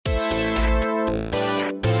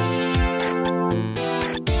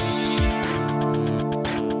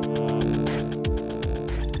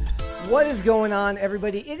What is going on,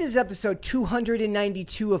 everybody? It is episode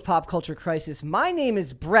 292 of Pop Culture Crisis. My name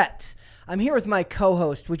is Brett. I'm here with my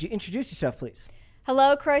co-host. Would you introduce yourself, please?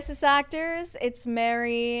 Hello, Crisis Actors. It's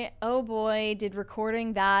Mary. Oh boy, did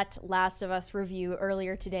recording that Last of Us review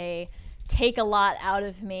earlier today take a lot out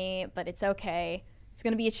of me, but it's okay. It's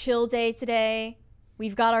going to be a chill day today.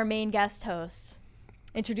 We've got our main guest host.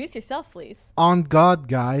 Introduce yourself, please. On God,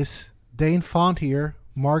 guys. Dane Font here,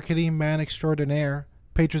 marketing man extraordinaire,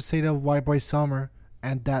 patron saint of White Boy Summer,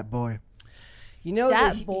 and that boy. You know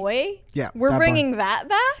that boy? Yeah. We're bringing that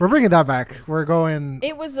back? We're bringing that back. We're going...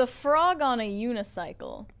 It was a frog on a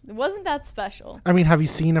unicycle. It wasn't that special. I mean, have you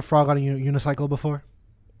seen a frog on a unicycle before?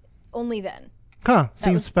 Only then. Huh.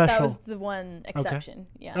 Seems special. That was the one exception.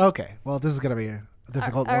 Okay. Yeah. Okay. Well, this is going to be a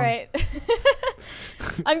difficult one. All right.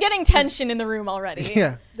 I'm getting tension in the room already.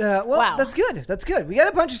 Yeah. Wow. That's good. That's good. We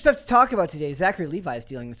got a bunch of stuff to talk about today. Zachary Levi is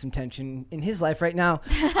dealing with some tension in his life right now.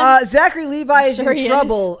 Zachary Levi is in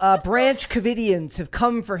trouble. Branch Covidians have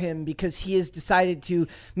come for him because he has decided to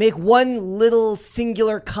make one little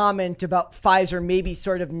singular comment about Pfizer maybe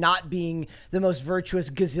sort of not being the most virtuous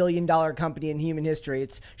gazillion-dollar company in human history.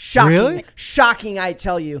 It's shocking. Really? Shocking, I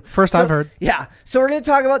tell you. First I've heard. Yeah. So we're going to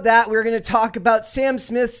talk about that. We're going to talk about Sam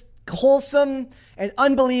Smith's wholesome and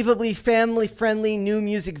unbelievably family-friendly new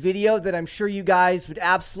music video that I'm sure you guys would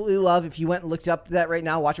absolutely love if you went and looked up that right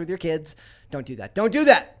now. Watch it with your kids. Don't do that. Don't do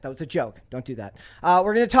that. That was a joke. Don't do that.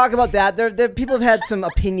 We're going to talk about that. There people have had some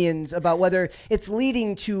opinions about whether it's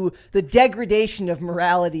leading to the degradation of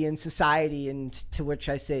morality in society, and to which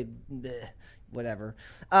I say, bleh. Whatever.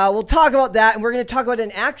 We'll talk about that, and we're going to talk about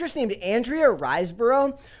an actress named Andrea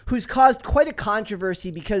Riseborough, who's caused quite a controversy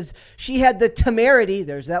because she had the temerity,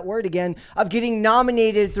 there's that word again, of getting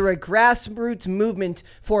nominated through a grassroots movement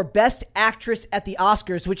for Best Actress at the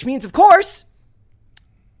Oscars, which means, of course,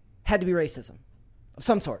 had to be racism of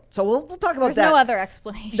some sort. So we'll talk about that. There's no other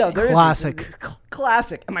explanation. No, there Classic. is.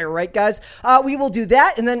 Classic. Am I right, guys? We will do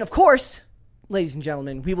that, and then, of course... Ladies and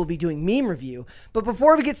gentlemen, we will be doing meme review. But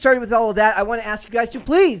before we get started with all of that, I want to ask you guys to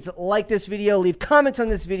please like this video, leave comments on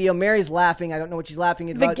this video. Mary's laughing. I don't know what she's laughing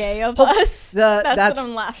at. The gay of us. That's what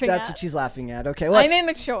I'm laughing at. That's what she's laughing at. Okay. Well, I'm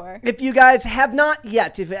immature. If you guys have not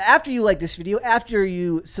yet, after you like this video, after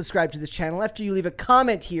you subscribe to this channel, after you leave a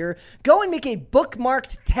comment here, go and make a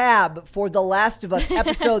bookmarked tab for The Last of Us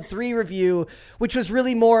Episode 3 review, which was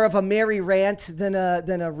really more of a Mary rant than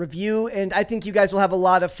a review. And I think you guys will have a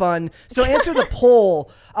lot of fun. So answer the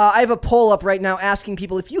poll. I have a poll up right now asking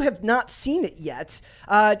people, if you have not seen it yet,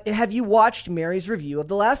 have you watched Mary's review of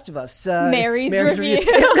The Last of Us? Mary's review.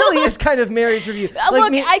 It really is kind of Mary's review.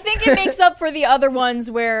 Look, I think it makes up for the other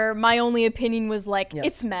ones where my only opinion was like, yes.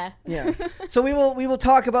 It's meh. Yeah. So we will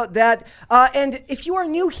talk about that. And if you are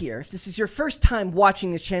new here, if this is your first time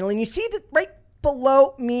watching this channel, and you see that right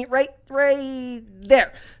below me, right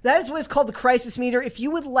there. That is what is called the crisis meter. If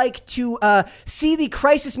you would like to see the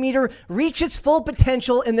crisis meter reach its full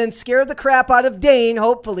potential and then scare the crap out of Dane,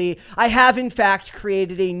 hopefully, I have in fact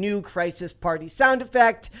created a new crisis party sound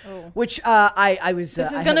effect, which I was.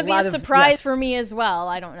 This is going to be a surprise for me as well.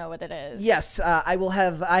 I don't know what it is. Yes, I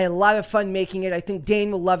had a lot of fun making it. I think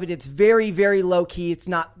Dane will love it. It's very, very low key. It's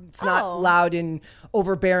not loud and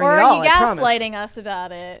overbearing or at all. Are you gaslighting us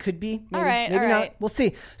about it? Could be. Maybe, all right. Maybe not. We'll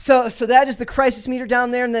see. So that is the crisis meter down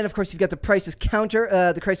there, and then of course you've got the crisis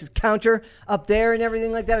counter up there and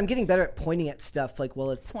everything like that. I'm getting better at pointing at stuff like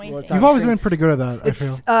it's You've always been pretty good at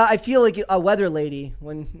that. I feel like a weather lady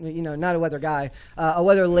when not a weather guy, a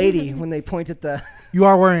weather lady when they point at the. You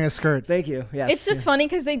are wearing a skirt. Thank you. Yes. It's just funny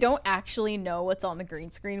because they don't actually know what's on the green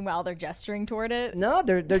screen while they're gesturing toward it. No,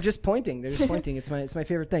 they're just pointing. They're just pointing. It's my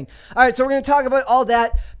favorite thing. All right, so we're going to talk about all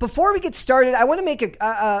that. Before we get started, I want to make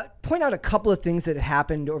point out a couple of things that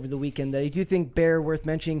happened over the weekend that I do think bear worth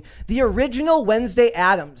mentioning. The original Wednesday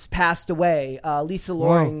Addams passed away, Lisa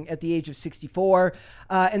Loring, at the age of 64.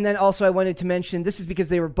 And then also I wanted to mention, this is because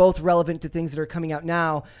they were both relevant to things that are coming out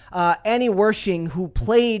now. Annie Wershing, who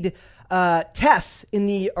played Tess in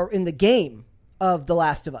the game of The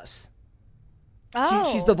Last of Us.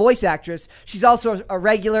 She's the voice actress. She's also a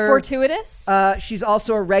regular. Fortuitous? She's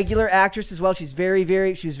also a regular actress as well. She was very,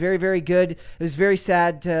 very good. It was very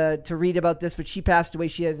sad to read about this, but she passed away.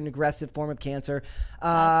 She had an aggressive form of cancer.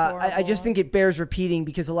 I just think it bears repeating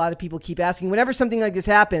because a lot of people keep asking. Whenever something like this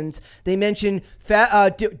happens, they mention,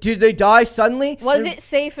 did they die suddenly? Was it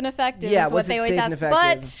safe and effective? Yeah, is what they always ask.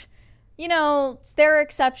 But you know, there are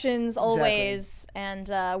exceptions always, and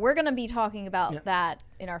we're going to be talking about that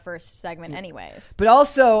in our first segment anyways. But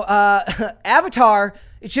also, Avatar,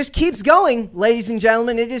 it just keeps going, ladies and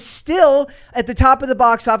gentlemen. It is still at the top of the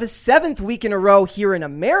box office, 7th week in a row here in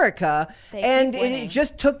America, and it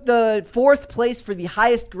just took the 4th place for the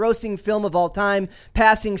highest grossing film of all time,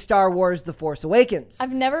 passing Star Wars The Force Awakens.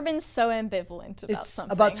 I've never been so ambivalent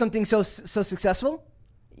about something so successful?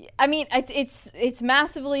 I mean, it's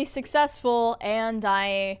massively successful, and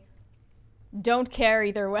I don't care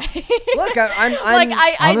either way. Look, I'm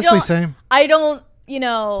like, honestly same. I don't, you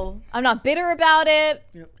know, I'm not bitter about it,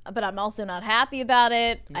 but I'm also not happy about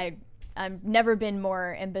it. I've never been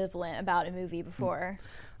more ambivalent about a movie before.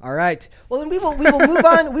 All right. Well, then we will move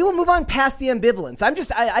on. We will move on past the ambivalence.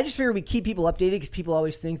 I just figure we keep people updated because people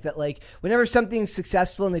always think that, like, whenever something's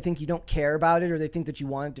successful and they think you don't care about it, or they think that you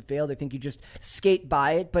want it to fail, they think you just skate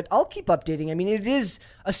by it. But I'll keep updating. I mean, it is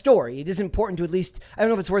a story. It is important to at least, I don't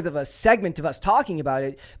know if it's worth of a segment of us talking about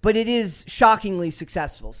it, but it is shockingly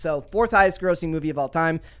successful. So 4th highest grossing movie of all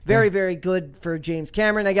time. Very, very good for James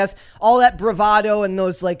Cameron, I guess. All that bravado and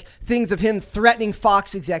those, like, things of him threatening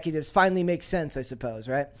Fox executives finally makes sense, I suppose,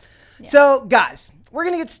 right? Yes. So, guys, we're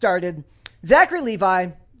going to get started. Zachary Levi,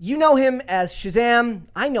 you know him as Shazam.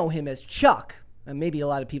 I know him as Chuck. And maybe a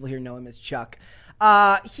lot of people here know him as Chuck.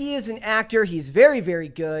 He is an actor. He's very, very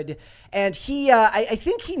good. And I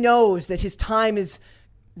think he knows that his time is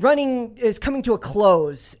coming to a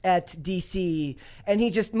close at DC, and he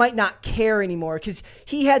just might not care anymore because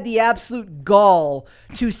he had the absolute gall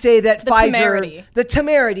to say that the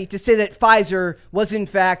temerity to say that Pfizer was in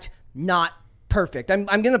fact not perfect. I'm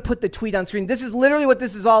going to put the tweet on screen. This is literally what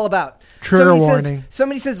this is all about. Trigger warning.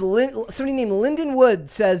 Somebody named Lyndon Wood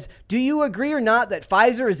says, "Do you agree or not that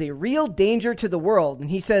Pfizer is a real danger to the world?" And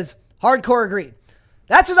he says, "Hardcore agree."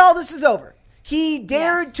 That's what all this is over. He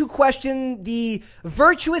dared to question the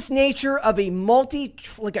virtuous nature of a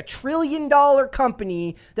 $1 trillion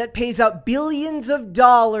company that pays out billions of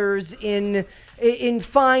dollars in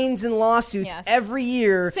fines and lawsuits every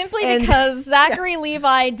year. Simply because Zachary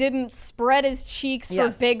Levi didn't spread his cheeks for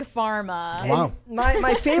Big Pharma. Wow.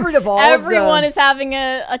 My favorite of all everyone is having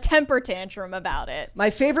a temper tantrum about it.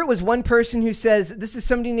 My favorite was one person who says, this is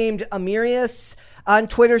somebody named Amirius on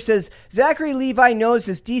Twitter, says, Zachary Levi knows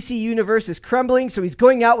his DC universe is crumbling, so he's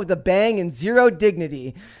going out with a bang and zero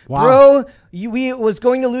dignity. Wow. Bro, he was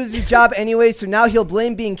going to lose his job anyway, so now he'll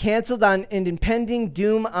blame being canceled on and impending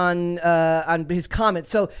doom on his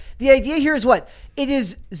comments. So the idea here is what? It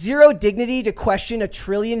is zero dignity to question $1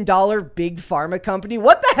 trillion big pharma company.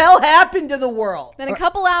 What the hell happened to the world? Then a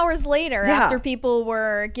couple hours later, after people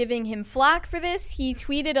were giving him flack for this, he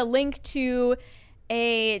tweeted a link to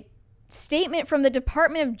a statement from the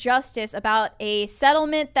Department of Justice about a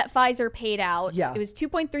settlement that Pfizer paid out. It was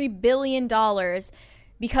 $2.3 billion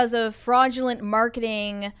because of fraudulent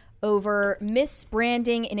marketing over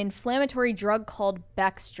misbranding an inflammatory drug called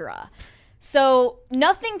Bextra. So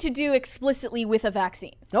nothing to do explicitly with a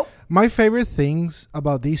vaccine. Nope. My favorite things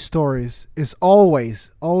about these stories is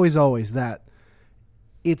always that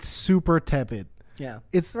it's super tepid. Yeah.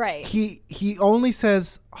 It's right. He only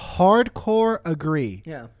says hardcore agree.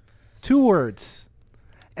 Yeah. 2 words.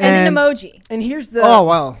 And an emoji. And here's the... Oh,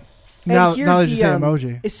 well. Now here's you say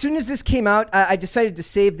emoji. As soon as this came out, I decided to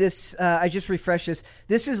save this. I just refreshed this.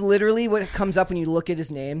 This is literally what comes up when you look at his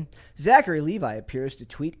name. Zachary Levi appears to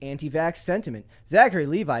tweet anti-vax sentiment. Zachary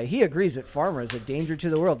Levi, he agrees that pharma is a danger to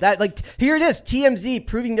the world. Here it is. TMZ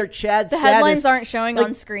proving their Chad the status. The headlines aren't showing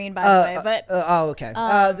on screen, by the way. But okay.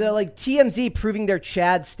 TMZ proving their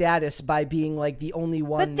Chad status by being the only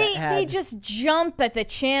one. But they just jump at the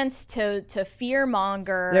chance to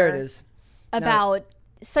fearmonger. There it is. About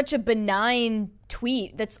such a benign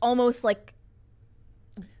tweet that's almost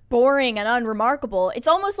boring and unremarkable. It's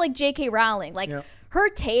almost like J.K. Rowling. Her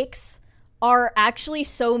takes are actually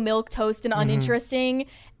so milquetoast and uninteresting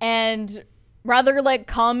and rather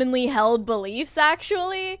commonly held beliefs,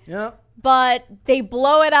 actually. Yeah. But they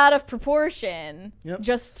blow it out of proportion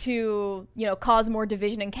just to, cause more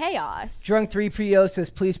division and chaos. Drunk 3PO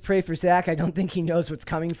says, please pray for Zach. I don't think he knows what's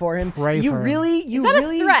coming for him. Pray for him. Is that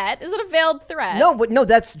a threat? Is it a veiled threat? No,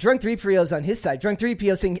 that's Drunk 3PO's on his side. Drunk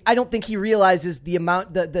 3PO saying, I don't think he realizes the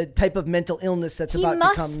amount, the type of mental illness that's about to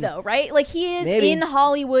come. He must, though, right? He is in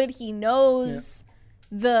Hollywood. He knows...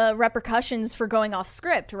 the repercussions for going off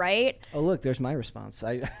script, right? Oh, look, there's my response.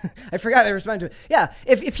 I forgot I responded to it. Yeah,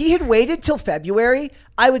 if he had waited till February,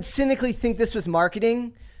 I would cynically think this was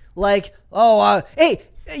marketing. Hey,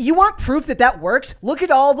 You want proof that works? Look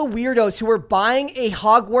at all the weirdos who are buying a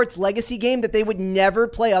Hogwarts Legacy game that they would never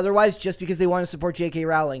play otherwise just because they want to support J.K.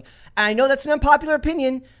 Rowling. And I know that's an unpopular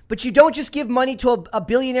opinion, but you don't just give money to a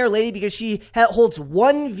billionaire lady because she holds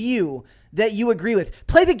one view that you agree with.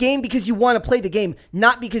 Play the game because you want to play the game,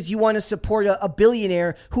 not because you want to support a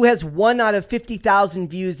billionaire who has 1 out of 50,000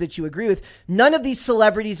 views that you agree with. None of these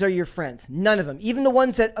celebrities are your friends. None of them. Even the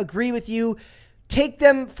ones that agree with you, take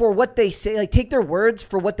them for what they say, like take their words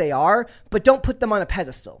for what they are, but don't put them on a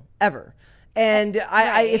pedestal ever. And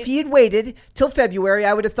if he had waited till February,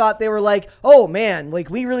 I would have thought they were like, oh man, like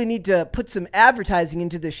we really need to put some advertising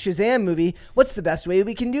into the Shazam movie. What's the best way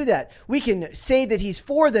we can do that? We can say that he's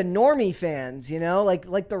for the normie fans,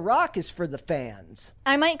 like The Rock is for the fans.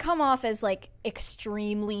 I might come off as like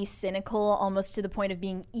extremely cynical, almost to the point of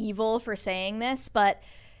being evil for saying this, but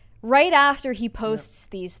right after he posts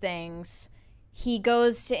these things, he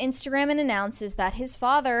goes to Instagram and announces that his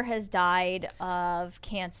father has died of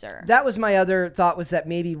cancer. That was my other thought, was that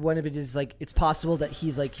maybe one of it is like, it's possible that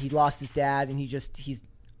he's like, he lost his dad and he's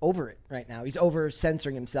over it right now. He's over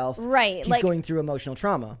censoring himself. Right. He's going through emotional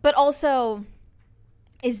trauma. But also,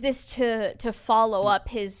 is this to follow up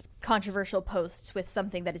his controversial posts with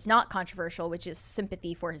something that is not controversial, which is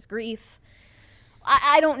sympathy for his grief?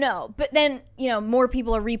 I don't know. But then, more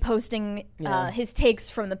people are reposting his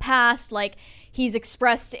takes from the past. Like, he's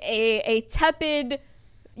expressed a tepid,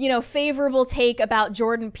 favorable take about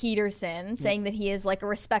Jordan Peterson, saying that he is like a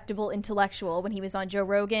respectable intellectual when he was on Joe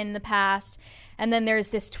Rogan in the past. And then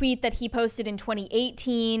there's this tweet that he posted in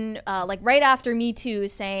 2018, like right after Me Too,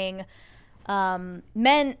 saying that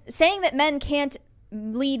men can't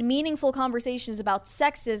lead meaningful conversations about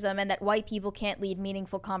sexism and that white people can't lead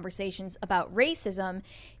meaningful conversations about racism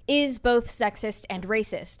is both sexist and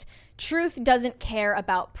racist. Truth doesn't care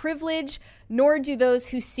about privilege, nor do those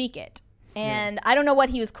who seek it. And I don't know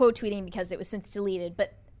what he was quote tweeting because it was since deleted,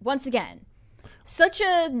 but once again, such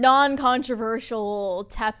a non-controversial,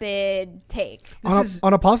 tepid take.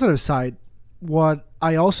 On a positive side, what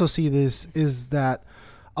I also see this is that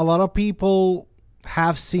a lot of people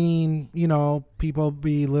have seen, people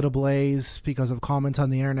be little blaze because of comments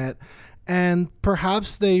on the internet, and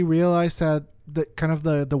perhaps they realize that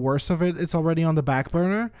the worst of it is already on the back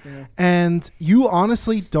burner, and you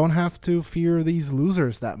honestly don't have to fear these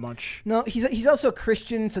losers that much. No, he's also a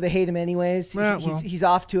Christian, so they hate him anyways. He's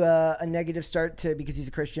off to a negative start because he's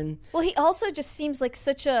a Christian. Well, he also just seems like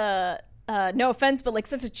such a no offense, but like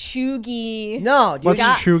such a chuggy. No, dude. What's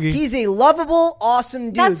chuggy? He's a lovable,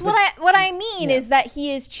 awesome dude. That's what I mean is that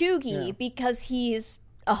he is chuggy because he's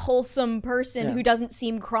a wholesome person who doesn't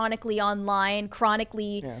seem chronically online,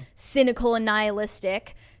 chronically cynical and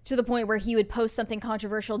nihilistic to the point where he would post something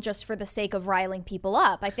controversial just for the sake of riling people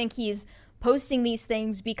up. I think he's posting these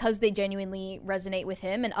things because they genuinely resonate with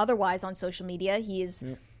him, and otherwise on social media he is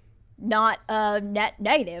not a net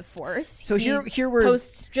negative force. So here we're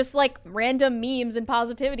posts just like random memes and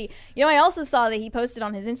positivity. I also saw that he posted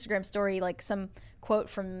on his Instagram story like some quote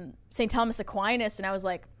from St. Thomas Aquinas, and I was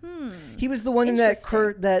like, He was the one in that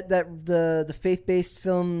the faith-based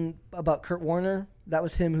film about Kurt Warner. That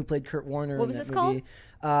was him who played Kurt Warner. What was this called?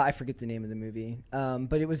 I forget the name of the movie.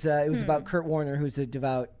 But it was about Kurt Warner, who's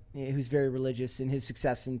who's very religious in his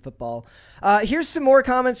success in football. Here's some more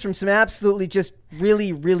comments from some absolutely just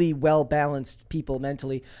really, really well-balanced people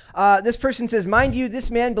mentally. This person says, mind you,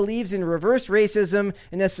 this man believes in reverse racism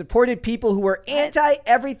and has supported people who were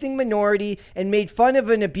anti-everything minority and made fun of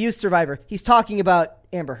an abuse survivor. He's talking about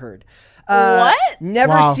Amber Heard. What?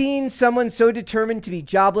 Never seen someone so determined to be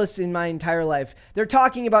jobless in my entire life. They're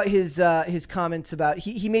talking about his comments about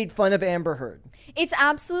he made fun of Amber Heard. It's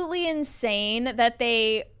absolutely insane that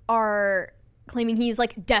they are claiming he's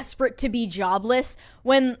like desperate to be jobless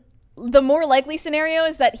when the more likely scenario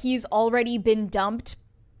is that he's already been dumped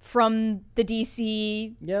from the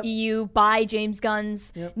DC EU by James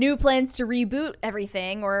Gunn's new plans to reboot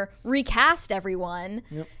everything or recast everyone.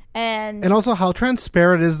 And also how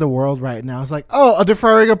transparent is the world right now. It's like, oh, a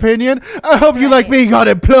differing opinion? I hope you like being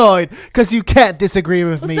unemployed because you can't disagree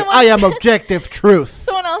with me. I am objective truth.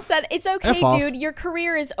 Someone else said, it's okay, dude. Your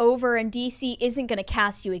career is over and DC isn't going to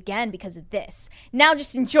cast you again because of this. Now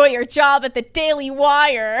just enjoy your job at the Daily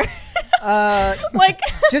Wire.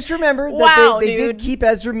 Just remember that they did keep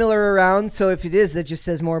Ezra Miller around. So if it is, that just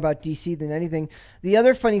says more about DC than anything. The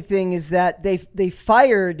other funny thing is that they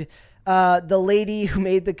fired the lady who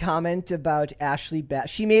made the comment about Ashley Babbitt.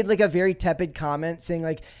 She made like a very tepid comment saying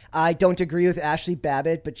like, I don't agree with Ashley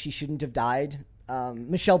Babbitt, but she shouldn't have died.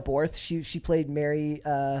 Michelle Borth. She played Mary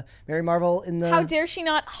Marvel in the. How dare she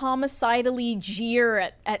not homicidally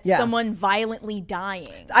jeer at someone violently dying?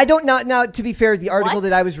 I don't not now. To be fair, the article What?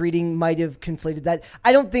 that I was reading might have conflated that.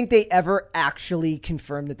 I don't think they ever actually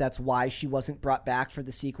confirmed that that's why she wasn't brought back for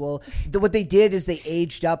the sequel. What they did is they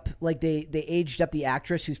aged up, like they aged up the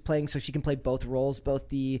actress who's playing, so she can play both roles, both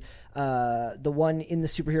the one in the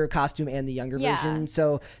superhero costume and the younger version.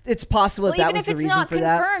 So it's possible Well, that even was if the it's reason not for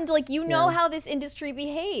that. confirmed, like know how this industry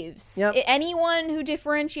behaves. Yep. Anyone who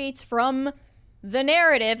differentiates from the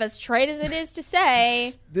narrative, as trite as it is to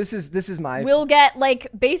say, This is my will get like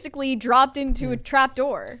basically dropped into a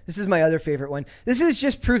trapdoor. This is my other favorite one. This is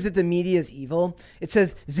just proof that the media is evil. It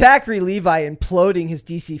says Zachary Levi imploding his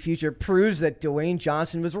DC future proves that Dwayne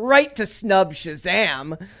Johnson was right to snub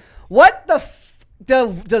Shazam. What the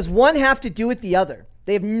does one have to do with the other?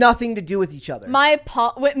 They have nothing to do with each other. When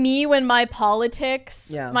my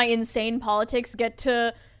politics, my insane politics get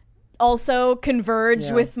to also converge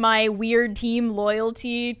with my weird team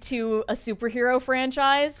loyalty to a superhero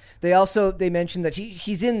franchise. They mentioned that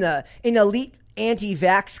he's in an elite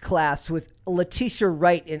anti-vax class with Letitia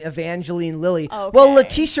Wright and Evangeline Lilly. Okay. Well,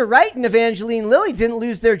 Letitia Wright and Evangeline Lilly didn't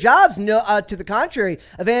lose their jobs. No, to the contrary,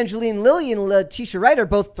 Evangeline Lilly and Letitia Wright are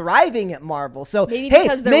both thriving at Marvel. So maybe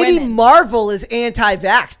because they're maybe women. Marvel is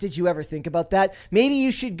anti-vax. Did you ever think about that? Maybe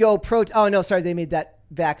you should go Oh no, sorry, they made that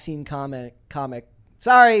vaccine comic.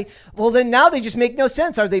 Sorry. Well, then now they just make no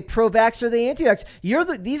sense. Are they pro-vax or are they anti-vax?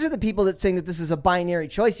 These are the people that saying that this is a binary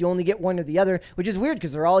choice. You only get one or the other, which is weird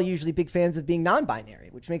because they're all usually big fans of being non-binary,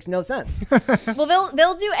 which makes no sense. Well,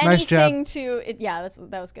 they'll do anything Nice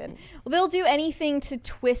that was good. Well, they'll do anything to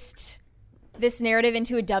twist this narrative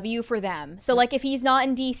into a W for them. So, like, if he's not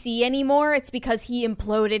in DC anymore, it's because he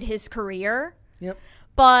imploded his career. Yep.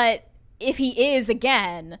 But if he is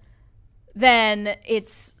again, then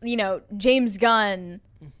it's, James Gunn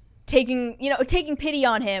taking pity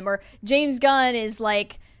on him, or James Gunn is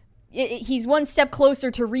like, he's one step closer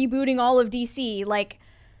to rebooting all of DC. Like,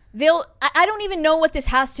 I don't even know what this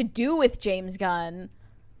has to do with James Gunn,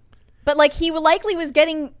 but like he likely was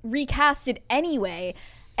getting recasted anyway,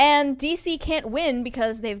 and DC can't win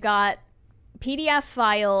because they've got PDF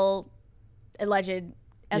file alleged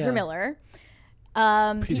Ezra Miller.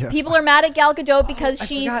 People are mad at Gal Gadot because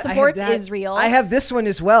she supports Israel. I have this one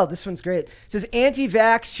as well. This one's great. It says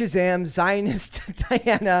anti-vax Shazam, Zionist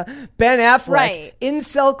Diana, Ben Affleck,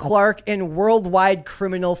 Incel Clark, and worldwide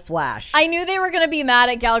criminal Flash. I knew they were going to be mad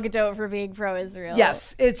at Gal Gadot for being pro-Israel.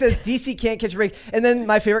 Yes. It says DC can't catch a break. And then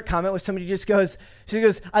my favorite comment was somebody just goes,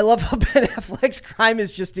 I love how Ben Affleck's crime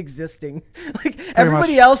is just existing. Like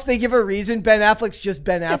everybody else, they give a reason. Ben Affleck's just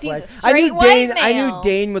Ben Affleck. He's a straight white male. I knew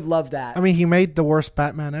Dane would love that. I mean, he made the worst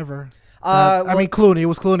Batman ever. Clooney. It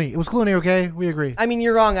was Clooney. It was Clooney. Okay, we agree. I mean,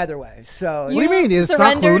 you're wrong either way. So what do you mean? It's not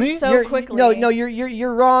surrendered Clooney? so quickly. No,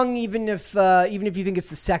 you're wrong. Even if you think it's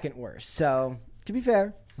the second worst. So to be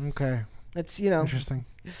fair, okay, it's interesting.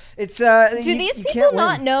 It's do these people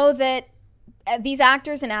not know that these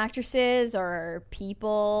actors and actresses are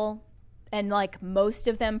people, and like most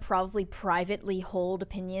of them probably privately hold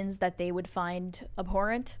opinions that they would find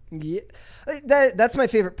abhorrent? Yeah, that's my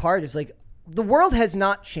favorite part. Is like the world has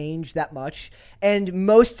not changed that much, and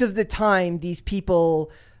most of the time these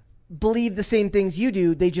people believe the same things you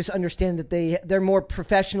do. They just understand that they're more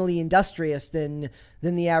professionally industrious than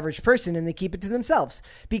the average person, and they keep it to themselves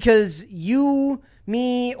because you,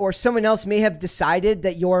 me, or someone else may have decided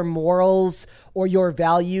that your morals or your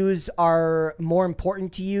values are more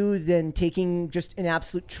important to you than taking just an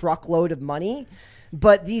absolute truckload of money.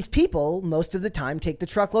 But these people, most of the time, take the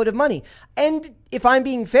truckload of money. And if I'm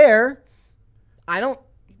being fair,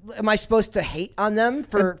 am I supposed to hate on them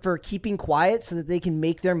for keeping quiet so that they can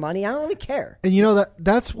make their money? I don't really care. And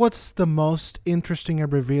that's what's the most interesting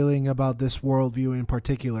and revealing about this worldview in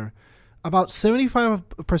particular. About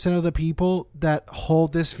 75% of the people that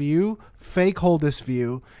hold this view, hold this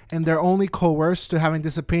view, and they're only coerced to having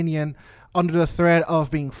this opinion under the threat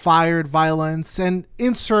of being fired, violence, and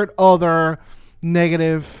insert other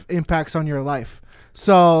negative impacts on your life.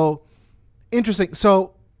 So, interesting.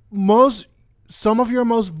 So, some of your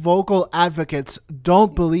most vocal advocates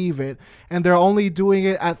don't believe it, and they're only doing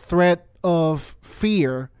it at threat of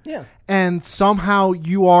fear. Yeah. And somehow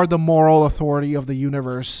you are the moral authority of the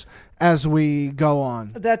universe as we go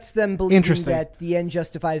on. That's them believing that the end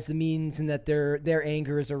justifies the means, and that their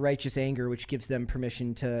anger is a righteous anger, which gives them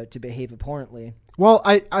permission to behave abhorrently. Well,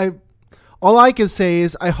 all I can say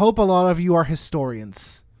is I hope a lot of you are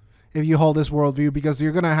historians if you hold this worldview, because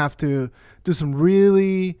you're going to have to do some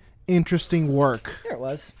really interesting work. There it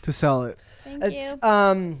was. To sell it. Thank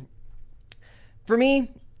you. For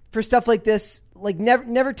me, for stuff like this, like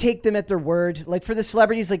never take them at their word. Like for the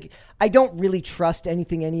celebrities, like I don't really trust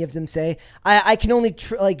anything any of them say. I can only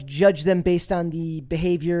judge them based on the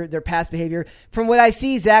behavior, their past behavior. From what I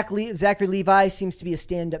see, Zachary Levi seems to be a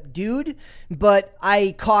stand-up dude, but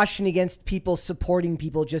I caution against people supporting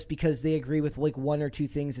people just because they agree with like one or two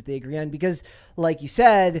things that they agree on, because like you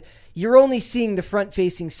said, you're only seeing the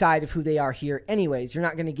front-facing side of who they are here anyways. You're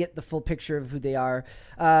not going to get the full picture of who they are.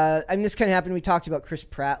 I mean, this kind of happened. We talked about Chris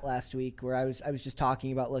Pratt last week, where I was just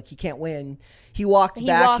talking about, look, he can't win. He walked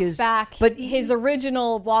back, but his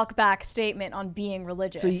original walk back statement on being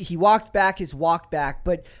religious. So he walked back his walk back,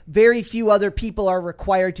 but very few other people are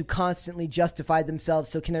required to constantly justify themselves.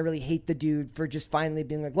 So can I really hate the dude for just finally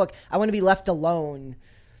being like, look, I want to be left alone?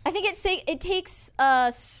 I think it takes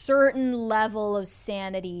a certain level of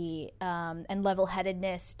sanity and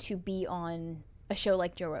level-headedness to be on a show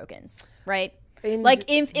like Joe Rogan's, right? Like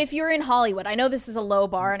if you're in Hollywood, I know this is a low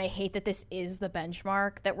bar and I hate that this is the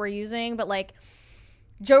benchmark that we're using, but like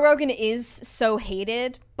Joe Rogan is so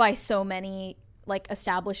hated by so many like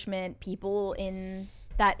establishment people in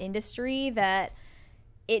that industry that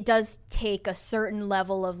it does take a certain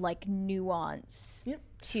level of like nuance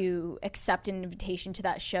to accept an invitation to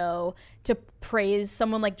that show, to praise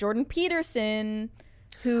someone like Jordan Peterson,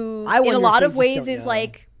 who in a lot of ways is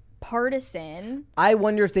like partisan. I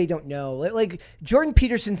wonder if they don't know. Like Jordan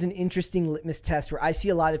Peterson's an interesting litmus test, where I see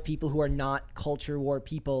a lot of people who are not culture war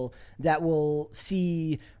people that will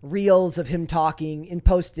see reels of him talking and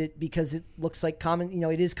post it because it looks like common,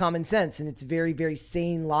 it is common sense and it's very, very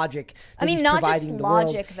sane logic. I mean, not just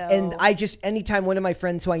logic though. And anytime one of my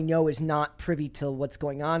friends who I know is not privy to what's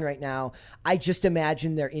going on right now, I just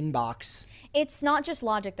imagine their inbox. It's not just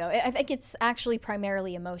logic though. I think it's actually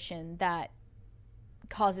primarily emotion that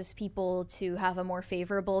causes people to have a more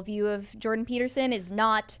favorable view of Jordan Peterson. Is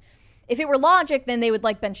not, if it were logic, then they would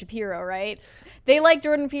like Ben Shapiro, right? They like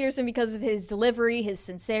Jordan Peterson because of his delivery, his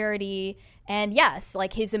sincerity, and yes,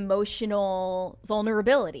 like his emotional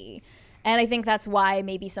vulnerability. And I think that's why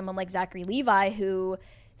maybe someone like Zachary Levi, who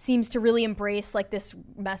seems to really embrace like this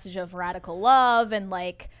message of radical love and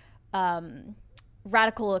like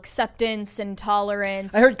radical acceptance and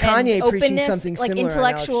tolerance. I heard Kanye and preaching something similar, like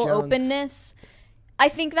intellectual on Alex Jones. Openness. I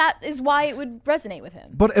think that is why it would resonate with him.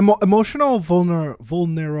 But emotional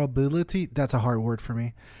vulnerability, that's a hard word for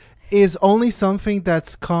me, is only something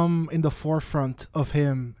that's come in the forefront of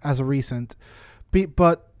him as a recent.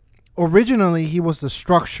 But originally, he was the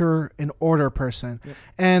structure and order person. Yep.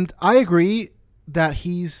 And I agree that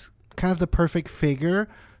he's kind of the perfect figure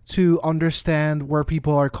to understand where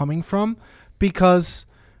people are coming from, because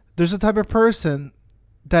there's a type of person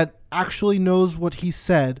that actually knows what he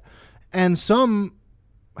said, and some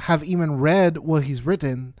have even read what he's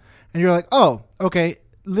written, and you're like, oh, okay,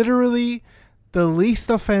 literally the least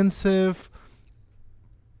offensive,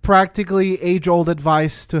 practically age-old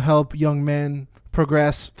advice to help young men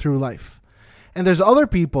progress through life. And there's other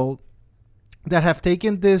people that have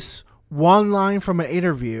taken this one line from an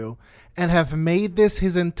interview and have made this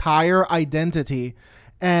his entire identity,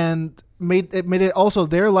 and made it also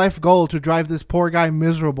their life goal to drive this poor guy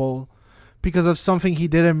miserable because of something he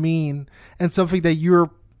didn't mean and something that you're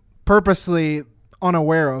purposely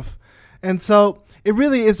unaware of. And so it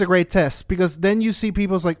really is a great test, because then you see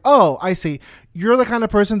people's like, oh, I see. You're the kind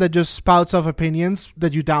of person that just spouts off opinions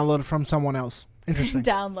that you downloaded from someone else. Interesting.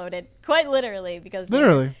 Downloaded. Quite literally, because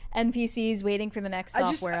literally NPCs waiting for the next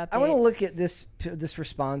software update. I want to look at this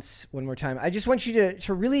response one more time. I just want you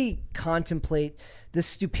to really contemplate the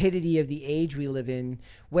stupidity of the age we live in,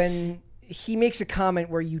 when he makes a comment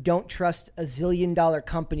where you don't trust a zillion-dollar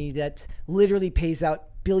company that literally pays out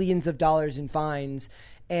billions of dollars in fines,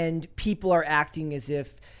 and people are acting as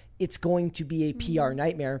if it's going to be a PR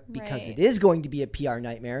nightmare, because it is going to be a PR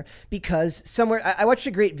nightmare. Because I watched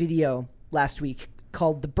a great video last week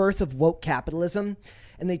called The Birth of Woke Capitalism,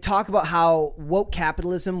 and they talk about how woke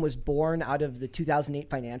capitalism was born out of the 2008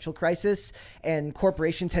 financial crisis, and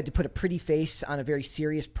corporations had to put a pretty face on a very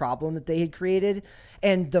serious problem that they had created.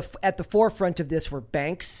 And at the forefront of this were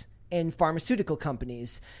banks and pharmaceutical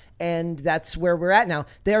companies. And that's where we're at now.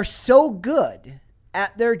 They are so good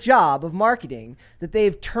at their job of marketing that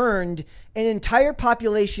they've turned an entire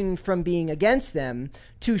population from being against them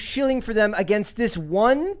to shilling for them against this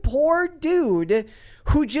one poor dude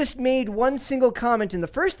who just made one single comment. And the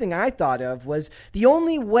first thing I thought of was, the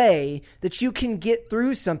only way that you can get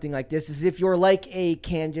through something like this is if you're like a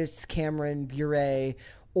Candace Cameron Bure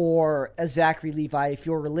or a Zachary Levi. If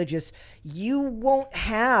you're religious, you won't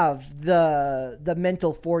have the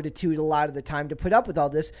mental fortitude a lot of the time to put up with all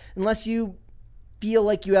this unless you feel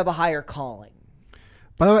like you have a higher calling.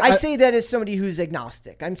 By the way, I say that as somebody who's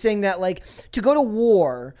agnostic. I'm saying that, like, to go to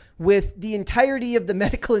war with the entirety of the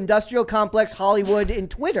medical industrial complex, Hollywood, and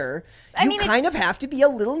Twitter, you kind of have to be a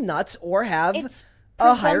little nuts or have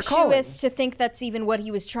a higher calling. Presumptuous to think that's even what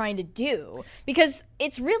he was trying to do, because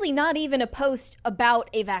it's really not even a post about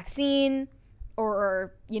a vaccine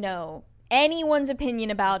or, anyone's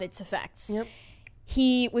opinion about its effects. Yep.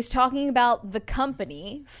 He was talking about the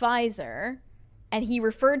company, Pfizer, and he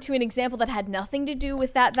referred to an example that had nothing to do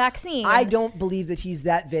with that vaccine. I don't believe that he's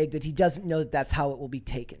that vague that he doesn't know that that's how it will be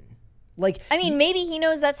taken. Maybe he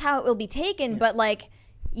knows that's how it will be taken, but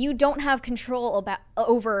you don't have control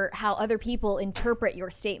over how other people interpret your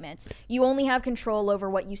statements. You only have control over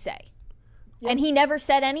what you say. Yep. And he never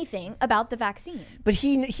said anything about the vaccine. But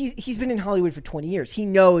he's been in Hollywood for 20 years. He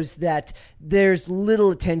knows that there's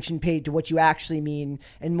little attention paid to what you actually mean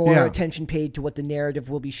and more attention paid to what the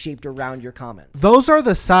narrative will be shaped around your comments. Those are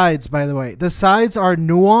the sides, by the way. The sides are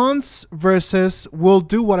nuance versus we'll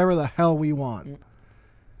do whatever the hell we want.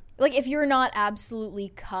 If you're not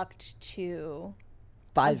absolutely cucked to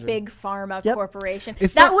Pfizer. A big pharma corporation.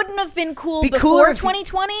 Wouldn't have been cool before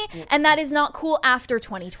 2020, and that is not cool after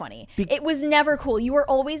 2020. It was never cool. You were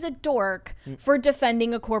always a dork for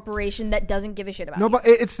defending a corporation that doesn't give a shit about you. No, but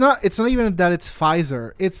it's not even that it's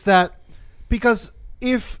Pfizer. It's that because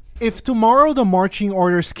if tomorrow the marching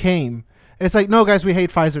orders came, it's like, no, guys, we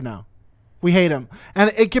hate Pfizer now. We hate them.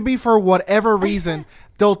 And it could be for whatever reason.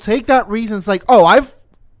 They'll take that reason. It's like, oh, I've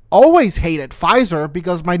always hated Pfizer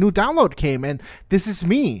because my new download came and this is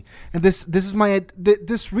me and this is my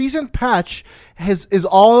this recent patch is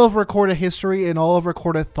all of recorded history and all of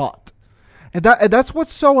recorded thought, and that's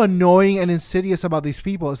what's so annoying and insidious about these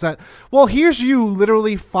people is that, well, here's you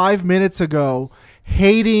literally 5 minutes ago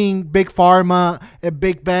hating big pharma and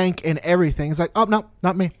big bank and everything. It's like, oh no,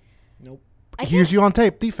 not me. Nope. Here's you on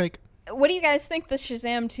tape, deepfake. What do you guys think the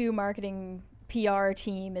Shazam 2 marketing PR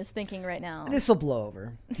team is thinking right now? This will blow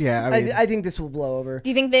over. Yeah, I think this will blow over. Do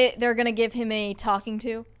you think they're going to give him a talking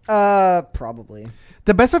to? Probably.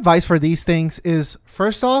 The best advice for these things is,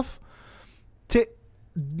 first off, to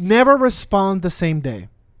never respond the same day.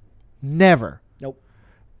 Never. Nope.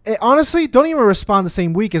 Honestly, don't even respond the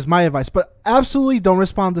same week is my advice, but absolutely don't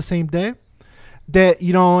respond the same day that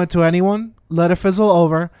you don't want to anyone. Let it fizzle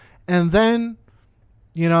over, and then,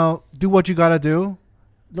 do what you got to do.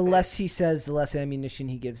 The less he says, the less ammunition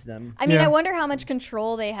he gives them. I mean, I wonder how much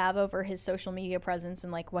control they have over his social media presence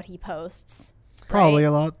and what he posts. Probably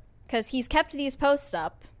a lot. Because he's kept these posts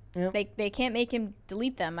up. Yep. They can't make him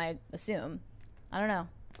delete them, I assume. I don't know.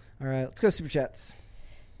 All right, let's go super chats.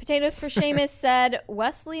 Potatoes for Seamus said,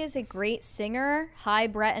 Wesley is a great singer. Hi,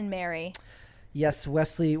 Brett and Mary. Yes,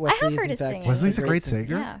 Wesley I have is heard in fact singing. Wesley's a great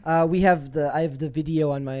singer. Yeah. I have the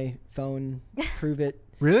video on my phone. Prove it.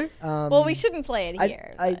 Really? Well, we shouldn't play it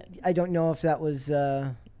here. I don't know if that was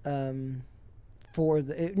for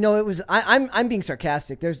the. No, it was. I'm being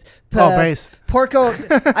sarcastic. There's based Porco.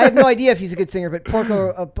 I have no idea if he's a good singer, but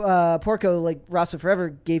Porco, like Rosso Forever,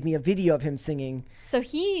 gave me a video of him singing. So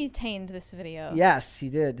he tamed this video. Yes, he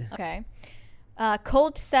did. Okay.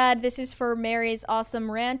 Colt said, this is for Mary's awesome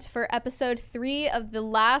rant for episode 3 of the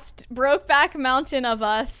last Brokeback Mountain of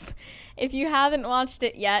Us. If you haven't watched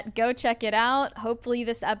it yet, go check it out. Hopefully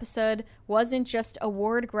this episode wasn't just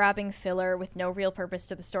award-grabbing filler with no real purpose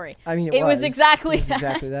to the story. I mean, it was exactly that.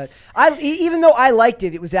 Exactly that. Even though I liked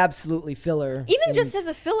it, it was absolutely filler. Even just as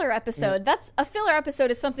a filler episode, that's a filler episode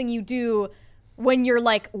is something you do when you're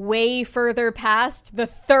way further past the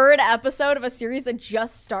 3rd episode of a series that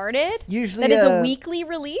just started. Usually that is a weekly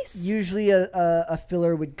release. Usually a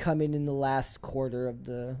filler would come in the last quarter of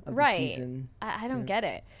the season. I don't get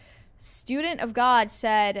it. Student of God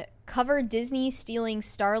said, cover Disney stealing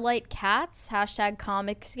Starlight cats,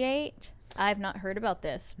 #Comicsgate. I've not heard about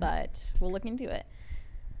this, but we'll look into it.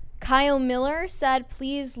 Kyle Miller said,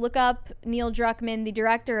 please look up Neil Druckmann, the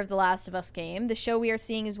director of The Last of Us game. The show we are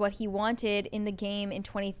seeing is what he wanted in the game in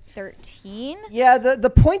 2013. Yeah, the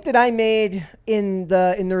point that I made in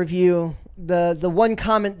the review, the one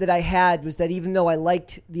comment that I had was that even though I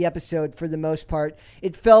liked the episode for the most part,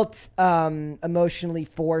 it felt emotionally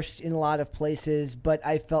forced in a lot of places, but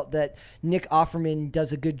I felt that Nick Offerman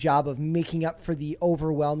does a good job of making up for the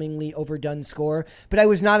overwhelmingly overdone score. But I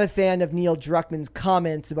was not a fan of Neil Druckmann's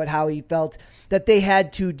comments about how he felt that they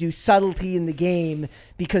had to do subtlety in the game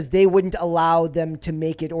because they wouldn't allow them to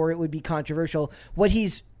make it or it would be controversial. What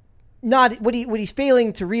he's not what he's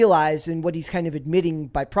failing to realize, and what he's kind of admitting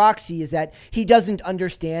by proxy, is that he doesn't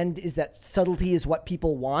understand is that subtlety is what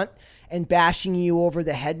people want, and bashing you over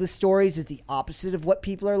the head with stories is the opposite of what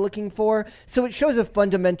people are looking for. So it shows a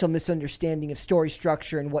fundamental misunderstanding of story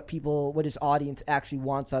structure and what his audience actually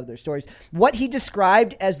wants out of their stories. What he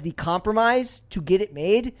described as the compromise to get it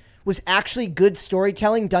made was actually good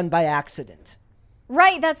storytelling done by accident.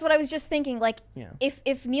 Right, that's what I was just thinking. Like, Yeah.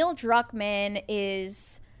 if Neil Druckmann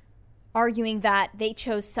is arguing that they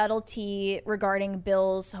chose subtlety regarding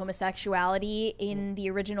Bill's homosexuality in the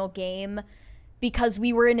original game because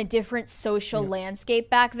we were in a different social landscape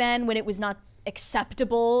back then when it was not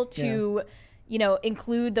acceptable to,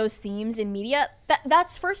 include those themes in media.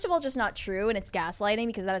 That's first of all just not true, and it's gaslighting,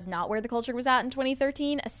 because that is not where the culture was at in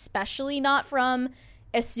 2013, especially not from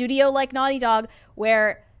a studio like Naughty Dog,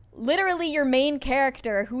 where literally your main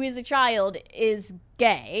character, who is a child, is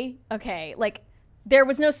gay. Okay, like, there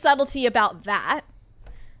was no subtlety about that.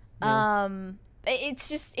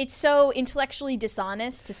 It's so intellectually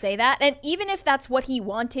dishonest to say that. And even if that's what he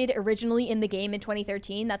wanted originally in the game in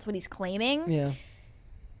 2013, that's what he's claiming. Yeah.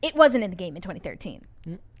 It wasn't in the game in 2013.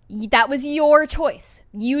 That was your choice.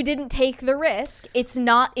 You didn't take the risk. It's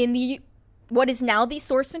not in what is now the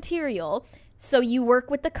source material. So you work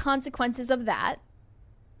with the consequences of that.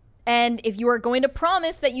 And if you are going to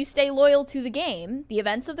promise that you stay loyal to the game, the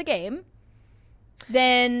events of the game,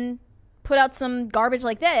 then put out some garbage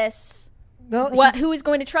like this. Well, who is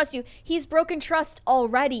going to trust you? He's broken trust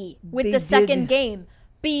already with the second game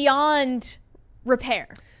beyond repair.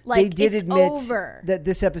 Like, they did it's admit over. that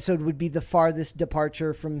this episode would be the farthest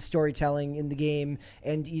departure from storytelling in the game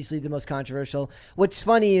and easily the most controversial. What's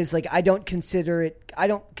funny is, like, I don't consider it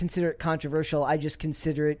controversial. I just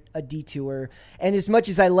consider it a detour. And as much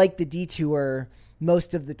as I like the detour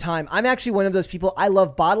most of the time, I'm actually one of those people. I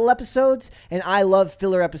love bottle episodes and I love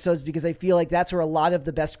filler episodes because I feel like that's where a lot of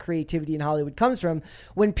the best creativity in Hollywood comes from.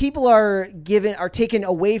 When people are taken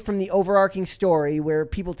away from the overarching story, where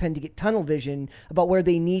people tend to get tunnel vision about where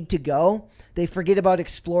they need to go, they forget about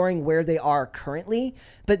exploring where they are currently.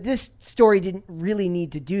 But this story didn't really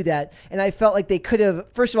need to do that. And I felt like they could have,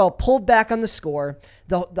 first of all, pulled back on the score.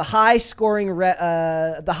 The high scoring,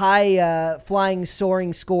 flying,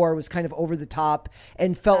 soaring score was kind of over the top,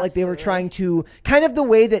 and felt like they were trying to, kind of the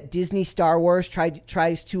way that Disney Star Wars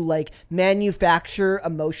tries to, like, manufacture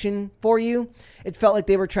emotion for you. It felt like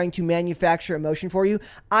they were trying to manufacture emotion for you.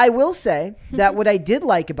 I will say that what I did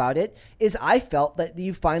like about it is I felt that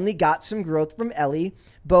you finally got some growth from Ellie,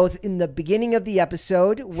 both in the beginning of the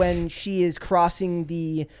episode when she is crossing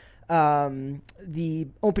the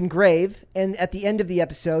open grave, and at the end of the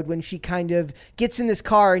episode when she kind of gets in this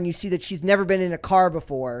car and you see that she's never been in a car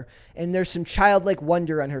before, and there's some childlike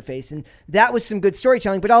wonder on her face, and that was some good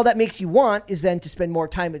storytelling. But all that makes you want is then to spend more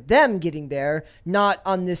time with them getting there, not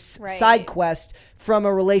on this side quest from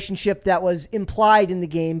a relationship that was implied in the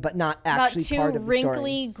game but not actually part of the story. About two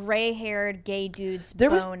wrinkly, gray-haired gay dudes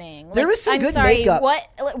boning. There was some good sorry, makeup.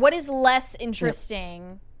 What is less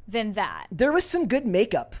interesting than that? There was some good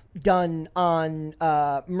makeup done on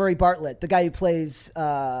Murray Bartlett, the guy who plays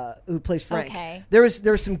Frank. Okay. There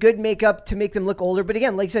was some good makeup to make them look older, but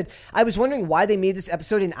again, like I said, I was wondering why they made this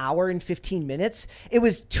episode an hour and 15 minutes. It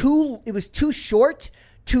was too short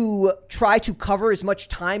to try to cover as much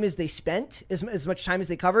time as they spent, as much time as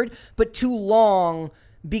they covered, but too long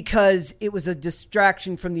because it was a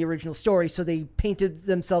distraction from the original story. So they painted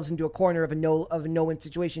themselves into a corner of a no-win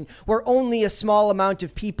situation where only a small amount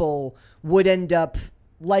of people would end up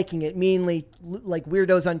liking it, mainly like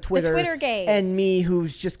weirdos on Twitter, the Twitter gays, and me,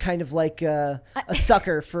 who's just kind of like a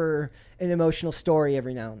sucker for an emotional story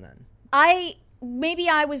every now and then. Maybe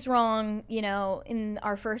I was wrong, in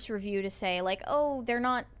our first review to say, like, oh, they're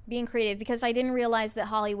not being creative, because I didn't realize that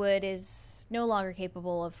Hollywood is no longer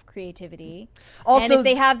capable of creativity. Also, and if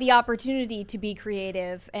they have the opportunity to be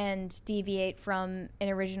creative and deviate from an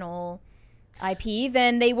original IP,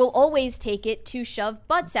 then they will always take it to shove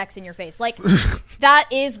butt sex in your face. Like, that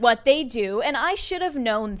is what they do, and I should have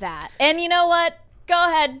known that. And you know what? Go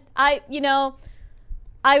ahead. I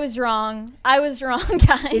was wrong.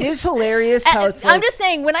 Guys. It is hilarious how it's like, I'm just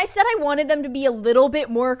saying, when I said I wanted them to be a little bit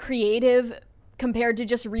more creative compared to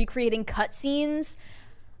just recreating cutscenes,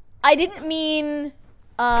 I didn't mean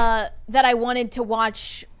that I wanted to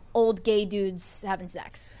watch old gay dudes having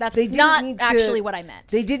sex. That's not actually what I meant.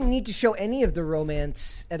 They didn't need to show any of the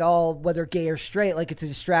romance at all, whether gay or straight. Like, it's a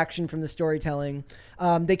distraction from the storytelling.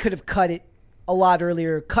 They could have cut it a lot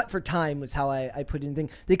earlier. Cut for time was how I put it in thing.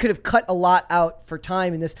 They could have cut a lot out for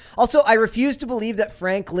time in this. Also, I refuse to believe that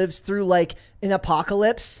Frank lives through like an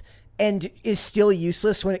apocalypse and is still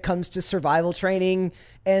useless when it comes to survival training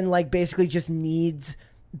and like basically just needs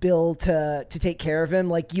Bill to take care of him.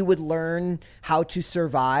 Like you would learn how to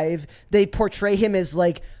survive. They portray him as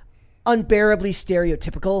like unbearably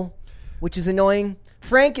stereotypical, which is annoying.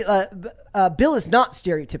 Frank, Bill is not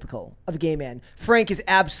stereotypical of a gay man. Frank is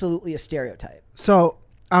absolutely a stereotype. So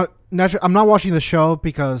naturally, I'm not watching the show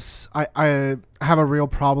because I have a real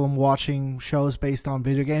problem watching shows based on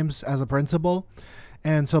video games as a principle.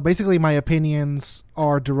 And so basically my opinions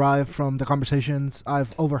are derived from the conversations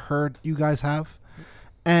I've overheard you guys have.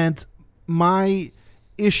 And my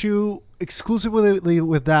issue exclusively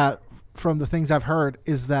with that from the things I've heard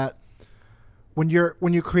is that when you're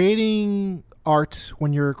creating art,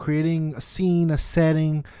 when you're creating a scene, a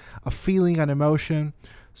setting, a feeling, an emotion.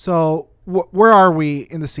 So where are we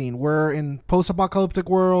in the scene? We're in post-apocalyptic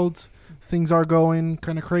world. Things are going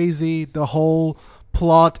kind of crazy. The whole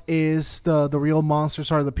plot is the real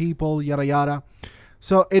monsters are the people, yada, yada.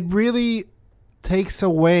 So it really takes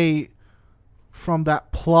away from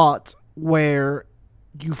that plot where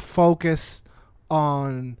you focus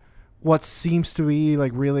on what seems to be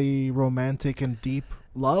like really romantic and deep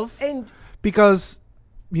love. And because,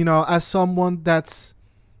 you know, as someone that's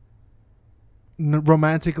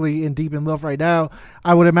romantically and deep in love right now,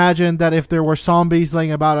 I would imagine that if there were zombies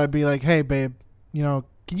laying about, I'd be like, hey, babe, you know,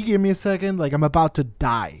 can you give me a second? Like, I'm about to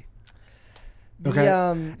die. Okay.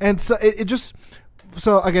 And so it just,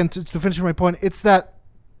 so again, to finish my point, it's that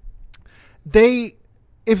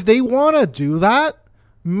if they want to do that,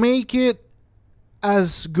 make it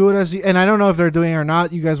as good as you, and I don't know if they're doing it or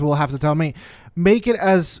not, you guys will have to tell me, make it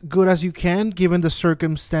as good as you can given the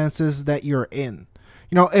circumstances that you're in.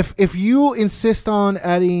 You know, if you insist on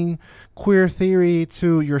adding queer theory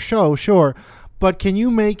to your show, sure, but can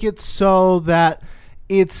you make it so that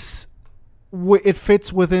it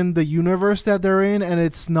fits within the universe that they're in, and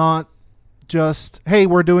it's not just, hey,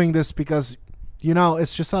 we're doing this because, you know,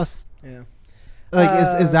 it's just us. Yeah. Like,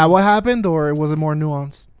 is that what happened, or was it more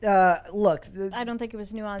nuanced? Look, I don't think it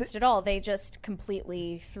was nuanced at all. They just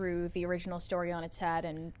completely threw the original story on its head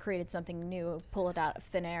and created something new, pull it out of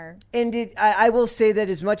thin air. And I will say that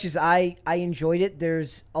as much as I enjoyed it,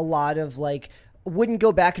 there's a lot of like, wouldn't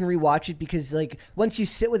go back and rewatch it because like once you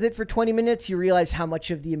sit with it for 20 minutes, you realize how much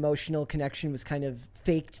of the emotional connection was kind of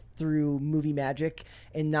faked through movie magic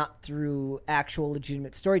and not through actual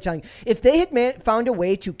legitimate storytelling. If they had found a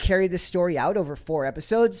way to carry this story out over 4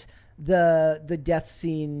 episodes, the death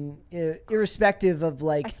scene, irrespective of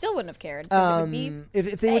like, I still wouldn't have cared. It would be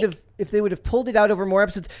if they would have pulled it out over more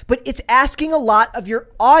episodes. But it's asking a lot of your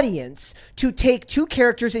audience to take 2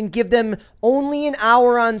 characters and give them only an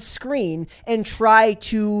hour on screen and try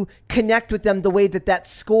to connect with them the way that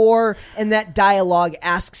score and that dialogue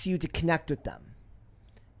asks you to connect with them.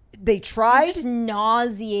 They tried. It's just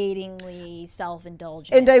nauseatingly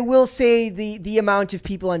self-indulgent. And I will say the amount of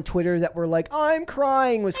people on Twitter that were like, I'm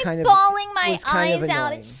crying was kind of bawling my eyes out.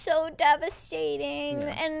 annoying. It's so devastating.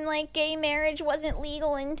 Yeah. And like gay marriage wasn't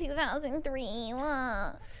legal in 2003.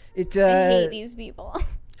 I hate these people.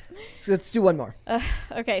 So let's do one more.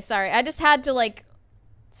 Okay, sorry. I just had to like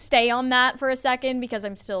stay on that for a second because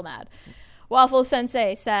I'm still mad. Waffle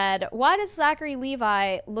Sensei said, why does Zachary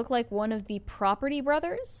Levi look like one of the Property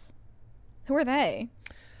Brothers? Who are they?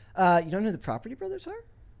 You don't know who the Property Brothers are?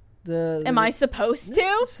 Am I supposed to?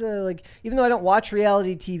 It's like, even though I don't watch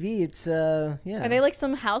reality TV, it's yeah. Are they like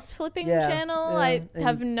some house flipping channel? I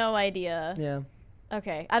have no idea. Yeah.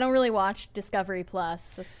 Okay, I don't really watch Discovery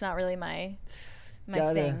Plus. That's not really my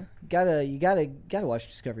thing. You gotta watch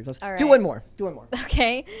Discovery Plus. Right. Do one more.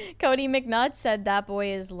 Okay. Cody McNutt said that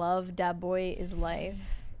boy is love, that boy is life.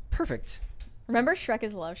 Perfect. Remember, Shrek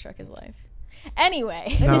is love, Shrek is life.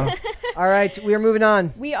 Anyway. No. All right, we are moving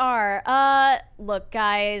on. We are. Look,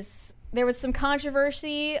 guys, there was some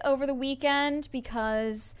controversy over the weekend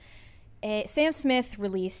because Sam Smith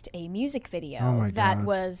released a music video that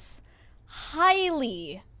was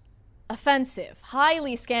highly offensive,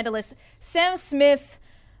 highly scandalous. Sam Smith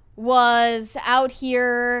was out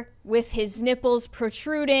here with his nipples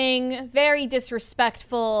protruding, very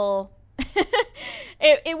disrespectful.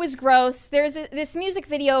 It was gross. There's this music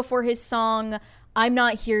video for his song I'm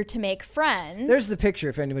Not Here to Make Friends. There's the picture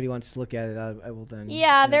if anybody wants to look at it. I will then.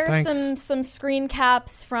 Yeah, there's some screen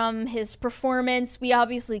caps from his performance. We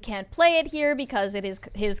obviously can't play it here because it is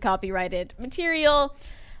his copyrighted material.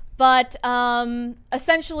 But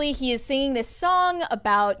essentially, he is singing this song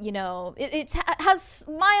about, you know, it has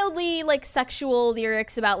mildly like sexual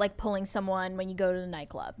lyrics about like pulling someone when you go to the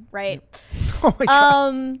nightclub, right? Oh my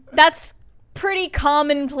God. That's pretty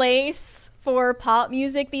commonplace for pop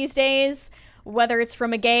music these days. whether it's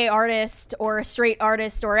from a gay artist or a straight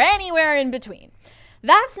artist or anywhere in between.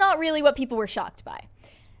 That's not really what people were shocked by.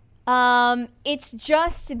 It's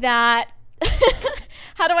just that,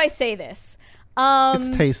 how do I say this?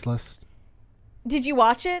 It's tasteless. Did you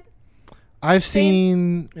watch it? I've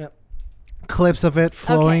seen clips of it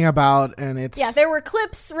floating about, and it's... Yeah, there were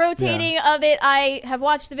clips rotating of it. I have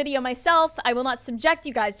watched the video myself. I will not subject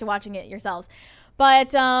you guys to watching it yourselves. But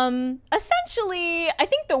essentially, I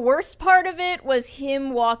think the worst part of it was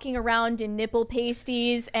him walking around in nipple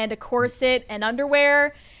pasties and a corset and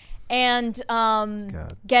underwear and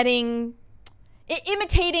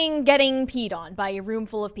imitating getting peed on by a room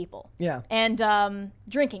full of people. Yeah. And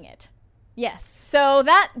drinking it. Yes. So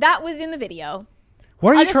that was in the video.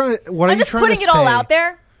 What are you trying to say? I'm just putting it all out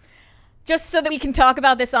there just so that we can talk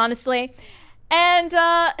about this honestly. And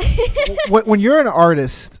when you're an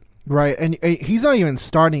artist... Right, and he's not even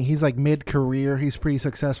starting. He's like mid-career. He's pretty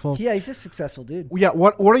successful. Yeah, he's a successful dude. Yeah,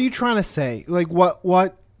 what are you trying to say? Like,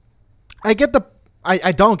 what? I get the...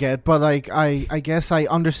 I don't get, but like, I guess I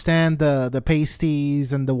understand the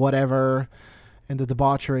pasties and the whatever and the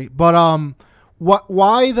debauchery. But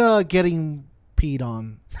why the getting peed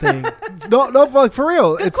on thing? no, like for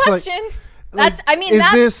real. Good it's question. Like,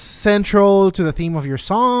 is this central to the theme of your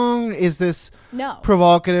song? Is this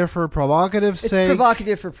provocative for provocative's sake? It's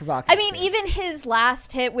provocative for provocative. I mean, even his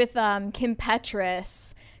last hit with Kim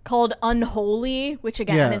Petras called "Unholy," which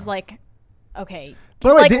again is like, okay,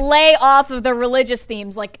 like lay off of the religious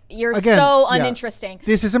themes. Like you're so uninteresting.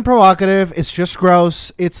 This isn't provocative. It's just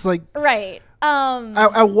gross. It's like right.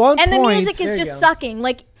 At one point, and the music is just sucking.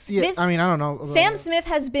 Like this, I mean, I don't know. Sam Smith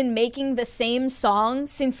has been making the same song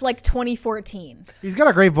since like 2014. He's got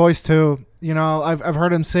a great voice too. You know, I've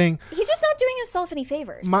heard him sing. He's just not doing himself any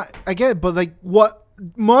favors. I get it, but like, what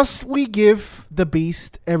must we give the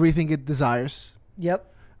beast everything it desires?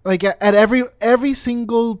 Yep. Like at every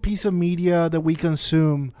single piece of media that we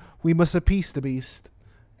consume, we must appease the beast,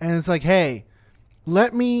 and it's like, hey,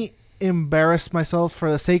 let me embarrass myself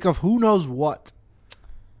for the sake of who knows what.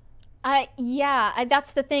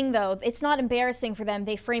 That's the thing though. It's not embarrassing for them.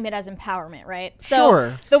 They frame it as empowerment, right? So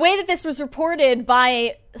sure. The way that this was reported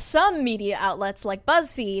by some media outlets like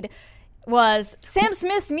BuzzFeed was Sam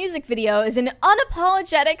Smith's music video is an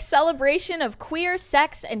unapologetic celebration of queer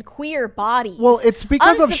sex and queer bodies. Well, it's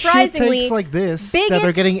because of shit takes like this that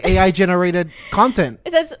they're getting AI generated content.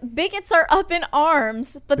 It says bigots are up in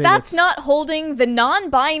arms, but that's not holding the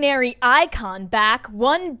non-binary icon back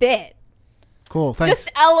one bit. Cool, thanks.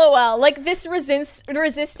 Just LOL. Like this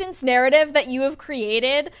resistance narrative that you have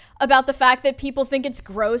created about the fact that people think it's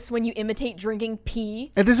gross when you imitate drinking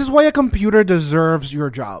pee. And this is why a computer deserves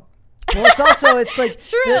your job. Well, it's like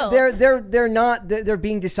true. They're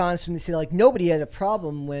being dishonest when they say like nobody had a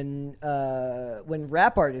problem when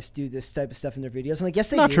rap artists do this type of stuff in their videos. I'm like, yes,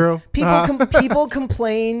 they do. Not true. People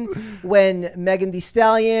complain when Megan Thee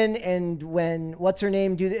Stallion and when what's her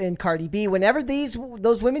name do it and Cardi B. Whenever those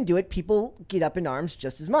women do it, people get up in arms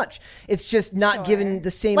just as much. It's just not given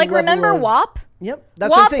the same. Like level remember WAP? Yep, that's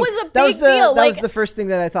WAP what I'm saying. Was a big deal. That was the first thing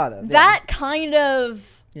that I thought of. That kind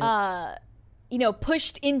of.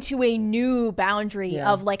 Pushed into a new boundary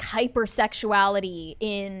of like hypersexuality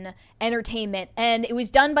in entertainment. And it was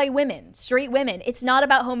done by women, straight women. It's not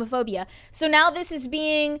about homophobia. So now this is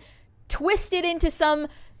being twisted into some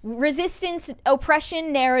resistance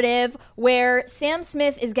oppression narrative where Sam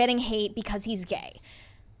Smith is getting hate because he's gay.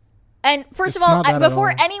 And first of all,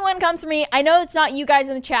 before anyone comes for me, I know it's not you guys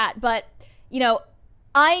in the chat, but,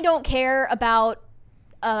 I don't care about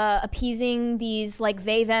appeasing these like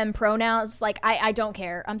they them pronouns. Like I don't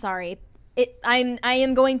care. I'm sorry. I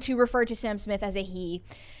am going to refer to Sam Smith as a he.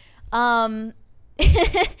 And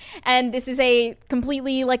this is a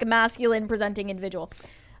completely like a masculine presenting individual.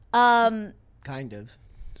 Kind of.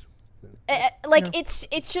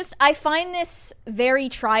 It's just I find this very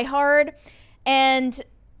try hard, and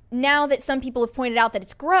now that some people have pointed out that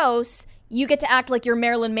it's gross, you get to act like you're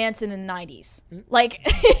Marilyn Manson in the 90s. Like,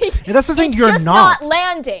 and that's the thing, you're just not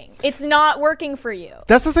landing. It's not working for you.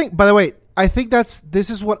 That's the thing. By the way, I think this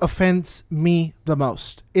is what offends me the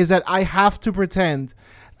most, is that I have to pretend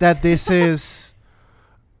that this is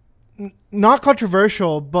not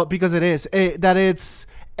controversial, but because it is, that it's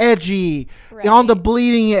edgy, on the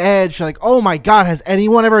bleeding edge. Like, oh my God, has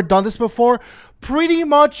anyone ever done this before? Pretty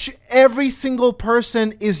much every single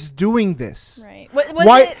person is doing this. Right.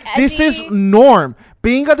 Why? This is norm.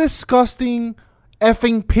 Being a disgusting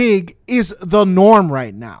effing pig is the norm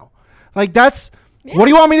right now. Like that's what do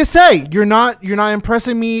you want me to say? You're not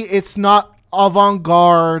impressing me. It's not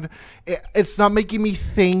avant-garde. It's not making me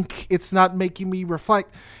think. It's not making me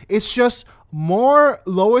reflect. It's just more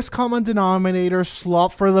lowest common denominator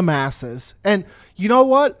slop for the masses. And you know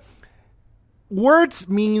what? Words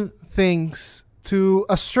mean things to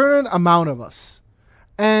a certain amount of us.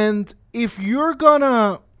 And if you're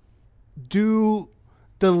gonna do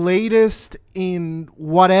the latest in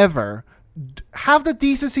whatever, have the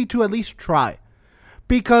decency to at least try.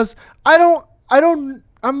 Because I'm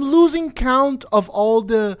losing count of all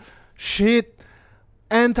the shit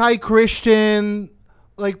anti-Christian,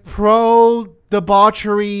 like pro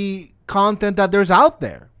debauchery content that there's out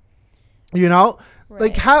there. You know? Right.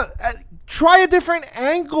 Like try a different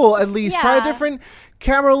angle at least. Yeah. Try a different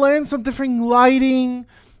camera lens, some different lighting.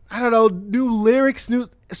 I don't know, new lyrics, new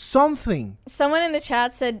something. Someone in the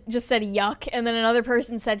chat just said yuck, and then another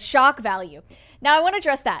person said shock value. Now I want to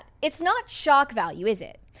address that. It's not shock value, is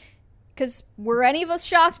it? Because were any of us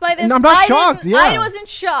shocked by this? No, I'm not shocked. Yeah, I wasn't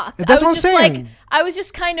shocked. That's what I'm saying. Like, I was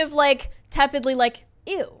just kind of like tepidly like,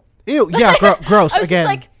 ew. Ew. Yeah, gross. I was again. Just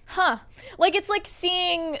like, huh. Like it's like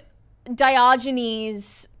seeing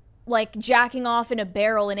Diogenes like jacking off in a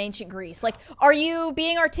barrel in ancient Greece. Like, are you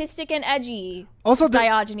being artistic and edgy? Also,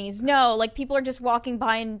 Diogenes? No. Like people are just walking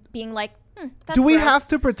by and being like, that's do we gross. Have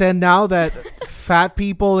to pretend now that fat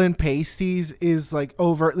people in pasties is like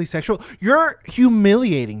overtly sexual? You're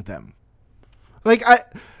humiliating them. Like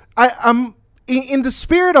I'm in the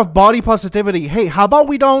spirit of body positivity. Hey, how about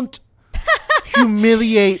we don't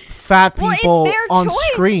humiliate fat people it's their on choice,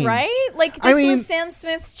 screen, right? Like this was Sam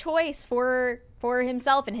Smith's choice for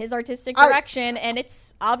himself and his artistic direction, and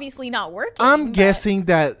it's obviously not working. I'm guessing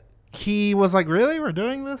that he was like, "Really, we're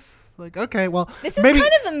doing this." Like, okay, well, this is maybe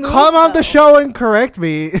kind of the move, come on the show and correct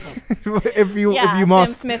me if you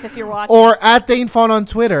must. Sam Smith, if you're watching, or at Danefont on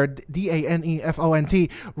Twitter, DANEFONT,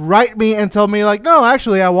 write me and tell me like, no,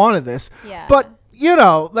 actually, I wanted this. Yeah. But you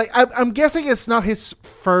know, like I'm guessing it's not his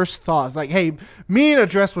first thoughts. Like, hey, me in a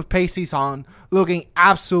dress with pasties on, looking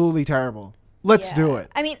absolutely terrible. Let's do it.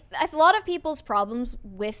 I mean, a lot of people's problems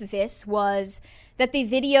with this was that the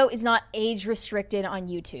video is not age restricted on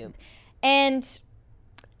YouTube, and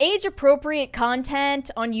age-appropriate content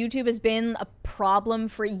on YouTube has been a problem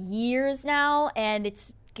for years now, and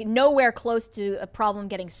it's nowhere close to a problem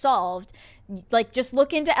getting solved. Like, just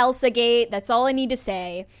look into ElsaGate. That's all I need to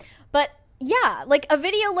say. But, yeah, like, a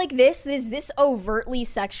video like this is this overtly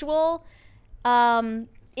sexual.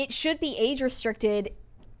 It should be age-restricted,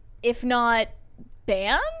 if not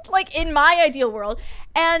banned, like, in my ideal world.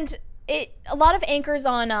 And a lot of anchors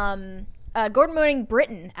on Gordon Morning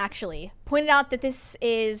Britain, actually, pointed out that this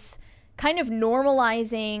is kind of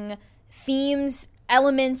normalizing themes,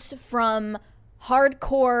 elements from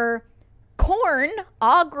hardcore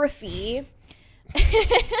pornography,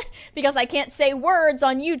 because I can't say words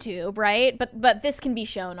on YouTube, right? But this can be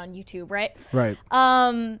shown on YouTube, right? Right.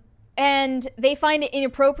 And they find it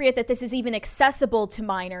inappropriate that this is even accessible to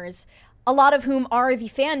minors, a lot of whom are the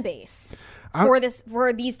fan base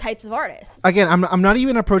for these types of artists. Again, I'm not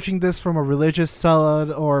even approaching this from a religious,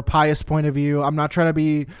 solid, or pious point of view. I'm not trying to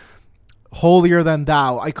be holier than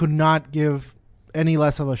thou. I could not give any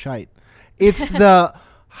less of a shite. It's the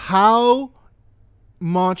how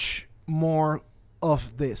much more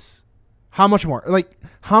of this? How much more? Like,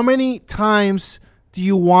 how many times do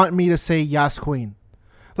you want me to say yes, queen?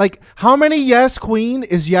 Like, how many yes, queen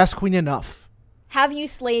is yes, queen enough? Have you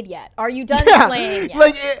slayed yet? Are you done slaying yet?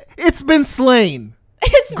 Like, it's been slain.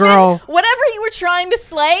 It's girl. Whatever you were trying to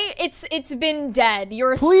slay, it's been dead.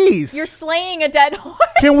 You're slaying a dead horse.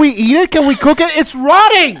 Can we eat it? Can we cook it? It's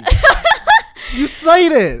rotting. You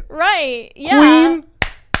slayed it. Right. Yeah. Queen.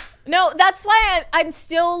 No, that's why I'm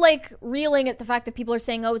still like reeling at the fact that people are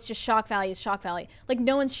saying, "Oh, it's just shock value, shock value." Like,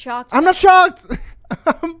 no one's shocked. I'm not shocked.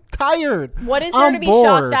 I'm tired. What is there to be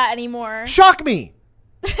shocked at anymore? Shock me.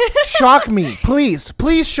 Shock me, please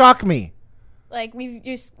shock me. Like,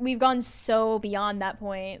 we've gone so beyond that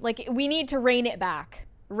point. Like, we need to rein it back.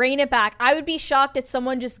 I would be shocked at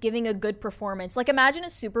someone just giving a good performance. Like, imagine a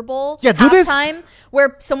Super Bowl halftime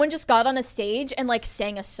where someone just got on a stage and like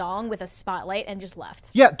sang a song with a spotlight and just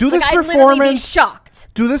left. Yeah, do this performance. I'd literally be shocked.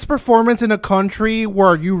 Do this performance in a country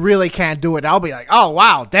where you really can't do it. I'll be like, oh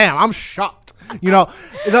wow, damn, I'm shocked. You know,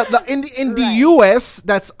 in the U.S.,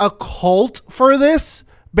 that's a cult for this.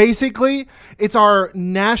 Basically, it's our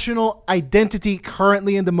national identity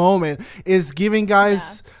currently in the moment is giving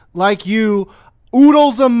guys like you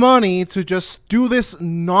oodles of money to just do this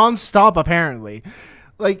nonstop, apparently.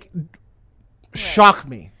 Like, shock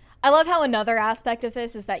me. I love how another aspect of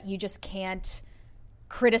this is that you just can't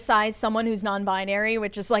criticize someone who's non-binary,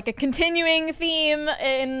 which is like a continuing theme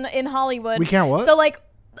in Hollywood. We can't what? So, like,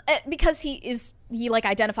 because he like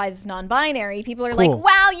identifies as non-binary, people are like,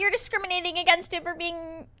 wow, you're discriminating against him for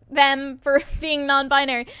being them for being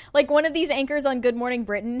non-binary. Like one of these anchors on Good Morning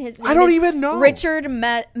Britain, I don't even know. Richard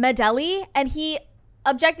Madelli, and he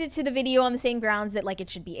objected to the video on the same grounds that like it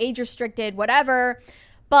should be age restricted, whatever.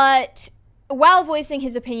 But while voicing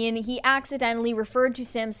his opinion, he accidentally referred to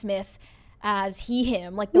Sam Smith as he,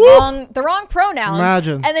 him, like the wrong pronouns.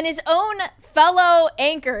 Imagine. And then his own fellow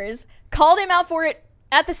anchors called him out for it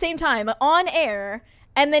at the same time on air.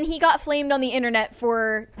 And then he got flamed on the internet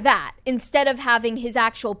for that instead of having his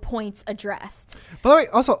actual points addressed. By the way,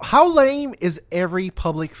 also, how lame is every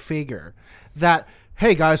public figure that,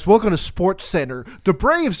 hey guys, welcome to Sports Center. The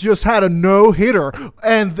Braves just had a no-hitter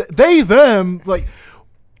and them, like,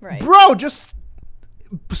 right. Bro, just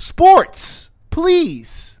sports,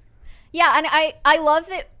 please. Yeah, and I love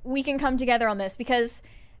that we can come together on this because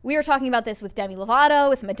we were talking about this with Demi Lovato,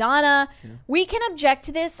 with Madonna. Yeah. We can object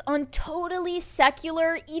to this on totally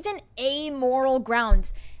secular, even amoral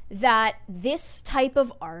grounds that this type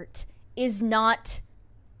of art is not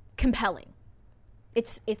compelling.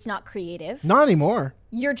 It's not creative. Not anymore.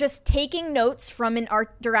 You're just taking notes from an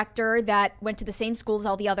art director that went to the same school as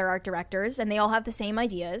all the other art directors, and they all have the same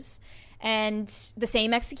ideas and the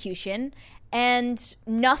same execution. And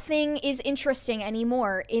nothing is interesting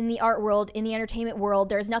anymore in the art world, in the entertainment world.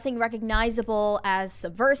 There's nothing recognizable as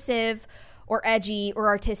subversive or edgy or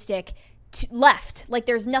artistic left. Like,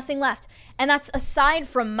 there's nothing left. And that's aside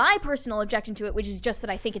from my personal objection to it, which is just that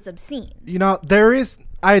I think it's obscene. You know,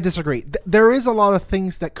 I disagree. There is a lot of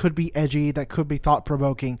things that could be edgy, that could be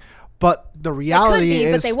thought-provoking. But the reality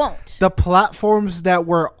is, but they won't. The platforms that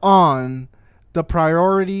we're on, the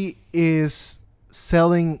priority is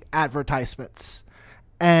selling advertisements,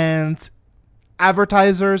 and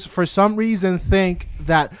advertisers for some reason think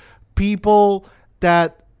that people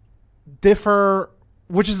that differ,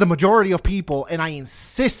 which is the majority of people, and I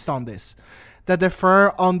insist on this, that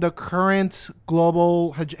differ on the current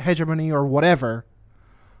global hegemony or whatever,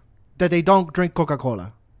 that they don't drink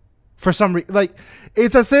Coca-Cola for some reason. Like,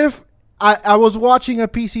 it's as if I was watching a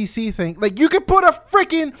PCC thing. Like, you could put a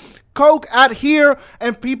freaking Coke ad here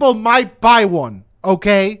and people might buy one,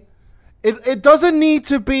 okay? It doesn't need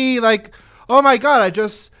to be like, oh my God, I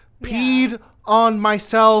just peed on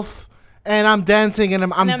myself and I'm dancing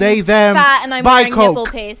and I'm they, them, fat and I'm buy wearing Coke. nipple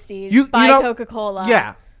pasties, buy Coca-Cola.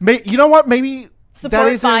 Yeah. You know what? Maybe support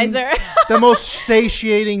that isn't Pfizer. the most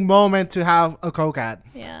satiating moment to have a Coke ad.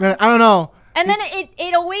 Yeah. I don't know. And then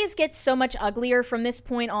it always gets so much uglier from this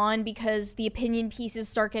point on because the opinion pieces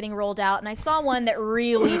start getting rolled out. And I saw one that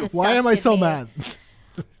really disgusted me. Why am I so mad?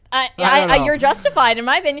 You're justified, in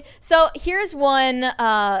my opinion. So here's one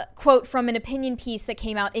quote from an opinion piece that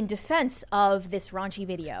came out in defense of this raunchy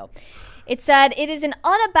video. It said, "It is an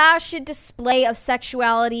unabashed display of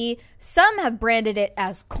sexuality. Some have branded it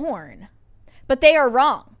as corn. But they are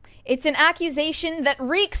wrong. It's an accusation that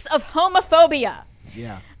reeks of homophobia."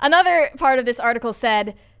 Yeah. Another part of this article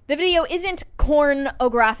said, "The video isn't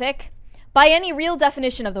cornographic by any real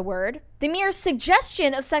definition of the word. The mere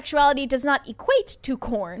suggestion of sexuality does not equate to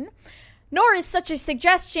corn, nor is such a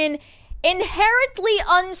suggestion inherently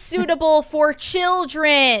unsuitable for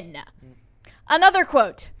children." Another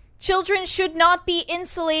quote, "Children should not be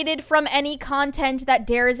insulated from any content that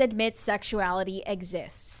dares admit sexuality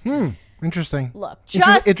exists." Interesting. Look,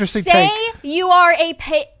 just interesting say take. You are a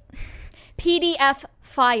PDF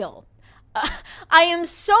file. I am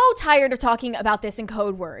so tired of talking about this in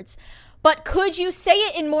code words, but could you say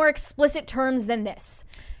it in more explicit terms than this?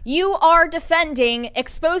 You are defending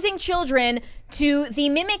exposing children to the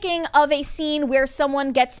mimicking of a scene where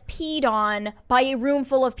someone gets peed on by a room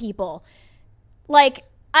full of people. Like,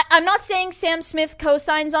 I'm not saying Sam Smith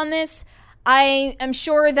co-signs on this. I am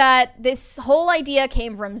sure that this whole idea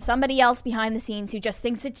came from somebody else behind the scenes who just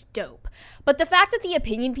thinks it's dope. But the fact that the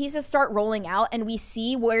opinion pieces start rolling out and we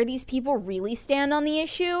see where these people really stand on the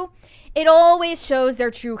issue, it always shows their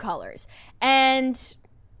true colors. And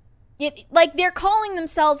they're calling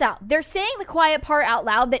themselves out. They're saying the quiet part out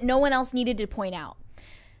loud that no one else needed to point out.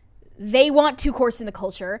 They want to coarsen the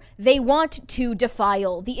culture. They want to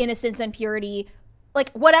defile the innocence and purity, like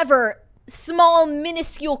whatever small,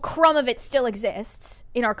 minuscule crumb of it still exists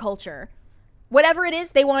in our culture. Whatever it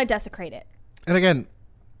is, they want to desecrate it. And again,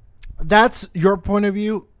 that's your point of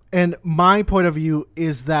view. And my point of view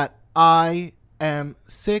is that I am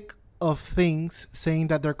sick of things saying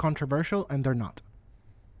that they're controversial and they're not.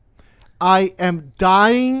 I am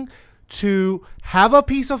dying to have a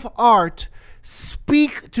piece of art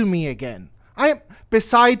speak to me again.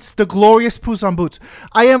 Besides the glorious Puss on Boots,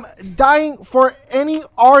 I am dying for any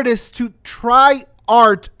artist to try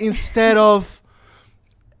art instead of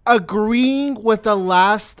agreeing with the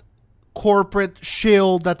last corporate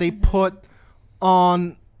shield that they put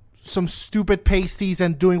on some stupid pasties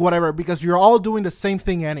and doing whatever because you're all doing the same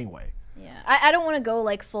thing anyway. Yeah, I don't want to go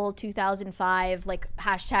like full 2005 like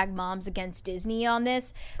hashtag moms against Disney on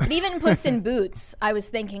this, but even Puss in Boots, I was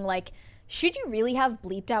thinking like, should you really have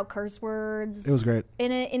bleeped out curse words? It was great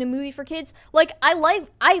in a movie for kids. Like I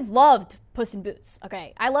loved Puss in Boots.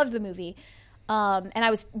 Okay, I loved the movie, and I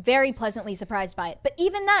was very pleasantly surprised by it. But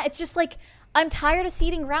even that, it's just like I'm tired of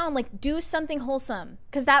sitting around. Like do something wholesome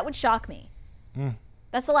because that would shock me.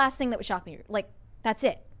 That's the last thing that would shock me. Like that's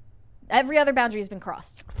it. Every other boundary has been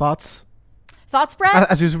crossed. Thoughts, Brad?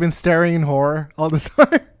 as you've been staring in horror all the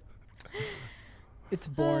time. It's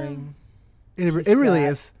boring. It really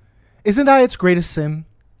is. Isn't that its greatest sin?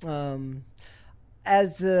 I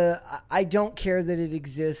don't care that it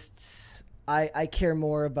exists. I care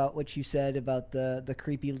more about what you said about the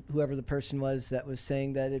creepy whoever the person was that was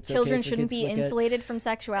saying that it's children okay for shouldn't kids be to look at. insulated from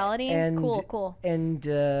sexuality. And, cool. And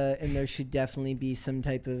there should definitely be some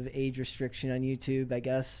type of age restriction on YouTube, I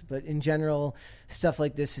guess. But in general, stuff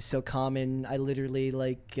like this is so common. I literally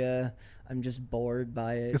I'm just bored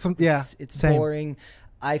by it. It's boring.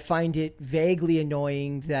 I find it vaguely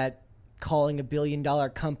annoying that calling $1 billion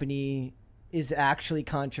company is actually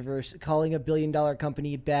controversial. Calling $1 billion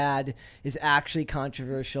company bad is actually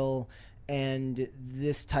controversial, and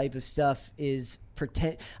this type of stuff is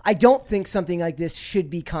pretend. I don't think something like this should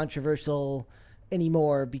be controversial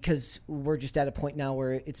anymore because we're just at a point now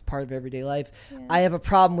where it's part of everyday life. Yeah. I have a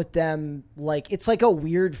problem with them. Like it's like a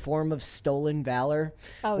weird form of stolen valor,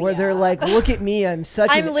 where they're like, "Look at me, I'm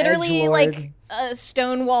literally edgelord. Like a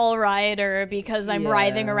Stonewall rioter because I'm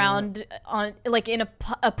writhing around on like in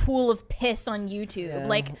a pool of piss on YouTube. Yeah,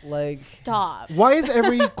 like stop." Why is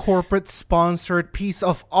every corporate sponsored piece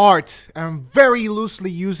of art? I'm very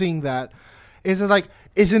loosely using that. Is it like,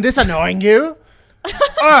 isn't this annoying you?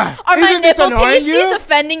 Are my nipple pasties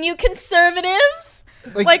offending you, conservatives?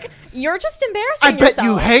 Like you're just embarrassing yourself. I bet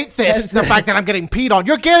you hate this. The fact that I'm getting peed on.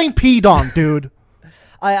 You're getting peed on, dude.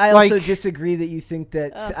 I also disagree that you think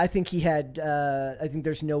that. I think he had. I think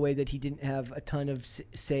there's no way that he didn't have a ton of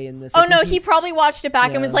say in this. Oh no, he probably watched it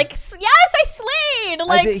back and was like, "Yes, I slayed."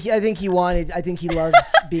 Like, I think he wanted. I think he loves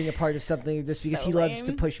being a part of something like this because he loves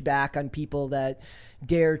to push back on people that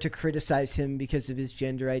dare to criticize him because of his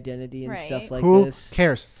gender identity and stuff like this. Who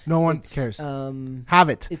cares? No one cares. Have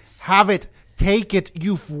it. Have it. Take it.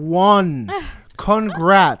 You've won.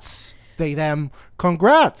 Congrats. They them.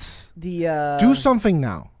 Congrats. Do something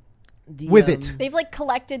now. With it. They've like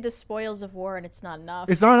collected the spoils of war and it's not enough.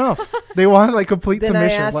 It's not enough. They want like complete then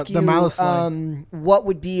submission. I ask you, the malice line. What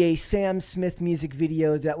would be a Sam Smith music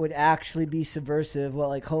video that would actually be subversive? Well,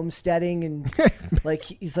 like homesteading and like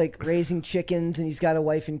he's like raising chickens and he's got a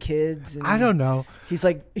wife and kids. And I don't know. He's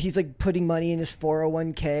like putting money in his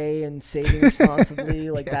 401k and saving responsibly.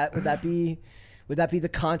 Like that. Would that be the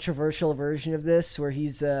controversial version of this where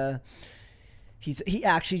he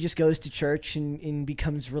actually just goes to church and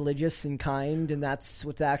becomes religious and kind, and that's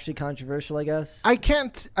what's actually controversial, I guess. I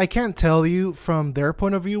can't tell you from their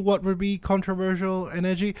point of view what would be controversial and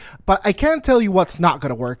edgy, but I can tell you what's not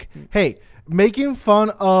gonna work. Hey, making fun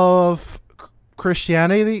of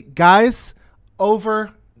Christianity, guys,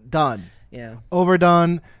 overdone. Yeah,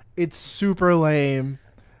 overdone. It's super lame.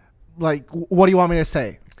 Like, what do you want me to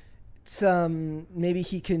say? It's maybe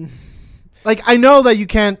he can. Like, I know that you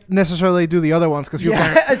can't necessarily do the other ones because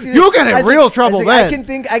you'll get in real trouble then.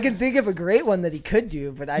 I can think of a great one that he could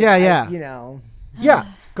do, but you know. Yeah,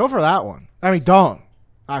 go for that one. I mean, don't.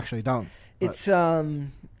 Actually, don't. It's not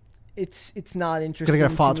interesting. Gonna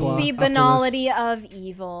get a fatwa. It's the banality of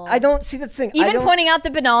evil. I don't see that thing. Even pointing out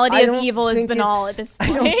the banality of evil is banal at this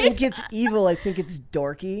point. I don't think it's evil. I think it's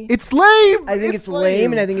dorky. It's lame. I think it's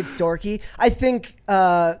lame, and I think it's dorky. I think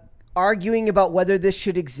arguing about whether this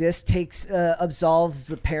should exist absolves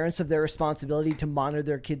the parents of their responsibility to monitor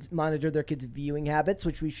their kids' viewing habits,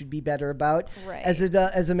 which we should be better about. Right.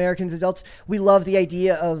 As Americans, adults. We love the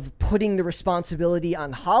idea of putting the responsibility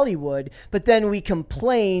on Hollywood, but then we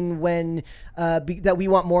complain when that we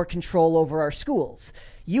want more control over our schools.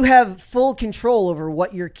 You have full control over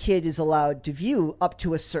what your kid is allowed to view up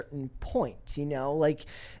to a certain point, you know, like,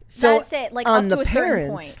 so that's it, like on up the to a parents,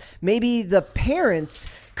 certain point. Maybe the parents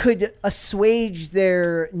could assuage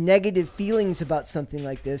their negative feelings about something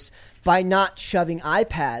like this by not shoving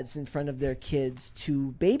iPads in front of their kids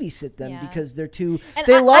to babysit them because they're too. And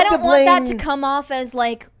they love I don't to blame. want that to come off as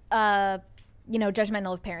like,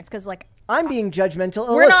 judgmental of parents because like. I'm being judgmental.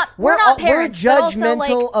 We're not parents. We're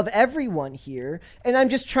judgmental of everyone here, and I'm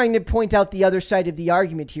just trying to point out the other side of the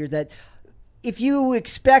argument here that. If you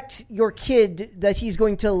expect your kid that he's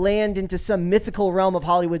going to land into some mythical realm of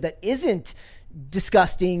Hollywood that isn't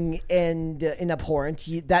disgusting and abhorrent,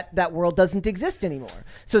 that world doesn't exist anymore.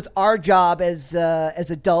 So it's our job as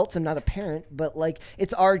adults, I'm not a parent, but like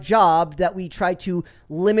it's our job that we try to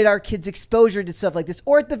limit our kids' exposure to stuff like this,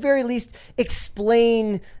 or at the very least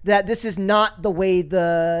explain that this is not the way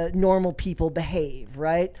the normal people behave,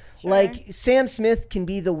 right? Sure. Like Sam Smith can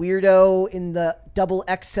be the weirdo in the double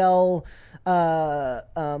XL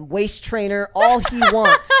waist trainer all he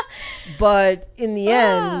wants, but in the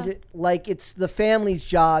end, like it's the family's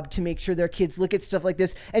job to make sure their kids look at stuff like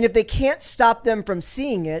this, and if they can't stop them from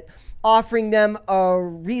seeing it, offering them a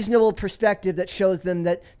reasonable perspective that shows them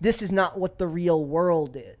that this is not what the real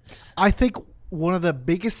world is. I think one of the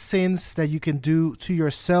biggest sins that you can do to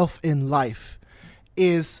yourself in life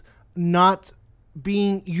is not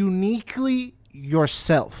being uniquely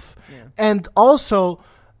yourself. And also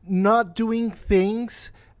not doing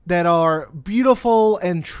things that are beautiful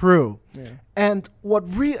and true. And what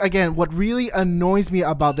really annoys me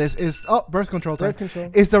about this is birth control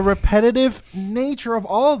is the repetitive nature of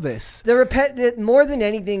all of this. More than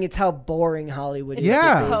anything, it's how boring Hollywood is.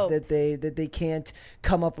 That they can't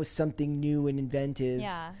come up with something new and inventive.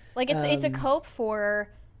 Yeah, like it's a cope for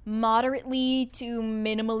moderately to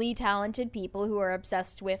minimally talented people who are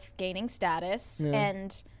obsessed with gaining status,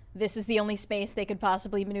 and this is the only space they could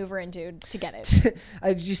possibly maneuver into to get it.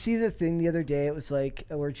 Did you see the thing the other day? It was like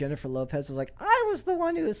where Jennifer Lopez was like, I was the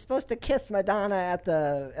one who was supposed to kiss Madonna at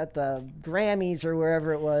the Grammys or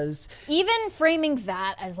wherever it was. Even framing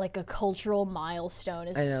that as like a cultural milestone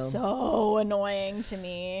is so annoying to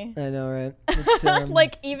me. I know, right? It's,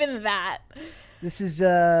 like even that. This is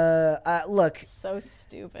look. So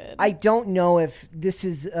stupid. I don't know if this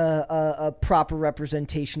is a proper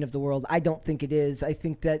representation of the world. I don't think it is. I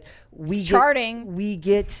think that we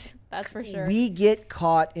get that's for sure. We get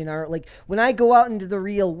caught in our, like, when I go out into the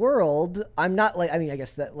real world, I'm not like, I mean, I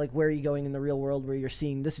guess that, like, where are you going in the real world where you're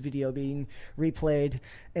seeing this video being replayed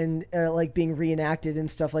and like being reenacted and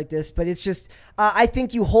stuff like this? But it's just, I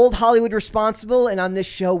think you hold Hollywood responsible, and on this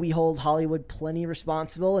show we hold Hollywood plenty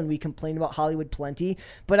responsible, and we complain about Hollywood plenty.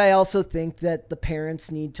 But I also think that the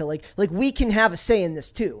parents need to like we can have a say in this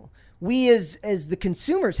too. We as the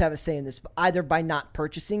consumers have a say in this, either by not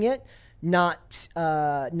purchasing it, not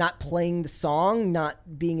playing the song,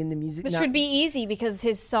 not being in the music. This should be easy because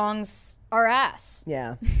his songs are ass.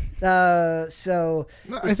 Yeah. So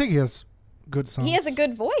I think he has good songs. He has a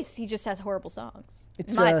good voice. He just has horrible songs.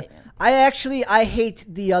 It's in my opinion. I hate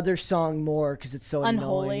the other song more because it's so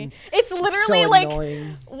Unholy. Annoying. It's literally so like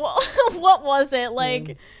annoying. what was it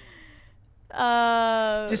like?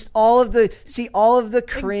 Just all of the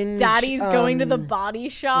cringe. Daddy's going to the body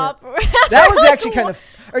shop. Yeah. That was actually kind of.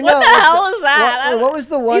 Or what the hell is that? What was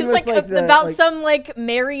the one with about some like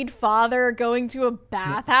married father going to a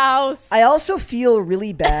bathhouse? I also feel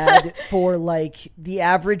really bad for like the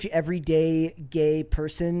average everyday gay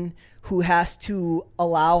person who has to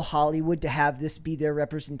allow Hollywood to have this be their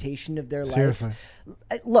representation of their Seriously.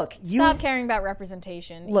 life. Look, stop caring about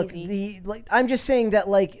representation. Look, Easy. I'm just saying that,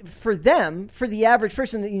 like, for them, for the average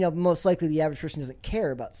person, you know, most likely the average person doesn't care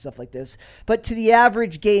about stuff like this. But to the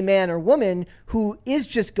average gay man or woman who is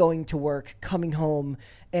just going to work, coming home,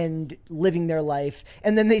 and living their life,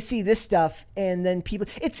 and then they see this stuff, and then people,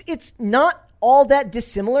 it's not all that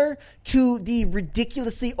dissimilar to the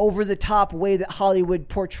ridiculously over-the-top way that Hollywood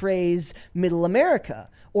portrays Middle America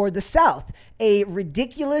or the South. A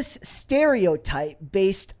ridiculous stereotype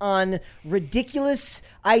based on ridiculous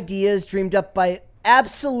ideas dreamed up by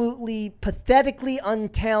absolutely pathetically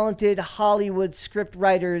untalented Hollywood script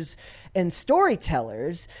writers and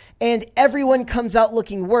storytellers, and everyone comes out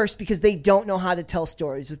looking worse because they don't know how to tell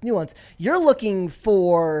stories with nuance. You're looking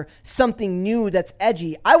for something new that's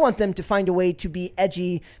edgy. I want them to find a way to be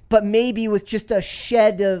edgy, but maybe with just a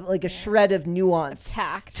shred of nuance,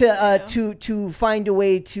 tact, to find a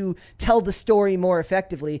way to tell the story more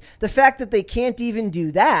effectively. The fact that they can't even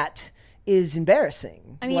do that is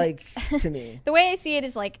embarrassing. I mean, to me. The way I see it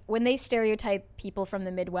is like when they stereotype people from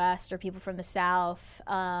the Midwest or people from the South,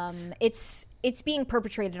 it's being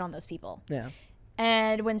perpetrated on those people. Yeah.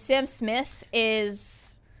 And when Sam Smith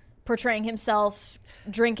is portraying himself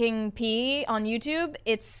drinking pee on YouTube,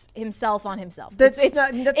 it's himself on himself.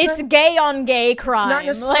 It's gay on gay crime. It's not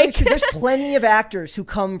necessarily true. There's plenty of actors who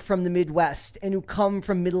come from the Midwest and who come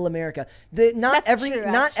from Middle America. Not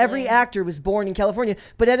every actor was born in California,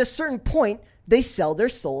 but at a certain point, They sell their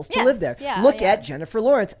souls to Yes, live there. yeah, Look yeah. at Jennifer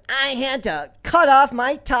Lawrence. I had to cut off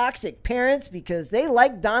my toxic parents because they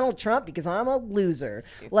like Donald Trump because I'm a loser.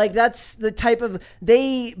 Like, that's the type of,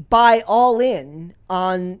 they buy all in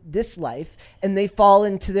on this life, and they fall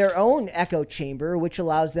into their own echo chamber, which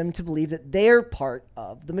allows them to believe that they're part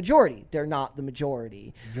of the majority. They're not the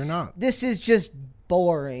majority. You're not. This is just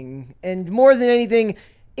boring. And more than anything,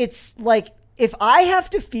 it's like, if I have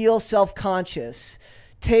to feel self-conscious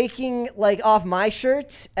taking like off my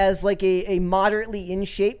shirt as like a moderately in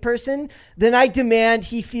shape person, then I demand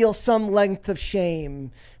he feel some length of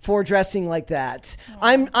shame for dressing like that.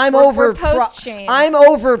 I'm over post-shame. I'm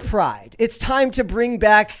over pride. It's time to bring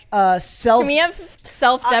back Can we have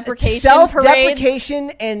self-deprecation parades?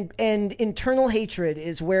 Self-deprecation and internal hatred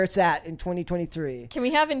is where it's at in 2023. Can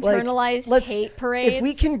we have internalized hate parades? If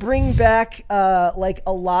we can bring back like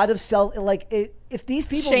a lot of if these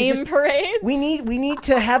people shame parades, we need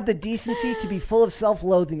to have the decency to be full of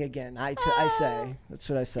self-loathing again. I say that's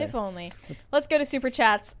what I say. If only. Let's go to super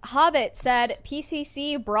chats. Hobbit said,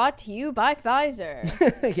 "PCC brought to you by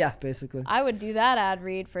Pfizer." Yeah, basically. I would do that ad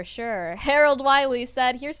read for sure. Harold Wiley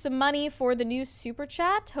said, "Here's some money for the new super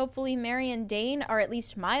chat. Hopefully Mary and Dane are at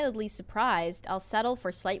least mildly surprised. I'll settle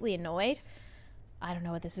for slightly annoyed." I don't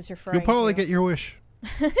know what this is referring to. You'll probably get your wish.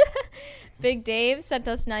 Big Dave sent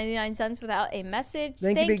us 99 cents without a message.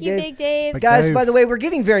 Thank you, Big Dave. Guys, Dave. by the way, we're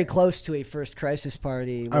getting very close to a first crisis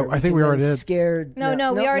party. Oh, I think we already did. Scared.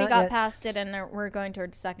 No, we already not got yet. past it, and we're going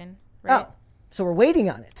towards second. Right? Oh, so we're waiting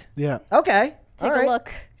on it. Yeah. Okay. Take All a right.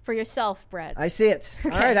 look for yourself, Brett. I see it. All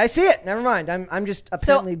right, I see it. Never mind. I'm just So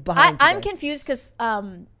apparently behind. I'm today. confused because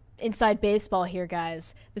inside baseball here,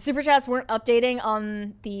 guys, the super chats weren't updating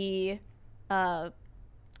on the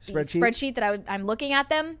spreadsheet that I'm looking at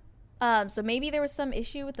them. So maybe there was some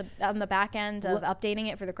issue with on the back end of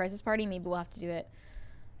updating it for the crisis party. Maybe we'll have to do it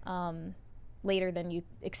later than you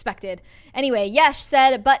expected. Anyway, Yesh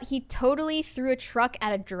said, but he totally threw a truck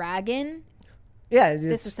at a dragon. Yeah,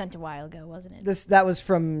 This was sent a while ago, wasn't it? That was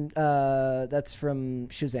from that's from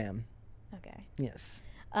Shazam. Okay. Yes.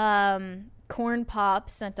 Corn Pop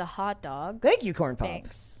sent a hot dog. Thank you, Corn Pop.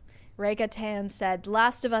 Thanks. Reika Tan said,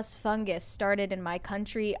 "Last of Us fungus started in my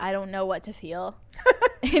country. I don't know what to feel."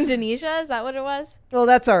 Indonesia, is that what it was? Well,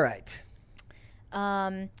 that's all right.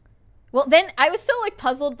 Well, then I was so like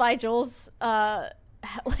puzzled by Joel's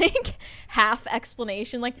like half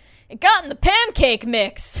explanation. Like, it got in the pancake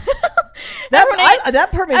mix. That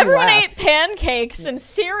part made me Everyone laugh. ate pancakes and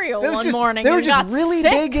cereal one morning. They were and just got really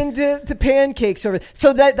sick. big into pancakes.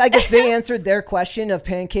 So that I guess they answered their question of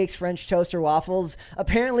pancakes, French toast, or waffles.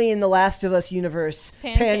 Apparently, in the Last of Us universe,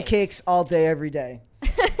 pancakes all day, every day.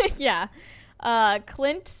 Yeah.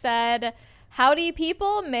 Clint said, "Howdy,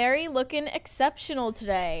 people. Mary looking exceptional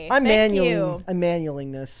today." I'm Thank you.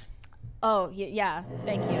 manualing this. Oh, yeah.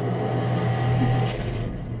 Thank you.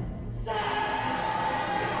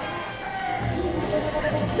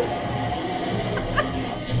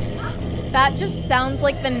 That just sounds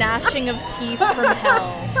like the gnashing of teeth from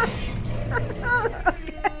hell.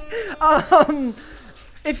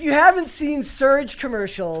 If you haven't seen Surge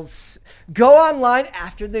commercials, go online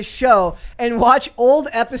after this show and watch old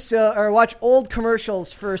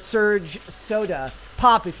commercials for Surge soda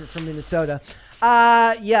pop if you're from Minnesota.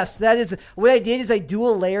 Yes, that is what I did. Is I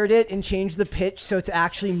dual layered it and changed the pitch so it's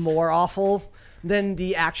actually more awful than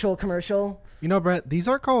the actual commercial. You know, Brett, these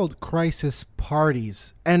are called crisis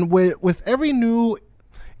parties, and with every new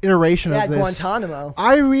iteration of this, Guantanamo.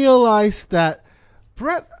 I realized that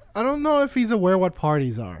Brett, I don't know if he's aware what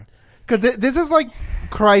parties are, because this is like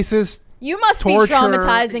crisis. You must torture. be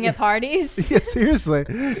traumatizing at parties. Yeah, seriously.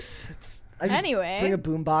 I just Anyway. bring a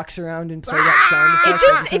boombox around and play that sound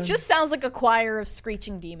effect. It just sounds like a choir of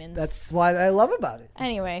screeching demons. That's what I love about it.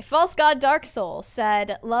 Anyway, False God Dark Soul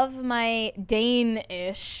said, "Love my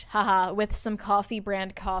Dane-ish, haha, with some coffee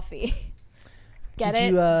brand coffee." Get Did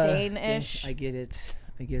it? you, Dane-ish. I get it.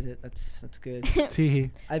 That's good. Teehee.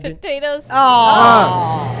 I've been. Potatoes.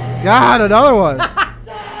 Oh, God, another one.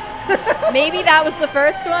 Maybe that was the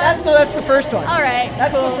first one. That's the first one. All right,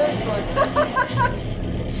 That's cool. the first one.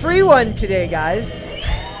 Free one today, guys.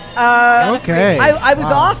 Okay. I was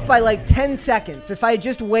Wow. off by like 10 seconds. If I had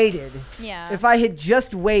just waited. Yeah. If I had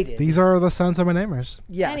just waited. These are the sons of my neighbors.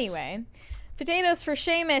 Yes. Anyway, Potatoes for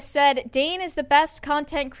Seamus said, "Dane is the best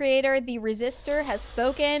content creator. The Resistor has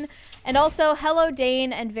spoken. And also, hello,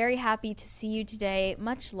 Dane, and very happy to see you today.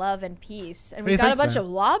 Much love and peace." And we've got Hey, thanks, a bunch man. of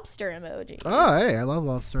lobster emojis. Oh, hey, I love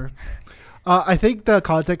lobster. I think the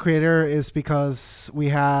content creator is because we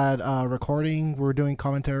had a recording. We were doing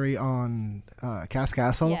commentary on Cass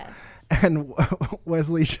Castle. Yes. And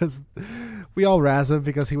Wesley just we all razz him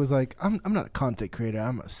because he was like, I'm not a content creator.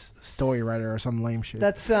 I'm a story writer or some lame shit.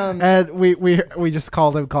 That's and we just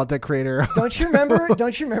called him content creator. Don't you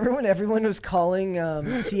remember when everyone was calling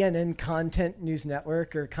CNN Content News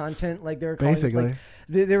Network or content, like they were calling Basically. it,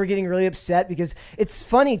 like, they were getting really upset because it's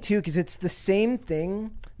funny too, because it's the same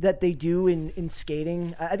thing that they do in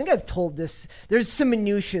skating. I think I've told this. There's some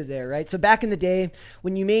minutia there, right? So back in the day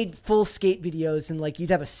when you made full skate videos and like you'd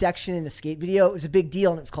have a section in a skate video, it was a big deal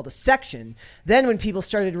and it was called a section. Then when people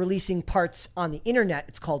started releasing parts on the internet,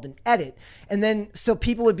 it's called an edit. And then so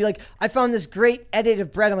people would be like, I found this great edit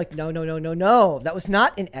of Brett. I'm like, no. That was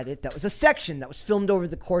not an edit. That was a section that was filmed over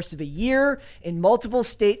the course of a year in multiple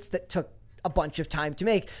states that took a bunch of time to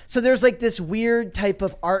make. So there's like this weird type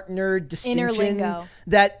of art nerd distinction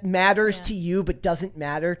that matters to you but doesn't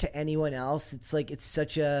matter to anyone else. It's like it's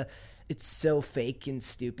so fake and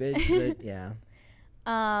stupid. But yeah.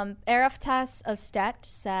 Araftas of Stet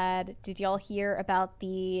said, did y'all hear about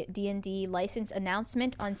the D&D license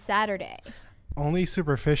announcement on Saturday? Only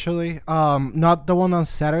superficially. Not the one on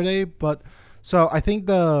Saturday, but so I think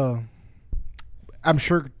I'm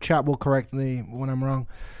sure chat will correct me when I'm wrong,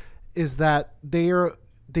 is that they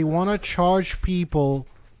want to charge people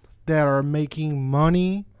that are making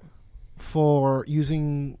money for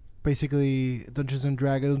using basically Dungeons and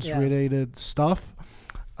Dragons related stuff.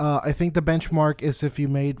 I think the benchmark is if you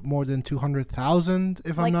made more than 200,000,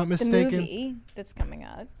 if I'm not mistaken. The movie that's coming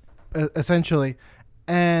out. Essentially.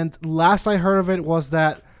 And last I heard of it was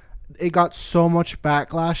that it got so much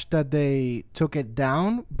backlash that they took it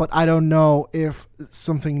down, but I don't know if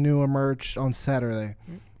something new emerged on Saturday.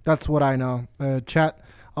 That's what I know. Chat,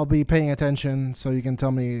 I'll be paying attention so you can tell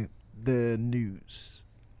me the news.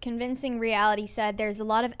 Convincing Reality said there's a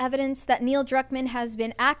lot of evidence that Neil Druckmann has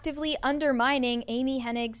been actively undermining Amy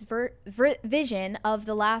Hennig's vision of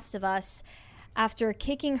The Last of Us after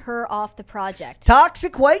kicking her off the project.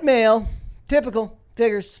 Toxic white male. Typical.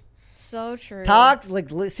 Figures. So true.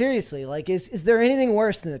 Seriously, like is there anything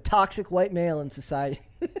worse than a toxic white male in society?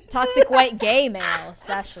 Toxic white gay male,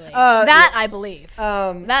 especially. I believe.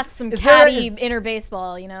 That's some catty inner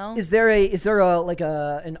baseball, you know? Is there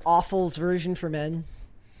an awfuls version for men?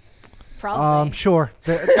 Probably. Sure.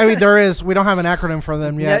 There is. We don't have an acronym for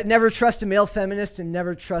them yet. Never trust a male feminist and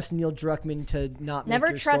never trust Neil Druckmann to not never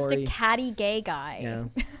make your trust story. A catty gay guy.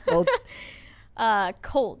 Yeah. Well,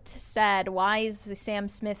 Colt said, why is the Sam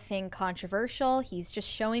Smith thing controversial? He's just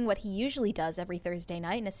showing what he usually does every Thursday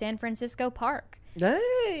night in a San Francisco park.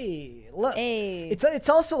 Hey, look. Hey. It's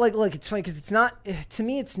also like, look, it's funny because it's not, to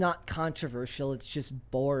me, it's not controversial. It's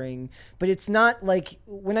just boring. But it's not like,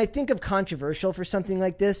 when I think of controversial for something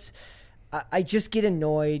like this, I just get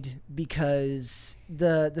annoyed because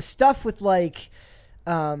the stuff with like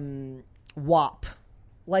WAP,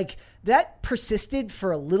 like that persisted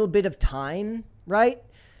for a little bit of time, right?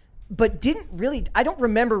 But didn't really, I don't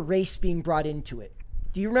remember race being brought into it.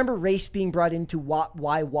 Do you remember race being brought into WAP,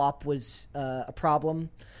 why WAP was a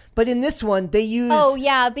problem? But in this one, they use... Oh,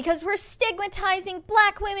 yeah, because we're stigmatizing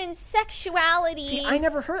black women's sexuality. See, I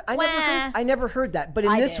never heard that. But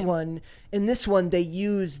in this one, they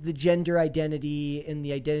use the gender identity and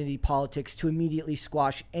the identity politics to immediately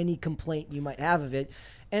squash any complaint you might have of it.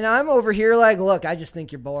 And I'm over here like, look, I just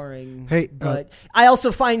think you're boring. Hey, but I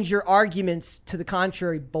also find your arguments to the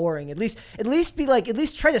contrary boring. At least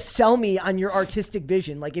try to sell me on your artistic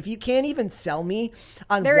vision. Like if you can't even sell me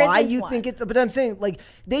on why you think it's, but I'm saying like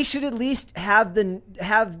they should at least have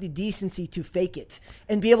the decency to fake it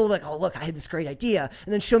and be able to like, oh look, I had this great idea,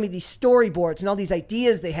 and then show me these storyboards and all these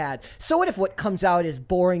ideas they had. So what if what comes out is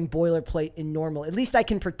boring boilerplate and normal? At least I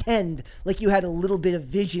can pretend like you had a little bit of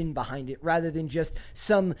vision behind it rather than just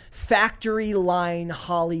some factory line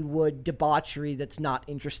Hollywood debauchery that's not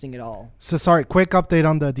interesting at all. So sorry, quick update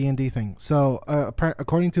on the D&D thing. So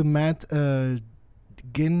according to Matt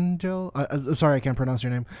Gingell, sorry I can't pronounce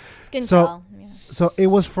your name. Skingell. So it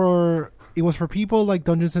was for people like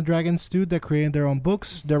Dungeons and Dragons dude that created their own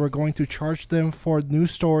books. They were going to charge them for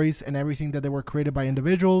news stories and everything that they were created by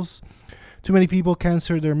individuals. Too many people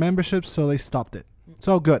canceled their memberships, so they stopped it.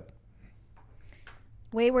 So good.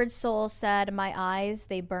 Wayward Soul said, my eyes,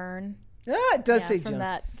 they burn. Yeah, it does say from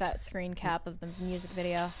jump. that screen cap of the music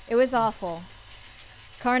video. It was awful.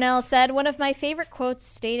 Carnell said, one of my favorite quotes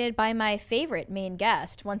stated by my favorite main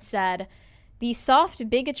guest once said, the soft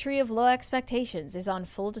bigotry of low expectations is on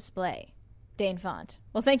full display. Dane Font.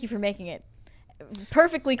 Well, thank you for making it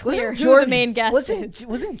perfectly clear who the main guest is.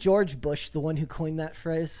 Wasn't George Bush the one who coined that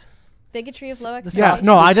phrase? Bigotry of low the expectations. Yeah,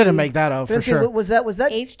 no, I didn't make that up But for I'm saying, sure. was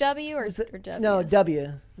that HW or, was it- or W? no W?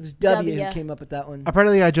 It was W W. who came up with that one.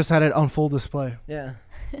 Apparently, I just had it on full display. Yeah.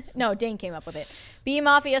 No, Dane came up with it. B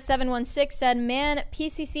Mafia 716 said, "Man,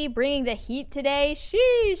 PCC bringing the heat today.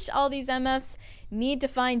 Sheesh! All these MFs need to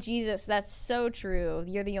find Jesus." That's so true.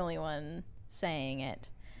 You're the only one saying it.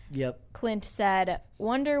 Yep. Clint said,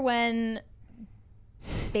 "Wonder when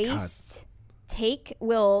based take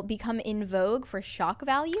will become in vogue for shock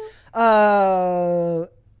value." I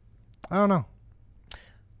don't know.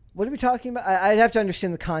 What are we talking about? I'd have to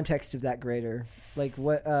understand the context of that greater. Like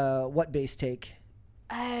what base take?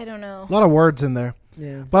 I don't know. A lot of words in there.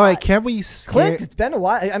 Yeah. But like, can't we? Clint, it's been a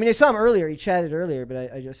while. I mean, I saw him earlier. He chatted earlier,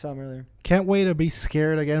 but I just saw him earlier. Can't wait to be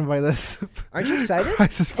scared again by this. Aren't you excited?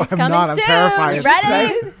 It's I'm coming not. I'm soon. terrified. You ready?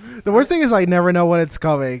 Excited? The worst thing is I never know when it's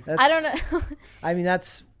coming. I don't know. I mean,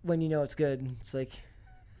 that's when you know it's good. It's like,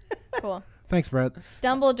 Cool. Thanks, Brett.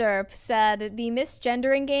 Dumbledore said, "The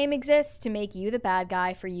misgendering game exists to make you the bad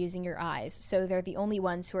guy for using your eyes. So they're the only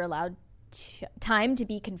ones who are allowed time to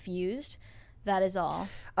be confused. That is all."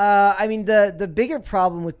 I mean, the bigger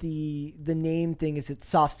problem with the name thing is it's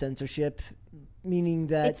soft censorship, meaning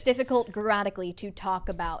that It's difficult grammatically to talk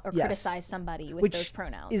about or Yes. criticize somebody with which those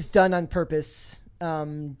pronouns. is done on purpose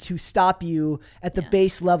to stop you at the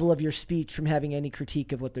base level of your speech from having any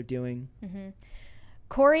critique of what they're doing.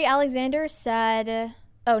 Corey Alexander said,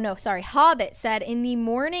 Hobbit said, "In the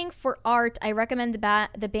morning for art, I recommend the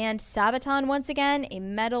band Sabaton once again, a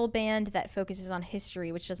metal band that focuses on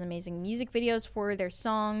history, which does amazing music videos for their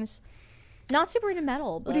songs. Not super into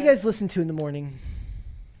metal, but What do you guys listen to in the morning?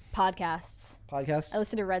 podcasts. Podcasts? I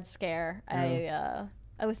listen to Red Scare. I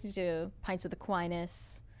listen to Pints with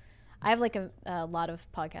Aquinas. I have like a lot of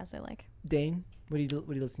podcasts I like. Dane, what do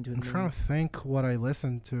you listen to in I'm the trying morning? to think what I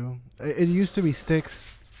listened to. It used to be Styx.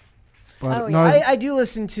 But Oh, no, yeah. I do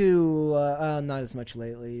listen to not as much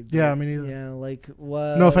lately. But Yeah, me neither. Yeah, like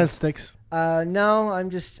what? no offense, Styx. No, I'm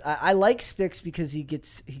just I like Styx because he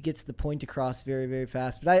gets the point across very, very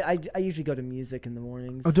fast. But I usually go to music in the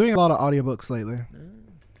mornings. I'm doing a lot of audiobooks lately.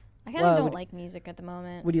 I kind of Well, don't what- like music at the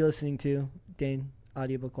moment. What are you listening to, Dane?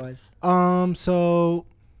 Audiobook wise? So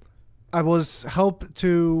I was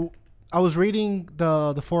reading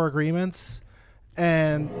the Four Agreements,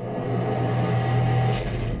 and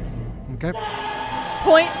okay.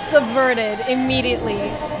 Point subverted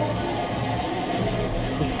immediately.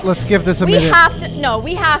 Let's give this a We minute.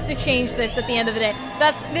 have to change this at the end of the day.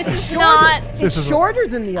 This is not. This It's is shorter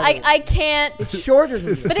than the other. I can't. It's shorter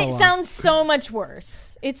than the But other. it sounds so much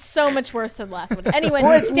worse. It's so much worse than the last one. Anyway,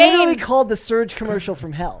 Well, it's literally Dane, called the Surge commercial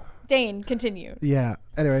from hell. Dane, continue. Yeah.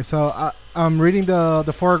 Anyway, so I'm reading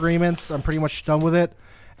the Four Agreements. I'm pretty much done with it,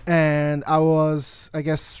 and I was, I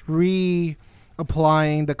guess,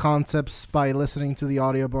 reapplying the concepts by listening to the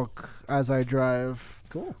audiobook as I drive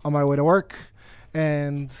Cool. on my way to work,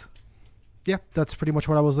 and yeah, that's pretty much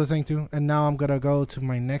what I was listening to. And now I'm gonna go to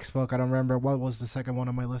my next book. I don't remember what was the second one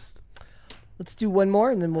on my list. Let's do one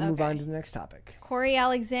more, and then we'll move Okay. on to the next topic. Corey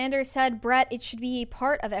Alexander said, "Brett, it should be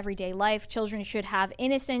part of everyday life. Children should have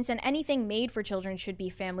innocence, and anything made for children should be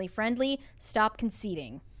family friendly. Stop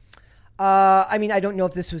conceding." I mean, I don't know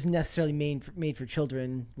if this was necessarily made for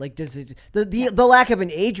children. Like, does it the lack of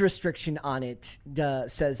an age restriction on it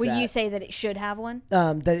says Would that you say that it should have one?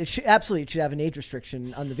 that it should absolutely it should have an age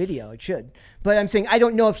restriction on the video. It should, but I'm saying I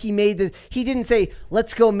don't know if he made this. He didn't say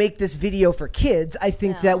let's go make this video for kids. I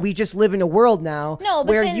think No. that we just live in a world now No, but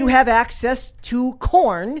where then- you have access to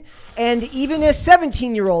corn, and even a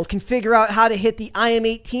 17-year-old can figure out how to hit the I am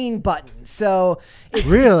 18 button. So it's,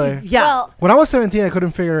 Really? yeah. Well, When I was 17, I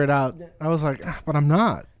couldn't figure it out. I was like, but I'm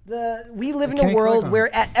not. We live in can't a click world on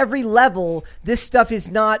where at every level this stuff is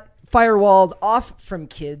not firewalled off from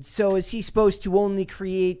kids. So is he supposed to only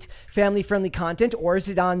create family-friendly content, or is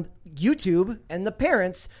it on YouTube and the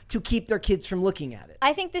parents to keep their kids from looking at it?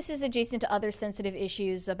 I think this is adjacent to other sensitive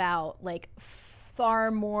issues about like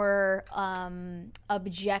far more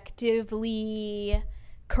objectively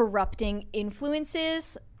corrupting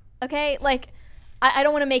influences. Okay, like I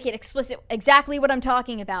don't want to make it explicit exactly what I'm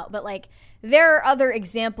talking about, but like there are other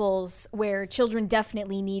examples where children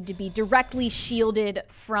definitely need to be directly shielded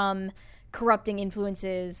from corrupting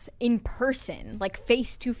influences in person, like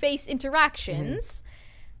face-to-face interactions.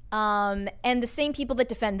 And the same people that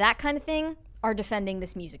defend that kind of thing are defending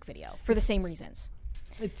this music video for the same reasons.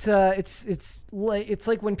 It's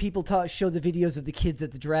like when people show the videos of the kids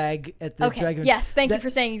at the drag Okay. drag. Yes. Thank you That- for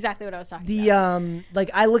saying exactly what I was talking about.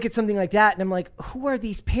 like I look at something like that and I'm like, who are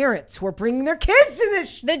these parents who are bringing their kids to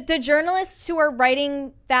this? The journalists who are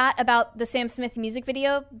writing that about the Sam Smith music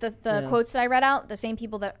video, the quotes that I read out, the same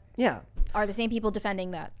people that Yeah. are the same people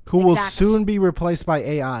defending that. Who will soon be replaced by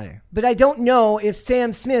AI. But I don't know if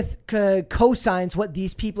Sam Smith co-signs what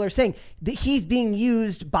these people are saying. He's being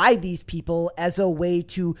used by these people as a way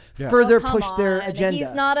to further push their agenda.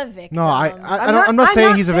 He's not a victim. No, I'm not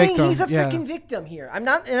saying he's a victim. He's a freaking victim here. I'm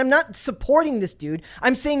not supporting this dude.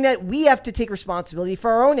 I'm saying that we have to take responsibility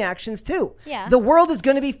for our own actions too. Yeah. The world is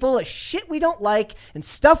going to be full of shit we don't like and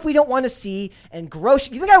stuff we don't want to see and gross.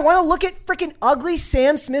 You think I want to look at freaking ugly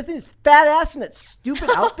Sam Smith and his fat ass in that stupid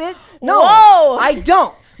outfit? No, Whoa. I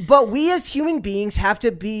don't. But we as human beings have to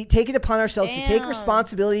take it upon ourselves to take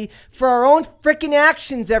responsibility for our own freaking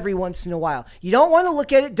actions every once in a while. You don't want to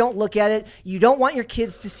look at it, don't look at it. You don't want your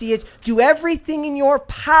kids to see it. Do everything in your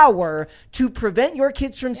power to prevent your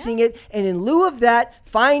kids from seeing it. And in lieu of that,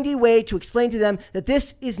 find a way to explain to them that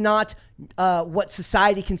this is not what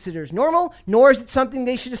society considers normal, nor is it something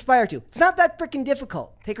they should aspire to. It's not that freaking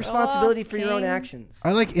difficult. Take responsibility for your own actions.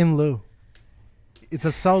 I like in lieu. It's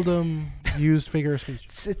a seldom used figure of speech.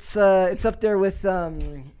 It's up there with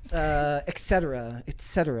et cetera. They're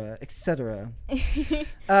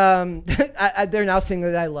now saying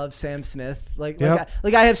that I love Sam Smith. Like I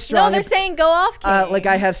have strong. No, they're saying go off. King. Like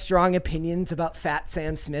I have strong opinions about Fat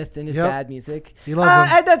Sam Smith and his bad music. You love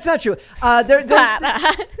him. That's not true.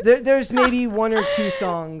 There's maybe one or two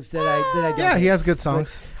songs that I don't. Yeah, he has good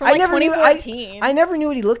songs. From like 2014. I never knew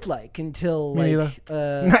what he looked like until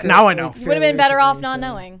now I know. You would have been better off not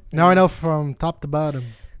knowing. Now I know from top to bottom.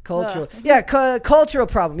 Cultural. Yeah, cultural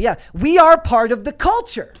problem. Yeah, we are part of the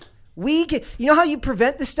culture. You know how you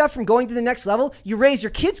prevent this stuff from going to the next level? You raise your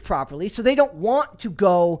kids properly so they don't want to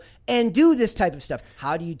go and do this type of stuff.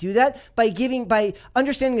 How do you do that? By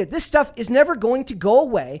understanding that this stuff is never going to go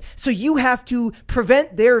away. So you have to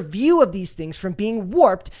prevent their view of these things from being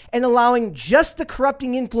warped and allowing just the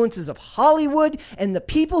corrupting influences of Hollywood and the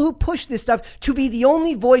people who push this stuff to be the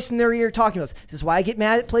only voice in their ear talking about this. This is why I get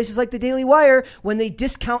mad at places like the Daily Wire when they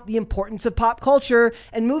discount the importance of pop culture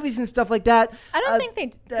and movies and stuff like that. I don't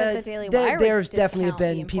think the Daily Wire there's definitely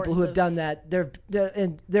been people who have done that. There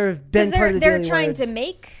have been part of the Daily Wire. They're trying to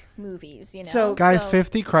make movies, you know. So, guys,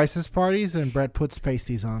 50 crisis parties and Brett puts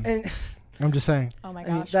pasties on. And I'm just saying. Oh my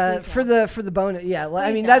gosh! For the bonus, yeah.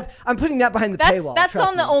 I mean, I'm putting that behind the paywall. That's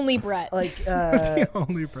on the only Brett. Like the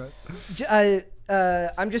only Brett.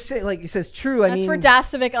 I'm just saying, like it says, true. That's for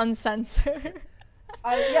Dasovic Uncensored.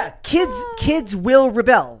 Yeah, kids will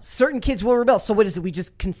rebel. Certain kids will rebel. So what is it? We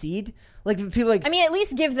just concede? Like people like. I mean, at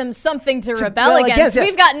least give them something to rebel against. Yeah.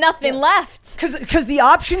 We've got nothing left. Because the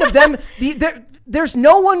option of them, there's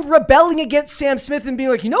no one rebelling against Sam Smith and being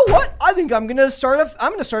like, you know what? I think I'm gonna start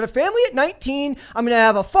a family at 19. I'm gonna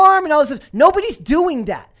have a farm and all this stuff. Nobody's doing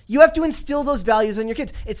that. You have to instill those values on your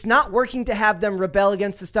kids. It's not working to have them rebel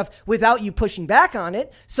against the stuff without you pushing back on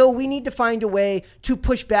it. So we need to find a way to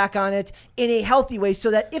push back on it in a healthy way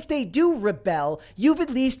so that if they do rebel, you've at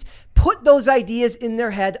least put those ideas in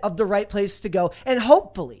their head of the right place to go. And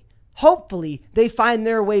hopefully they find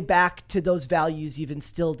their way back to those values you've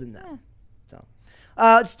instilled in them. Yeah. So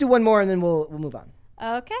let's do one more and then we'll move on.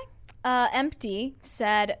 Okay. Empty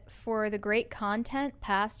said, for the great content,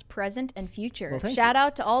 past, present, and future. Well, shout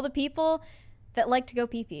out to all the people that like to go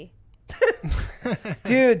pee-pee.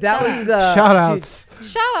 Dude, that was the shout outs.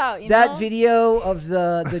 Shout out, that video of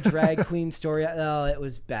the drag queen story. Oh, it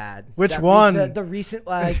was bad. Which one? The recent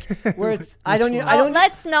where it's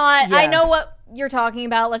let's not. Yeah. I know what you're talking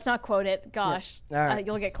about. Let's not quote it. Gosh, yeah. Right.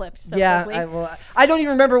 You'll get clipped. So I don't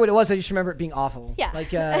even remember what it was. I just remember it being awful. Yeah.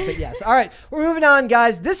 But yes. All right, we're moving on,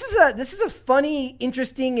 guys. This is a funny,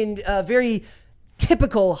 interesting, and very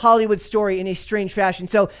typical Hollywood story in a strange fashion.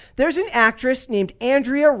 So there's an actress named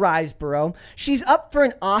Andrea Riseborough. She's up for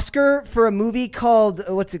an Oscar for a movie called do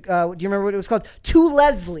you remember what it was called? To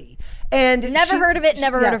Leslie. And never heard of it,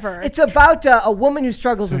 never heard of her. It's about a woman who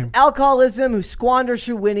struggles with alcoholism, who squanders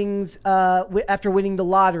her winnings after winning the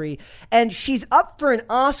lottery. And she's up for an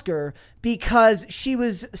Oscar because there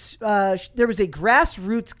was a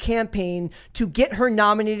grassroots campaign to get her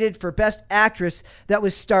nominated for Best Actress that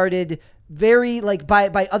was started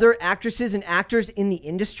by other actresses and actors in the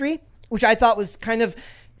industry, which I thought was kind of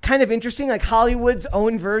interesting, like Hollywood's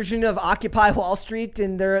own version of Occupy Wall Street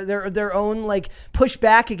and their own like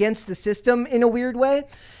pushback against the system in a weird way.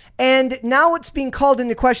 And now it's being called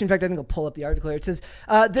into question. In fact, I think I'll pull up the article here. It says,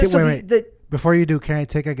 before you do, can I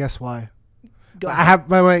take a guess why? Go I have,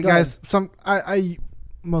 by the way, guys, ahead.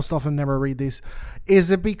 most often never read these.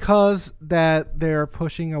 Is it because that they're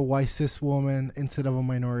pushing a white cis woman instead of a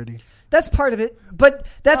minority? That's part of it, but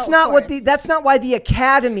that's not why the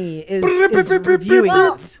Academy is reviewing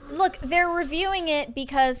Well, it. look, they're reviewing it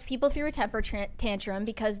because people threw a temper tantrum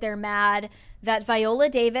because they're mad that Viola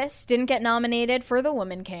Davis didn't get nominated for the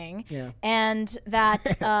Woman King, and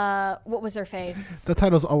that what was her face? The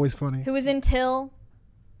title's always funny. Who was in Till?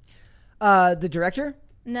 The director?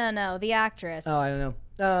 No, the actress. Oh, I don't know.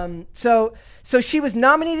 So she was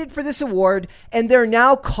nominated for this award, and they're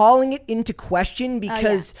now calling it into question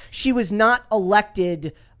because she was not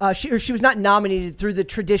elected. She was not nominated through the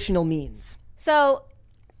traditional means. So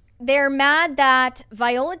they're mad that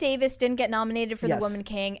Viola Davis didn't get nominated for the Woman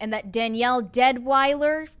King, and that Danielle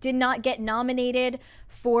Deadwyler did not get nominated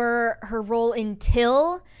for her role in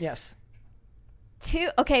Till. Yes.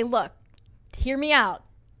 Okay, look, hear me out.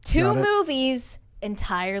 Two movies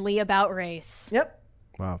entirely about race. Yep.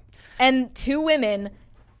 Wow. And two women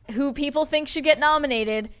who people think should get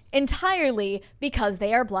nominated entirely because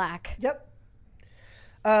they are black. Yep.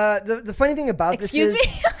 The funny thing about this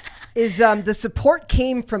is the support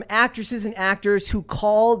came from actresses and actors who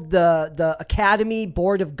called the Academy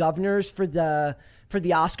Board of Governors for the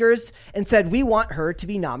Oscars and said, we want her to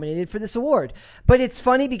be nominated for this award. But it's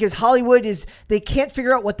funny because Hollywood they can't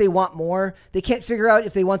figure out what they want more. They can't figure out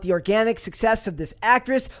if they want the organic success of this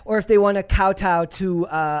actress or if they want to kowtow to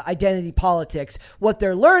identity politics. What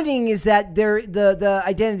they're learning is that the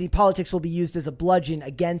identity politics will be used as a bludgeon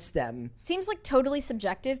against them. Seems like totally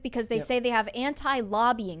subjective because they say they have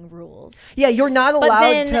anti-lobbying rules. Yeah, you're not allowed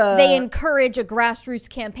but then they encourage a grassroots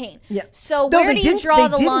campain. Yeah. So where do you draw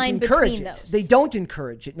the line between those? They don't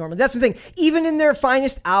encourage it normally. That's what I'm saying. Even in their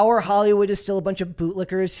finest hour, Hollywood is still a bunch of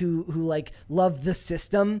bootlickers who like love the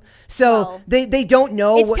system. So they don't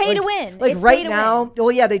know. It's pay to win. Like it's right now,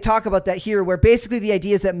 well, yeah, they talk about that here, where basically the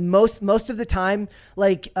idea is that most of the time,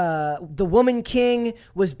 like the Woman King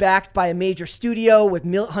was backed by a major studio with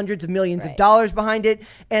hundreds of millions of dollars behind it,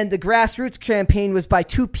 and the grassroots campaign was by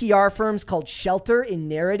two PR firms called Shelter and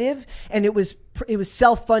Narrative, and it was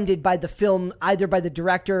self-funded by the film, either by the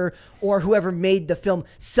director or whoever made the film,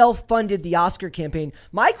 self-funded the Oscar campaign.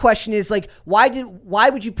 My question is, like, why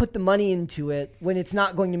would you put the money into it when it's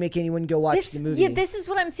not going to make anyone go watch the movie? Yeah, this is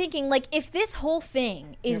what I'm thinking. Like, if this whole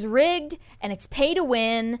thing is rigged and it's pay to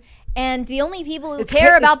win, and the only people who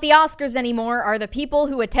care about the Oscars anymore are the people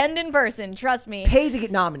who attend in person, trust me. Pay to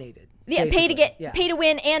get nominated. Yeah, pay to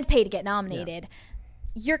win and pay to get nominated. Yeah.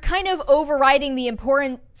 You're kind of overriding the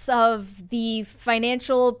importance of the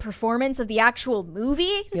financial performance of the actual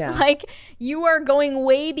movie. Yeah. Like, you are going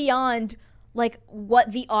way beyond like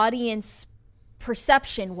what the audience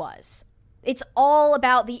perception was. It's all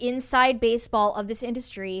about the inside baseball of this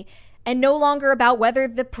industry and no longer about whether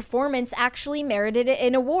the performance actually merited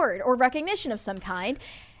an award or recognition of some kind.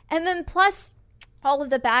 And then plus all of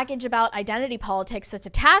the baggage about identity politics that's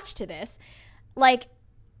attached to this. Like,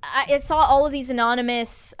 I saw all of these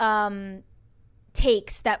anonymous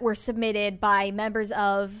takes that were submitted by members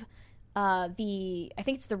of I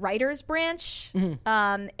think it's the writers branch.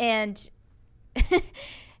 Mm-hmm. And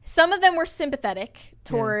some of them were sympathetic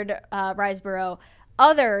toward Riseborough.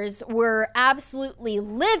 Others were absolutely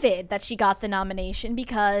livid that she got the nomination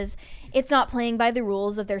because it's not playing by the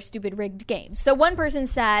rules of their stupid rigged game. So one person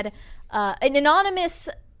said, an anonymous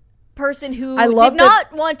person who did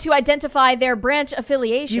not want to identify their branch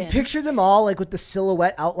affiliation. You picture them all like with the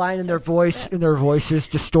silhouette outline and their voices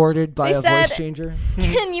distorted by a voice changer.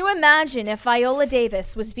 Can you imagine if Viola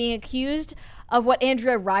Davis was being accused of what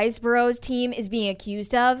Andrea Riseborough's team is being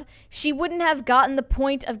accused of? She wouldn't have gotten the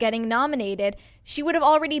point of getting nominated. She would have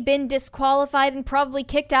already been disqualified and probably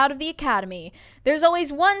kicked out of the Academy. There's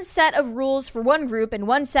always one set of rules for one group and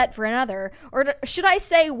one set for another. Or should I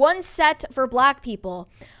say one set for black people.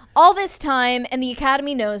 All this time, and the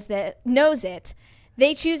Academy knows it,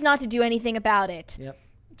 they choose not to do anything about it. Yep.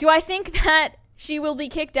 Do I think that she will be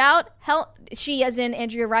kicked out? Hell, she as in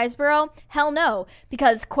Andrea Riseborough? Hell no.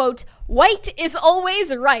 Because, quote, white is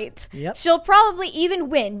always right. Yep. She'll probably even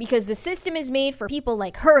win because the system is made for people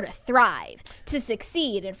like her to thrive, to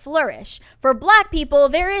succeed and flourish. For black people,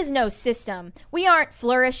 there is no system. We aren't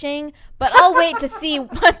flourishing, but I'll wait to see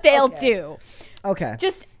what they'll do. Okay.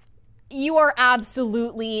 You are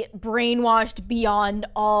absolutely brainwashed beyond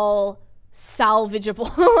all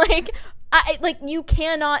salvageable. Like, You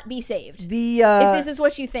cannot be saved. If this is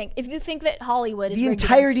what you think. If you think that Hollywood is the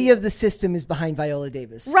entirety of the system is behind Viola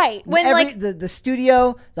Davis. Right. When the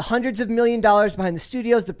studio, the hundreds of $1 million behind the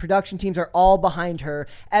studios, the production teams are all behind her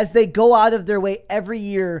as they go out of their way every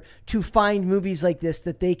year to find movies like this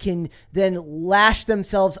that they can then lash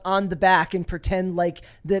themselves on the back and pretend like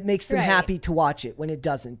that makes them happy to watch it when it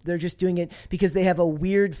doesn't. They're just doing it because they have a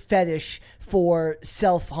weird fetish for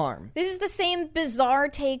self-harm. This is the same bizarre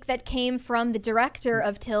take that came from the director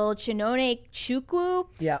of Till, Chinone Chukwu,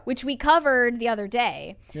 which we covered the other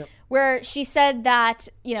day, where she said that,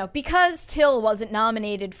 because Till wasn't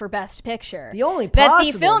nominated for Best Picture, that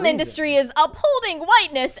the film industry is upholding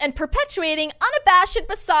whiteness and perpetuating unabashed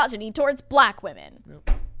misogyny towards black women.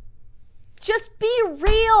 Just be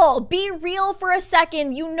real. Be real for a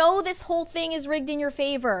second. This whole thing is rigged in your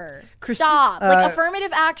favor. Stop.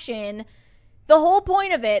 Affirmative action, the whole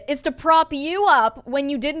point of it is to prop you up when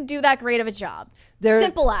you didn't do that great of a job.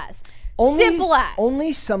 Simple as.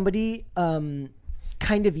 Only somebody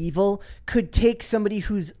kind of evil could take somebody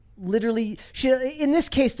who's literally, in this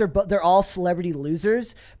case, they're all celebrity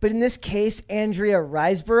losers. But in this case, Andrea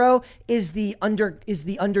Riseborough is the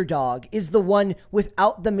underdog, is the one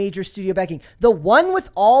without the major studio backing. The one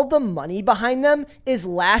with all the money behind them is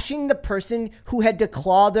lashing the person who had to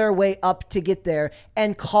claw their way up to get there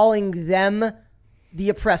and calling them the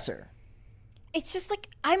oppressor. It's just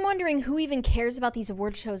I'm wondering who even cares about these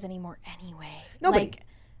award shows anymore anyway. Nobody.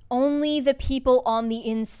 Only the people on the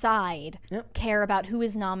inside care about who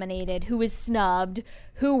is nominated, who is snubbed,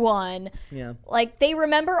 who won. Yeah. They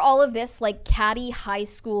remember all of this like catty high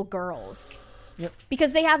school girls. Yep.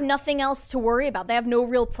 Because they have nothing else to worry about. They have no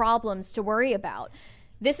real problems to worry about.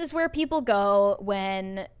 This is where people go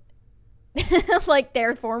when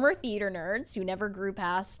they're former theater nerds who never grew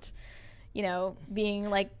past,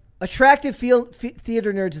 being attractive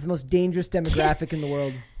theater nerds is the most dangerous demographic in the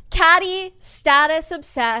world. Catty,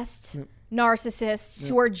 status-obsessed narcissists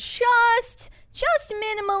who are just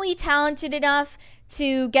minimally talented enough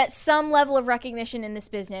to get some level of recognition in this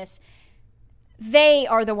business. They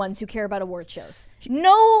are the ones who care about award shows.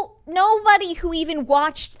 Nobody who even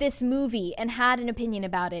watched this movie and had an opinion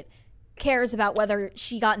about it cares about whether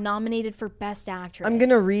she got nominated for Best Actress. I'm going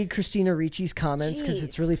to read Christina Ricci's comments because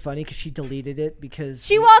it's really funny because she deleted it because...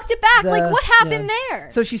 She walked it back. What happened there?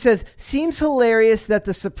 So she says, seems hilarious that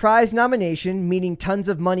the surprise nomination, meaning tons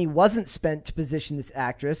of money wasn't spent to position this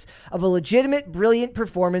actress, of a legitimate, brilliant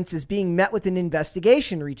performance is being met with an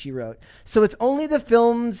investigation, Ricci wrote. So it's only the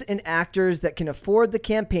films and actors that can afford the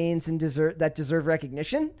campaigns and deserve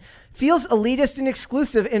recognition? Feels elitist and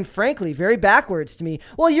exclusive and frankly very backwards to me.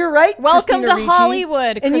 Well, you're right. Welcome Christina to Ricci,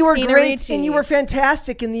 Hollywood, and you were great, Ricci. and you were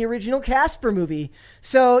fantastic in the original Casper movie.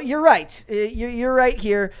 So you're right. You're right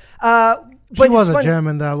here. But she was a gem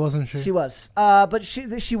in that, wasn't she? She was. But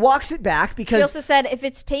she walks it back because she also said if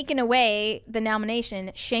it's taken away the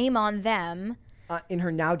nomination, shame on them. In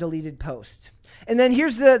her now deleted post. And then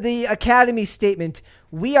here's the Academy statement.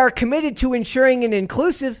 We are committed to ensuring an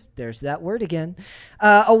inclusive, there's that word again,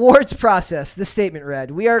 awards process, the statement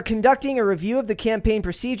read. We are conducting a review of the campaign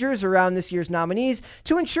procedures around this year's nominees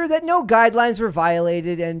to ensure that no guidelines were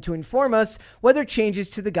violated and to inform us whether changes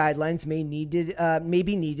to the guidelines may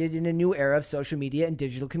be needed in a new era of social media and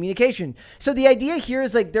digital communication. So the idea here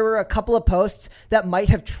is there were a couple of posts that might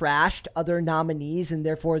have trashed other nominees and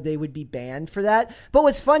therefore they would be banned for that. But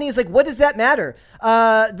what's funny is what does that matter?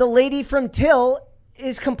 The lady from Till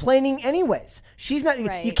is complaining anyways. She's not,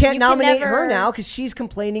 right. You can't nominate her now because she's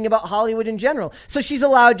complaining about Hollywood in general. So she's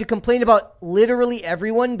allowed to complain about literally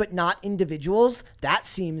everyone, but not individuals. That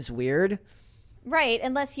seems weird. Right.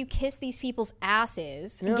 Unless you kiss these people's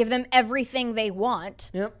asses and give them everything they want.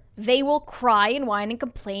 Yep. They will cry and whine and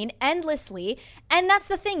complain endlessly. And that's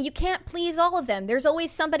the thing. You can't please all of them. There's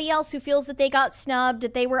always somebody else who feels that they got snubbed,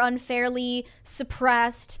 that they were unfairly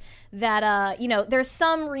suppressed, that, there's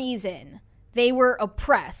some reason they were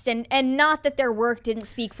oppressed. And not that their work didn't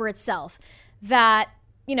speak for itself. That,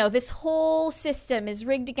 this whole system is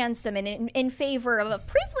rigged against them and in favor of a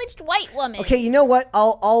privileged white woman. Okay, you know what?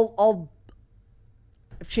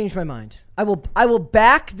 I've changed my mind. I will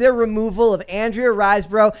back their removal of Andrea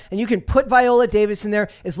Riseborough, and you can put Viola Davis in there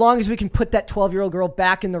as long as we can put that 12-year-old girl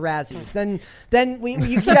back in the Razzies. Then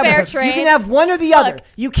you can have one or the other.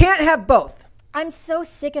 You can't have both. I'm so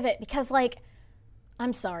sick of it because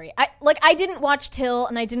I'm sorry. I didn't watch Till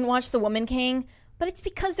and I didn't watch The Woman King, but it's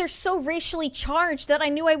because they're so racially charged that I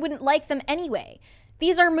knew I wouldn't like them anyway.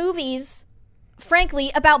 These are movies,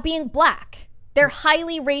 frankly, about being black. They're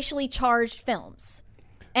highly racially charged films.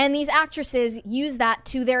 And these actresses use that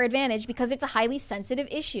to their advantage because it's a highly sensitive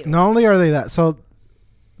issue. Not only are they that, so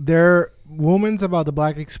they're Women's About the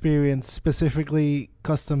Black Experience, specifically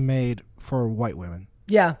custom made for white women.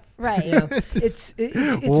 Yeah. Right. Yeah. It's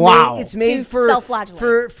Wow. Made, it's made To for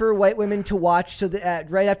self-flagellate. for white women to watch. So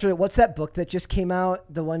that right after, what's that book that just came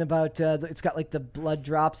out? The one about it's got like the blood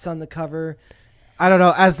drops on the cover. I don't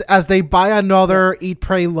know. As they buy another Eat,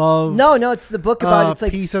 Pray, Love. No, it's the book about it's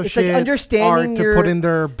like piece of it's shit like understanding art to your put in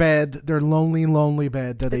their bed, their lonely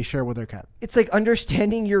bed that they share with their cat. it's like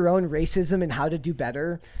understanding your own racism and how to do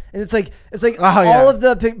better. And it's like Oh, all yeah. of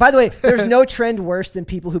the. By the way, there's no trend worse than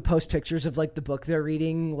people who post pictures of like the book they're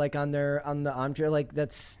reading, like on the armchair. Like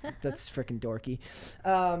that's freaking dorky.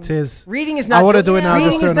 Tis. Reading is not. I want to do it now. Reading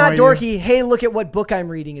just to is not annoy you. dorky. Hey, look at what book I'm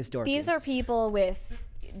reading is dorky. These are people with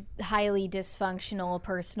highly dysfunctional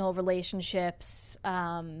personal relationships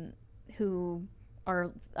who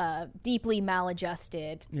are deeply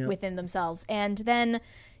maladjusted within themselves. And then,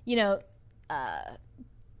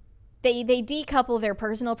 they decouple their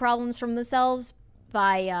personal problems from themselves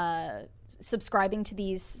by subscribing to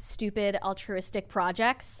these stupid altruistic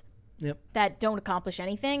projects that don't accomplish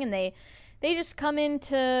anything. And they just come in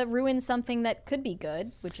to ruin something that could be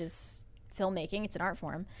good, which is filmmaking. It's an art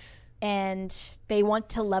form. And they want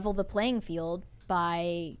to level the playing field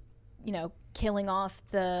by, killing off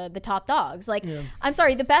the top dogs. Like, I'm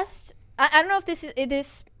sorry, the best. I don't know if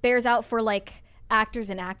this bears out for like actors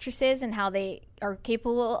and actresses and how they are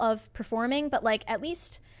capable of performing, but like at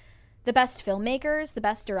least the best filmmakers, the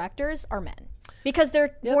best directors are men because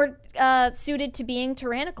they're more suited to being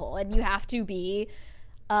tyrannical, and you have to be.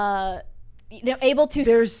 Able to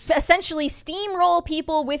essentially steamroll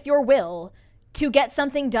people with your will to get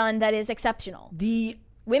something done that is exceptional. The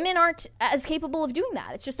women aren't as capable of doing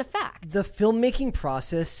that. It's just a fact. The filmmaking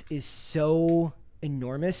process is so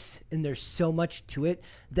enormous and there's so much to it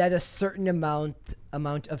that a certain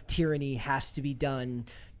amount of tyranny has to be done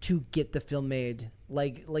to get the film made.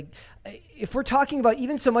 Like if we're talking about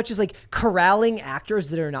even so much as like corralling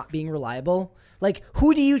actors that are not being reliable, like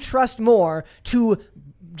who do you trust more to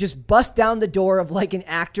just bust down the door of like an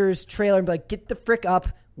actor's trailer and be like, get the frick up.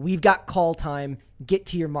 We've got call time. Get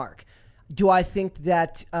to your mark. Do I think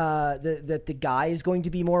that that the guy is going to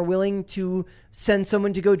be more willing to send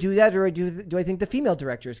someone to go do that, or do I think the female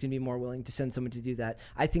director is going to be more willing to send someone to do that?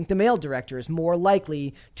 I think the male director is more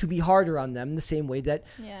likely to be harder on them, the same way that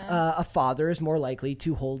a father is more likely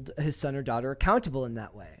to hold his son or daughter accountable in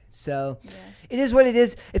that way. So it is what it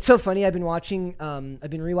is. It's so funny. I've been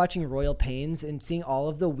rewatching Royal Pains and seeing all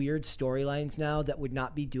of the weird storylines now that would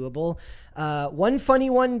not be doable. One funny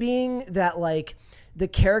one being that like the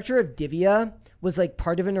character of Divya was like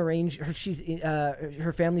part of an arranged.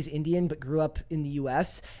 Her family's Indian but grew up in the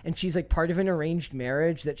U.S. and she's like part of an arranged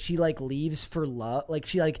marriage that she like leaves for love. Like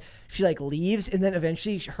she leaves and then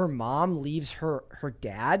eventually her mom leaves her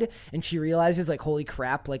dad and she realizes like, holy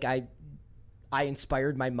crap, like I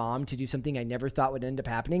inspired my mom to do something I never thought would end up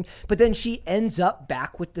happening. But then she ends up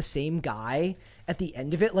back with the same guy at the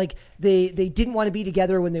end of it. Like they didn't want to be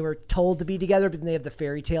together when they were told to be together, but then they have the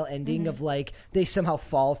fairy tale ending of like they somehow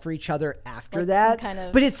fall for each other after like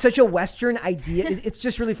that. But it's such a Western idea. It's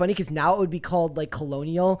just really funny because now it would be called like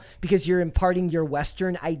colonial because you're imparting your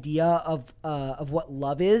Western idea of what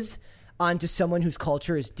love is onto someone whose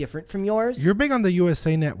culture is different from yours. You're big on the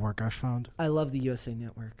USA Network, I found. I love the USA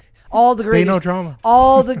Network. All the greatest. Pay no drama.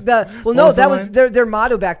 All the well, no, that was line? their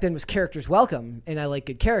motto back then was characters welcome, and I like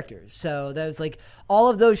good characters. So that was like all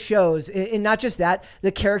of those shows, and not just that.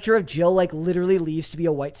 The character of Jill like literally leaves to be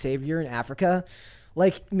a white savior in Africa,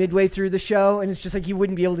 like midway through the show, and it's just like you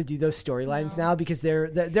wouldn't be able to do those storylines now because they're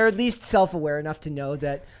at least self-aware enough to know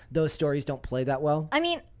that those stories don't play that well. I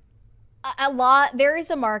mean, there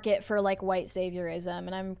is a market for like white saviorism,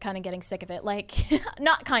 and I'm kind of getting sick of it. Like,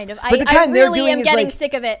 not kind of. I really am getting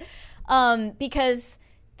sick of it because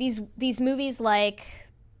these movies like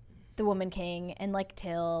The Woman King and like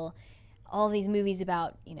Till, all these movies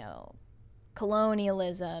about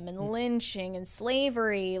colonialism and lynching and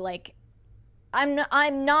slavery. Like, I'm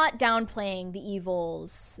not downplaying the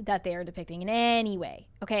evils that they are depicting in any way.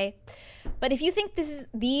 Okay, but if you think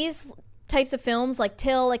these types of films like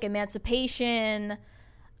Till, like Emancipation,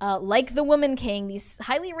 like The Woman King, these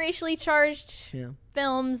highly racially charged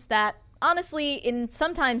films that honestly in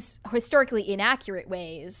sometimes historically inaccurate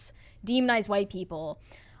ways demonize white people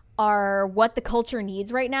are what the culture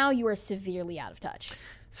needs right now, you are severely out of touch.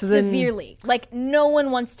 Severely. Like no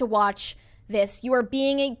one wants to watch this. You are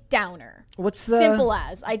being a downer. Simple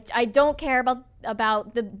as. I don't care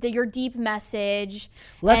about your deep message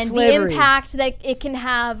and slavery. The impact that it can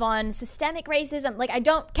have on systemic racism. Like, I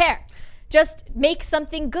don't care. Just make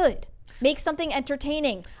something good. Make something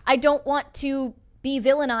entertaining. I don't want to be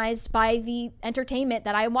villainized by the entertainment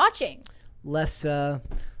that I'm watching. Less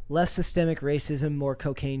systemic racism, more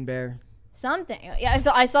cocaine bear. Something. Yeah,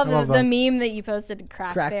 I saw the that. meme that you posted,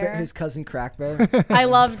 Crack Bear. His cousin Crack Bear. I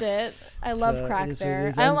loved it. I love So, Crack it is what it Bear.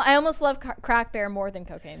 is. I almost love Crack Bear more than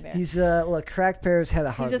Cocaine Bear. He's look, Crack Bear's had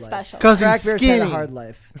a hard life. He's a special. Because Crack he's Bear's had a skinny. hard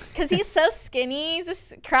life. Because he's so skinny.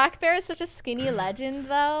 Crack Bear is such a skinny legend,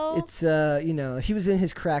 though. It's he was in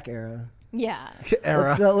his crack era. Yeah.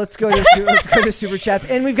 Era. Let's go to super chats,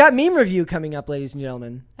 and we've got meme review coming up, ladies and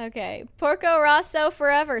gentlemen. Okay. Porco Rosso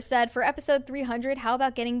Forever said, for episode 300, how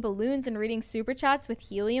about getting balloons and reading super chats with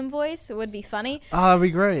helium voice? It would be funny. Oh, that'd be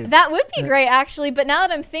great. That would be great, actually. But now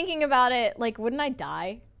that I'm thinking about it, like, wouldn't I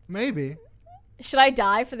die? Maybe. Should I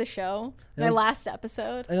die for the show? My Yeah. last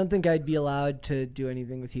episode? I don't think I'd be allowed to do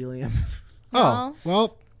anything with helium. Oh,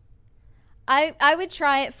 well, I would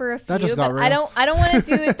try it for a few, just got but real. I don't want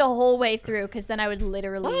to do it the whole way through because then I would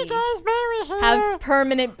literally have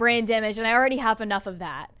permanent brain damage, and I already have enough of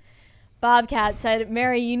that. Bobcat said,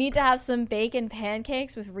 Mary, you need to have some bacon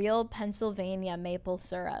pancakes with real Pennsylvania maple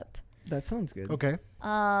syrup. That sounds good. okay.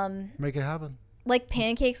 Make it happen. Like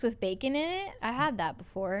pancakes with bacon in it. I had that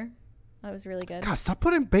before. That was really good. God, stop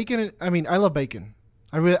putting bacon in. I mean, I love bacon.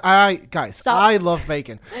 Stop. I love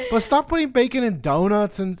bacon. But stop putting bacon in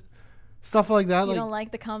donuts and stuff like that. You don't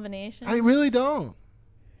like the combination? I really don't.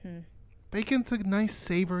 Bacon's a nice,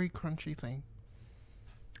 savory, crunchy thing.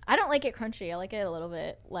 I don't like it crunchy. I like it a little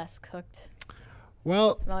bit less cooked.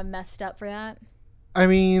 Well, Am I messed up for that? I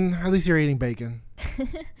mean, at least you're eating bacon.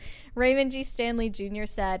 Raymond G. Stanley Jr.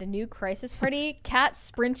 said, new crisis party. Cat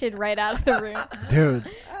sprinted right out of the room. Dude.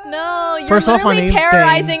 No, you're First off, my literally name's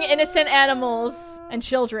terrorizing innocent animals and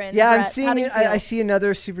children. Yeah, I'm Brett. How seeing do you it. feel? I see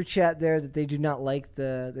another super chat there that they do not like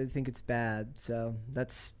they think it's bad. So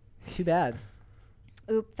that's too bad.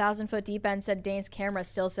 Oop, 1,000 Foot Deep End said Dane's camera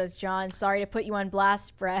still says John. Sorry to put you on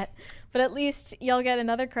blast, Brett. But at least you'll get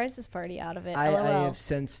another crisis party out of it. I LOL. have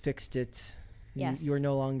since fixed it. Yes. You are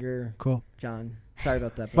no longer Cool. John. Sorry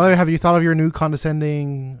about that. By the way, have you thought of your new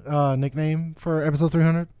condescending nickname for episode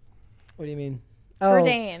 300? What do you mean? For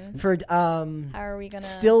Dane. For How are we going to...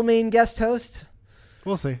 still main guest host?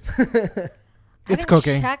 We'll see. I It's haven't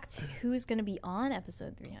cooking. checked who's going to be on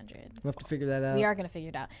episode 300. We'll have to figure that out. We are going to figure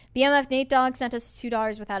it out. BMF Nate Dogg sent us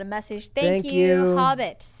 $2 without a message. Thank Thank you. you.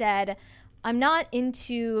 Hobbit said, I'm not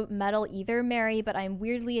into metal either, Mary, but I'm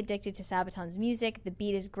weirdly addicted to Sabaton's music. The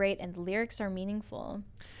beat is great and the lyrics are meaningful.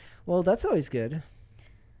 Well, that's always good.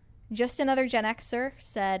 Just another Gen Xer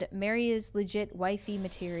said, Mary is legit wifey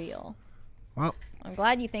material. Well, I'm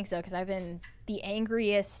glad you think so, because I've been the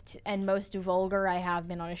angriest and most vulgar I have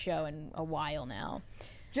been on a show in a while now.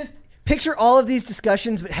 Just picture all of these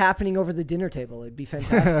discussions, but happening over the dinner table. It'd be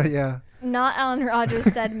fantastic. yeah. Not Alan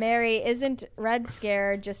Rogers said, Mary, isn't Red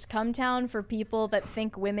Scare just come town for people that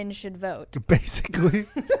think women should vote? Basically.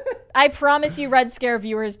 I promise you Red Scare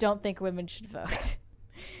viewers don't think women should vote.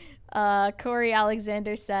 Corey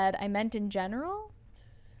Alexander said, I meant in general.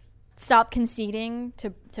 Stop conceding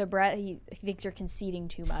to Brett. He thinks you're conceding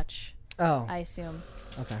too much, Oh, I assume.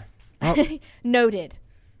 okay. Noted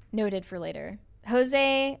for later.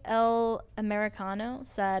 Jose El Americano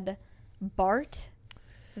said, Bart,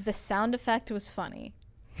 the sound effect was funny.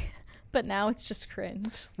 But now it's just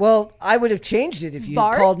cringe. Well, I would have changed it if you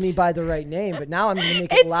Bart? called me by the right name, but now I'm going to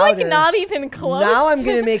make it It's louder. like not even close. Now I'm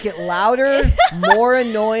going to make it louder, more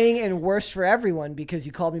annoying, and worse for everyone because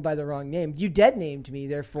you called me by the wrong name. You dead named me,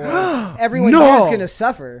 therefore everyone No! here is going to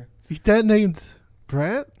suffer. You dead named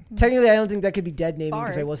Brett? Technically, I don't think that could be dead naming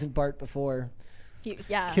because I Bart. wasn't Bart before.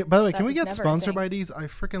 Yeah. By the way, that can we was get never a sponsored thing. by these? I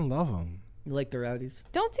freaking love them. You like the rowdies?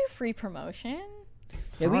 Don't do free promotion. Yeah,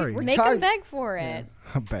 Sorry. we're Make charged. them beg for it.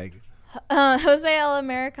 Beg. Jose El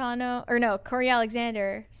Americano, Corey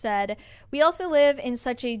Alexander said, we also live in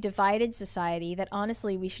such a divided society that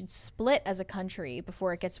honestly we should split as a country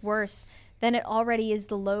before it gets worse than it already is.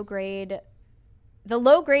 The low grade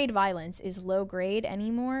violence is low grade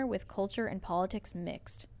anymore with culture and politics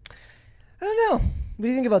mixed. I don't know. What do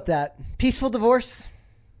you think about that? Peaceful divorce?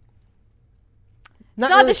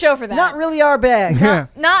 Not the show for that. Not really our bag. Yeah.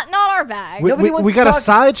 Not our bag. Nobody wants We to got a talk-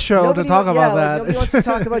 side show to Nobody talk wa- about yeah, that. Nobody wants to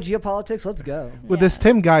talk about geopolitics. Let's go. With this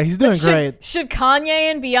Tim guy, he's doing Should, great. should Kanye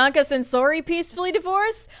and Bianca Censori peacefully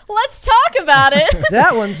divorce? Let's talk about it.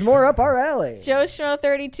 That one's more up our alley. Joe Schmo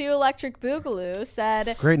 32 Electric Boogaloo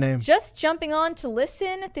said, Great name. just jumping on to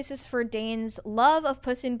listen. This is for Dane's love of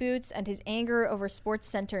Puss in Boots and his anger over Sports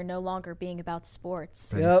Center no longer being about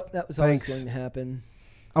sports. Yep, that was always Thanks. going to happen.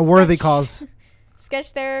 A worthy cause.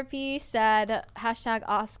 Sketch Therapy said hashtag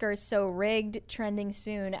Oscars so rigged, trending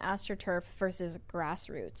soon, AstroTurf versus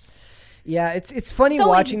Grassroots. Yeah, it's funny It's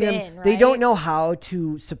always watching them. been, They don't right? know how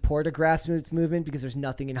to support a grassroots movement because there's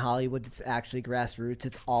nothing in Hollywood that's actually grassroots.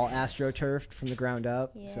 It's all astroturfed from the ground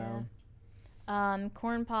up. Yeah. So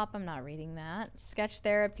Corn Pop, I'm not reading that. Sketch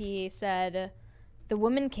Therapy said the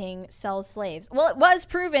Woman King sells slaves. Well, it was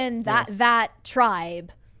proven that Yes. that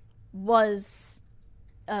tribe was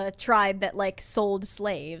a tribe that like sold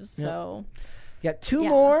slaves. Yep. So got two Yeah.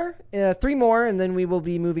 more, 3 more, and then we will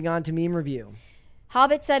be moving on to meme review.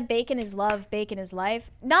 Hobbit said bacon is love, bacon is life.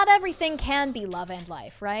 Not everything can be love and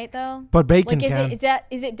life, right? Though, But bacon like, can.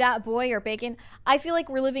 is it Dat Boy or bacon? I feel like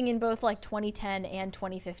we're living in both like 2010 and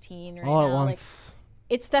 2015 right all now. at Like, once.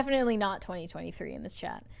 it's definitely not 2023 in this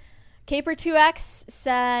chat. Caper2X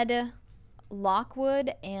said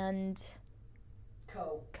Lockwood and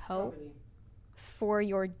Co for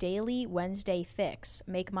your daily Wednesday fix.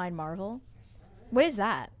 Make mine Marvel. What is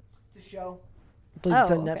that? It's a show. I believe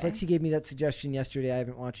it's on okay. Netflix. He gave me that suggestion yesterday. I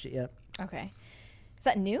haven't watched it yet. Okay. Is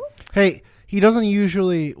that new? Hey, he doesn't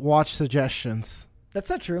usually watch suggestions. That's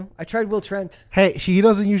not true. I tried Will Trent. Hey, he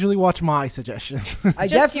doesn't usually watch my suggestions. I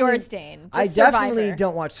Just definitely, yours, Dane. I Just definitely Survivor.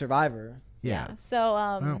 don't watch Survivor. yeah. So,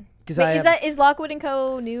 Oh. Because wait, is Lockwood and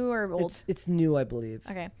Co. new or old? It's new, I believe.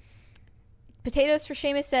 Okay. Potatoes for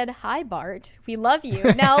Seamus said, "Hi Bart, we love you."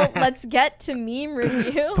 Now let's get to meme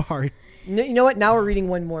review. Bart. You know what? Now we're reading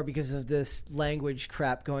one more because of this language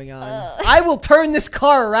crap going on. I will turn this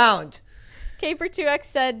car around. Caper2X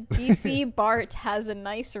said, "DC Bart has a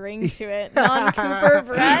nice ring to it." Non-Cooper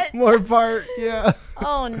Brett. More Bart, yeah.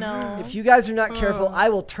 Oh no. If you guys are not careful, I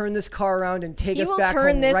will turn this car around and take He us will back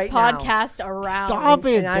turn home this right now. podcast around. Stop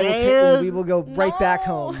it, And I will Dan. and we will go right back No.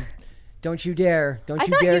 home. Don't you dare! Don't I you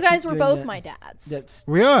thought dare! you guys keep were doing both that. my dads. That's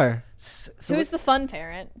We are. so. Who's the fun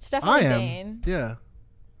parent? It's I definitely am. Dane. Yeah.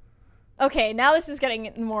 Okay, now this is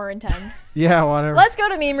getting more intense. Yeah, whatever. Let's go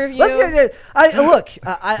to meme review. Let's get it. Look.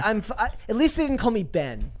 At least they didn't call me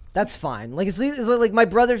Ben. That's fine. Like it's like my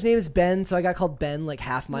brother's name is Ben, so I got called Ben like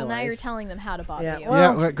half my Well, life. now you're telling them how to bother Yeah, you.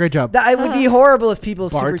 well, yeah, great job. It would be horrible if people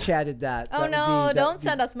Bart. super chatted that. Oh That would no, be- that don't would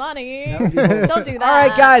send be- us money. would be horrible. Don't do that. All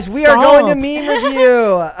right, guys, we are Stop. going to meme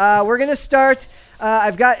review. We're gonna start.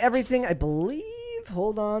 I've got everything, I believe.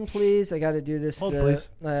 Hold on, please. I got to do this. Hold, please.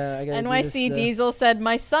 I gotta NYC do this, Diesel said,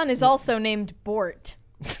 "My son is also named Bort."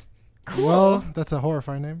 Well, that's a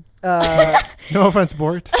horrifying name. Uh, No offense,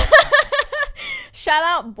 Bort. Shout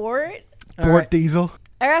out Bort. all Bort right. Diesel.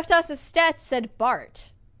 Areftas of Stet said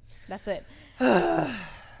Bart. That's it.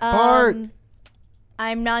 Bart.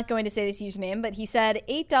 I'm not going to say this username, but he said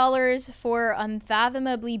 $8 for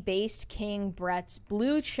unfathomably based King Brett's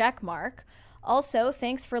blue check mark. Also,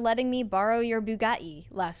 thanks for letting me borrow your Bugatti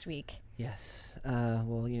last week. Yes.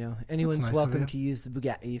 Well, anyone's nice of welcome you. to use the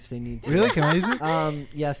Bugatti if they need to. Really? Can I use it?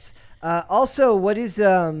 Yes. Also, what was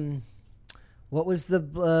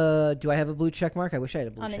the? Do I have a blue check mark? I wish I had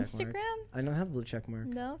a blue On check Instagram? mark. I don't have a blue check mark.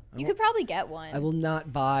 No? I You won't- could probably get one. I will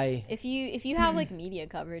not buy. If you have like media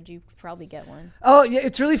coverage, you could probably get one. Oh, yeah,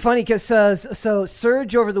 it's really funny because so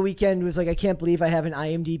Serge over the weekend was like, I can't believe I have an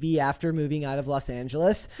IMDb after moving out of Los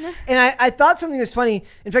Angeles, and I thought something was funny.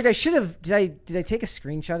 In fact, I should have. Did I take a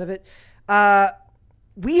screenshot of it?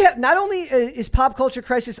 We have not only is Pop Culture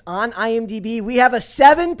Crisis on IMDb, we have a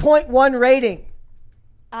 7.1 rating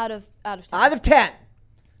Out of 10. out of 10.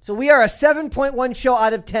 So we are a 7.1 show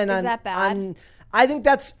out of 10. Is that bad? I think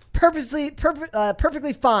that's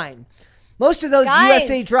perfectly fine. Most of those Guys,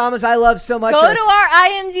 USA dramas I love so much. Go are- to our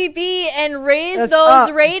IMDb and raise That's those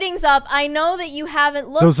up. ratings up. I know that you haven't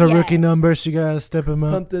looked Those are yet. rookie numbers. You gotta step them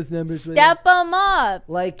up. Pump those numbers. with Step them up. it.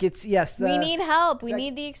 Like it's yes. We need help. We that-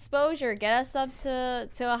 need the exposure. Get us up to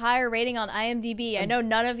a higher rating on IMDb. I know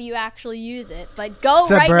none of you actually use it, but go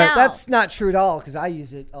Except right Brett. now. That's not true at all because I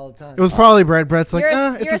use it all the time. It was probably Brett. Brett's like, you're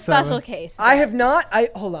a, it's you're a seven. special case. I Brett. have not.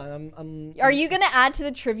 Hold on. I'm. Are you going to add to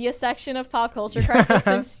the trivia section of Pop Culture Crisis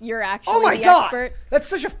since you're actually Oh my the god! expert? That's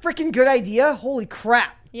such a freaking good idea. Holy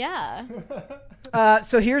crap! Yeah.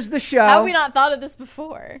 So here's the show. How have we not thought of this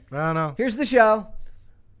before? I don't know. Here's the show.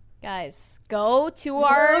 Guys, go to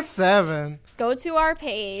our 7.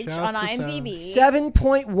 page Shouts on to IMDb.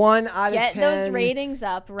 7.1 out of 10. Get those ratings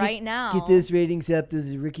up right now. Get those ratings up.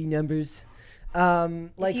 Those are rookie numbers.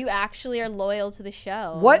 if you actually are loyal to the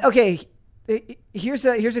show. What? Okay. Here's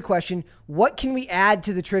a question. What can we add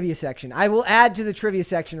to the trivia section? I will add to the trivia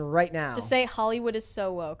section right now. Just say Hollywood is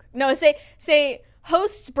so woke. No, say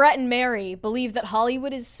Hosts Brett and Mary believe that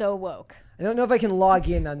Hollywood is so woke. I don't know if I can log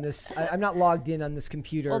in on this. I'm not logged in on this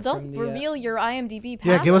computer. Well, don't reveal your IMDb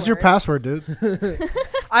password. Yeah, give us your password, dude.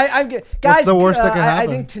 I'm guys. What's the worst that can I happen?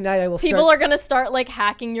 think tonight I will. People are gonna start like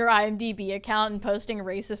hacking your IMDb account and posting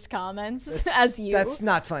racist comments as you. That's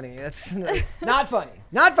not funny. That's not funny.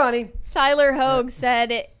 Not funny. Tyler Hogue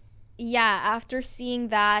said, "Yeah, after seeing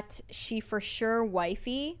that, she for sure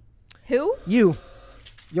wifey. Who?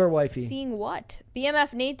 Your wifey. Seeing what?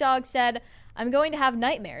 BMF Nate Dogg said, I'm going to have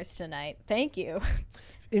nightmares tonight. Thank you.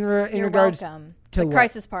 In You're regards welcome. to The what?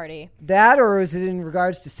 Crisis Party. That, or is it in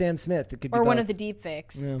regards to Sam Smith? It could be Or one both. of the deep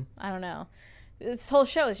fakes. Yeah. I don't know. This whole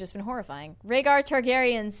show has just been horrifying. Rhaegar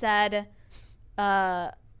Targaryen said,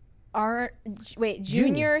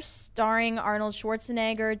 Junior starring Arnold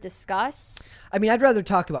Schwarzenegger, discuss. I mean, I'd rather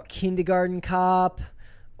talk about Kindergarten Cop.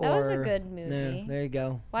 That was a or- good movie. Yeah, there you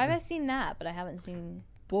go. Why have I seen that, but I haven't seen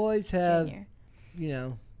Boys have,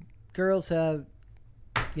 Junior? girls have,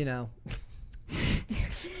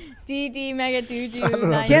 DD Mega Duju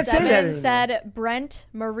Can't say that 97 anymore. said Brent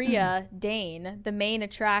Maria Dane, the main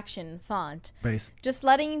attraction font. Base. Just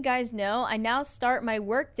letting you guys know, I now start my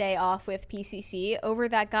work day off with PCC over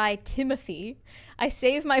that guy Timothy. I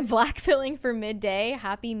save my black pilling for midday.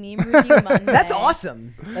 Happy meme review Monday. That's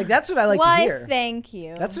awesome. Like, that's what I like Why, to hear. thank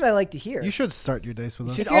you. That's what I like to hear. You should start your days with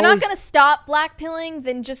us. should if you're not always- going to stop black pilling,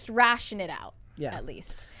 then just ration it out. Yeah. At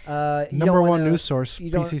least. You don't Number one wanna- news source, You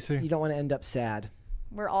don't, PCC. You don't want to end up sad.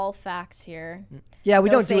 We're all facts here. Yeah, we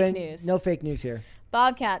No don't do fake any news. No fake news here.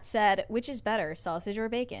 Bobcat said, which is better, sausage or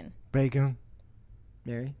bacon? Bacon.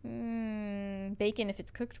 Mary? Bacon if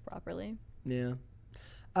it's cooked properly, Yeah.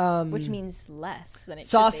 which means less than it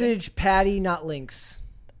Sausage patty, not links.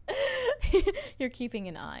 should be. You're keeping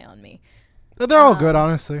an eye on me. They're all good,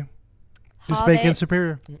 honestly. Just Hobbit, bacon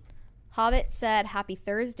superior. Hobbit said, happy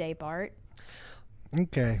Thursday, Bart.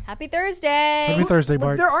 Okay. Happy Thursday. Happy Thursday, Look,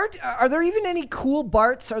 Bart. there aren't. Are there even any cool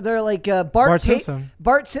Barts? Are there like Bart? Bart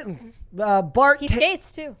Simpson. He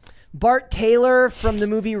skates too. Bart Taylor from the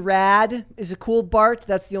movie Rad is a cool Bart.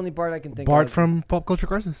 That's the only Bart I can think Bart of. from Pop Culture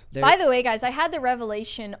Crisis. There- By the way, guys, I had the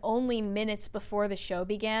revelation only minutes before the show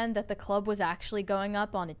began that the club was actually going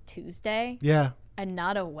up on a Tuesday Yeah. and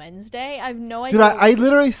not a Wednesday. I have no Dude, idea. I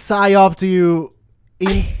literally psyoped you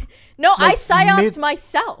in... No, I like, psyoped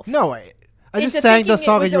myself. No, I just Into sang the thinking it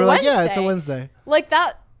song was and you a were like, yeah, it's a Wednesday. Wednesday. Like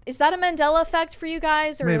that. Is that a Mandela effect for you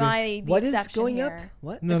guys, or Maybe. am I the What is exception going here? up?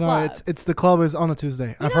 What? No, club. it's the club is on a Tuesday.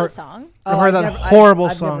 You I've know the heard song. I've heard that horrible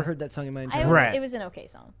song. I've never heard that song in my entire I life. was, Right. It was an okay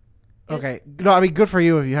song. Okay. No, I mean, good for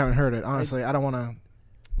you if you haven't heard it. Honestly, I don't want to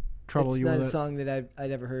trouble It's you not with a it. song that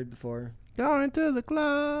I'd ever heard before. Going to the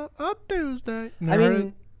club on Tuesday. I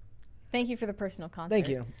mean, Thank you for the personal concert. thank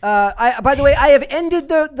you. By the way, I have ended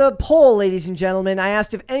the poll, ladies and gentlemen. I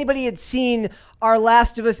asked if anybody had seen our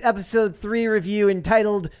Last of Us episode 3 review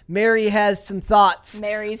entitled "Mary Has Some Thoughts."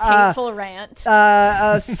 Mary's hateful rant.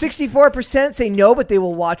 64% say no, but they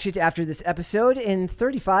will watch it after this episode, and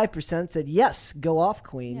 35% said yes. Go off,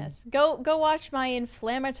 Queen. Yes. Go watch my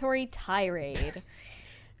inflammatory tirade.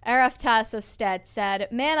 RF Tass of Stead said,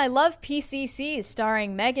 man, I love PCC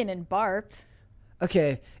starring Megan and Barp.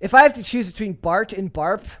 Okay, if I have to choose between Bart and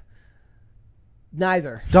Barp,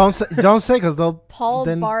 neither. don't say because they'll Paul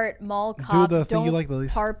then Bart Mall Cop. the thing don't you like the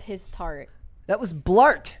least. Parp his tart. That was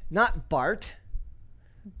Blart, not Bart.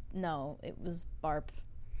 No, it was Barp.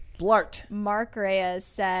 Blart. Mark Reyes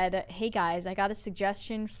said, hey guys, I got a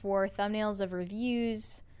suggestion for thumbnails of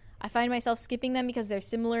reviews. I find myself skipping them because they're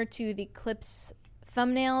similar to the clips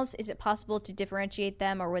thumbnails. Is it possible to differentiate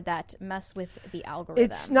them, or would that mess with the algorithm?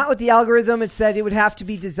 It's not with the algorithm. It's that it would have to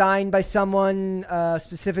be designed by someone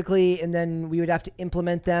specifically, and then we would have to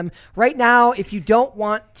implement them. Right now, if you don't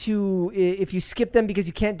want to, if you skip them because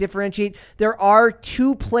you can't differentiate, there are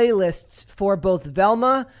 2 playlists for both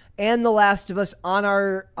Velma and The Last of Us on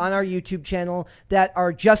our YouTube channel that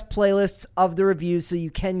are just playlists of the reviews, so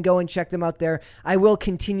you can go and check them out there. I will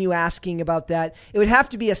continue asking about that. It would have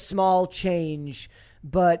to be a small change,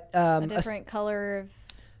 but a different color of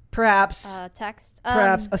perhaps text.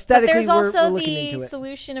 perhaps But aesthetically there's we're also looking the into it.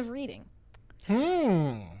 solution of reading.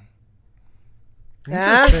 Interesting.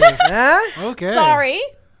 Huh? Okay.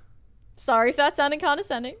 Sorry if that sounded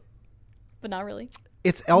condescending, but not really.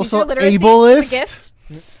 It's Use your also literacy. ableist. It's a gift.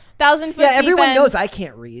 1,000 foot Yeah, deep everyone end. knows I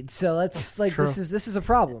can't read, so that's like True. this is a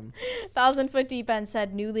problem. 1,000 foot deep end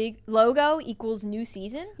said new league logo equals new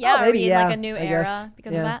season. Yeah, are maybe, we in yeah, like a new I era guess.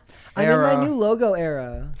 because Yeah. of that? I'm in Era. my new logo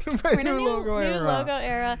era. We're in a new logo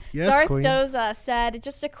era. Yes, Darth queen. Doza said,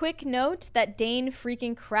 just a quick note that Dane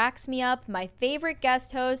freaking cracks me up. My favorite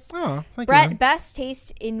guest host. Oh, thank you. Brett, man. best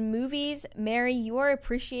taste in movies. Mary, you are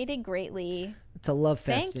appreciated greatly. It's a love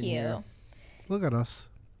fest. Thank in you. Here. Look at us.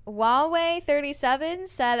 Huawei37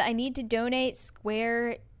 said, I need to donate.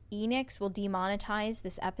 Square Enix will demonetize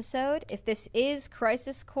this episode. If this is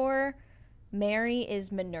Crisis Core, Mary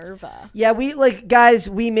is Minerva. Yeah, guys,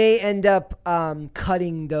 we may end up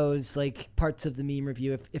cutting those parts of the meme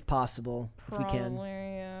review if possible, if we can.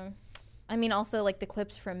 Yeah. I mean, also the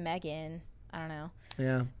clips from Megan. I don't know.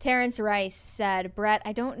 Yeah. Terrence Rice said, Brett,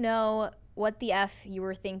 I don't know what the F you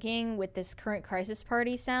were thinking with this current Crisis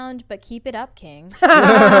Party sound, but keep it up, King.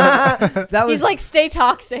 He's stay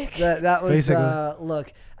toxic. That was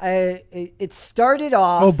look. It started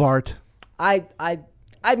off. Oh, Bart. I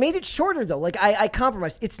made it shorter though. I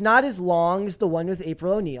compromised. It's not as long as the one with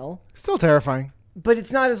April O'Neil. Still terrifying. But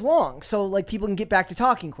it's not as long, so people can get back to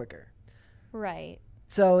talking quicker. Right.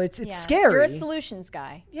 So it's scary. You're a solutions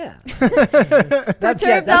guy. Yeah.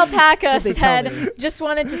 Perturbed Alpaca said, just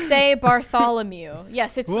wanted to say Bartholomew.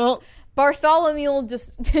 Yes, it's Bartholomew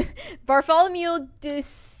Bartholomew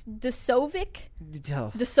Desovich?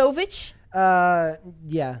 Desovich?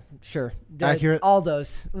 Yeah, sure. Accurate. All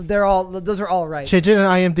those. Those are all right. Change it in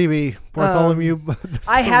IMDb. Bartholomew.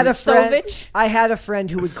 I had a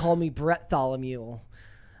friend who would call me Bretttholomew.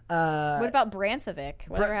 What about Branthovic?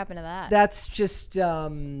 Whatever happened to that? That's just.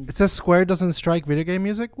 It says Square doesn't strike video game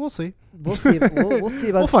music. We'll see. We'll see. We'll see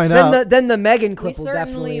about. We'll find out. Then the Megan clip could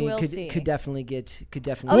definitely get.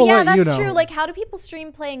 Oh We'll yeah, let that's you know. true. How do people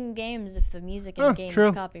stream playing games if the music in the game is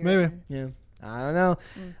copyrighted? Maybe. Yeah. I don't know.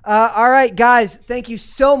 All right, guys. Thank you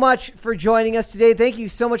so much for joining us today. Thank you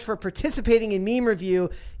so much for participating in Meme Review.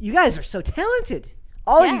 You guys are so talented.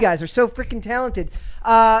 All of you guys are so freaking talented.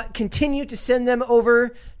 Continue to send them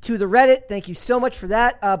over to the Reddit. Thank you so much for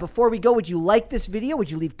that. Before we go, would you like this video? Would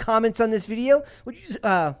you leave comments on this video? Would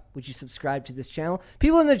you subscribe to this channel?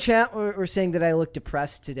 People in the chat were saying that I look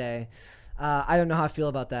depressed today. I don't know how I feel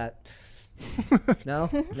about that. No?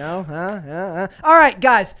 All right,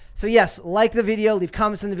 guys. So yes, like the video, leave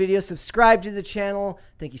comments on the video, subscribe to the channel.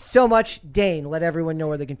 Thank you so much. Dane, let everyone know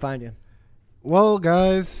where they can find you. Well,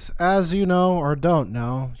 guys, as you know or don't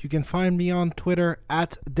know, you can find me on Twitter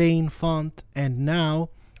at DaneFont, and now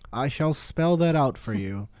I shall spell that out for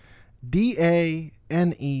you. DaneFont.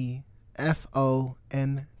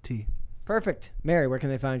 Perfect. Mary, where can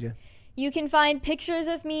they find you? You can find pictures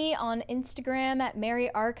of me on Instagram at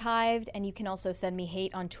Mary Archived, and you can also send me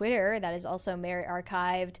hate on Twitter. That is also Mary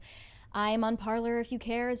Archived. I'm on Parler if you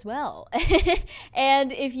care as well.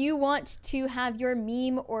 And if you want to have your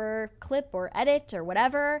meme or clip or edit or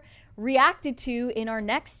whatever reacted to in our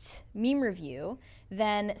next meme review,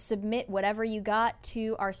 then submit whatever you got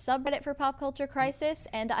to our subreddit for Pop Culture Crisis.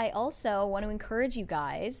 And I also want to encourage you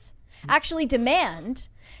guys, actually demand,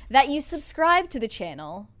 that you subscribe to the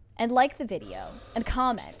channel and like the video and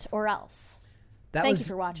comment, or else. Thank you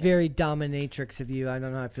for watching. Very dominatrix of you. I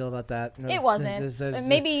don't know how I feel about that. No, it wasn't.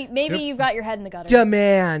 Maybe you've got your head in the gutter.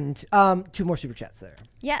 Demand. 2 more super chats there.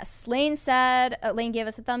 Yes. Lane said, Lane gave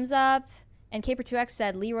us a thumbs up. And Caper2X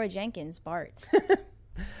said, Leroy Jenkins, Bart.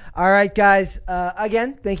 All right, guys.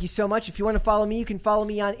 Again, thank you so much. If you want to follow me, you can follow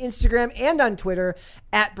me on Instagram and on Twitter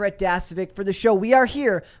at Brett Dasovic. For the show, we are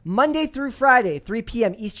here Monday through Friday, 3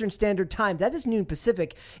 p.m. Eastern Standard Time. That is noon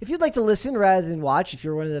Pacific. If you'd like to listen rather than watch, if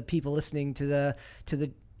you're one of the people listening to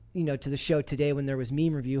the show today when there was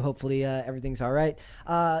meme review, hopefully everything's all right.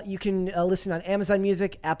 You can listen on Amazon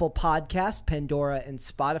Music, Apple Podcasts, Pandora, and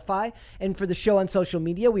Spotify. And for the show on social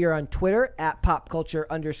media, we are on Twitter at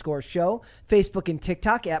popculture_show, Facebook and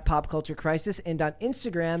TikTok at Pop Culture Crisis, and on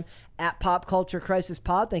Instagram at Pop Culture Crisis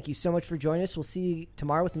Pod. Thank you so much for joining us. We'll see you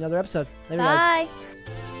tomorrow with another episode. Later, guys.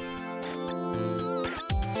 Bye.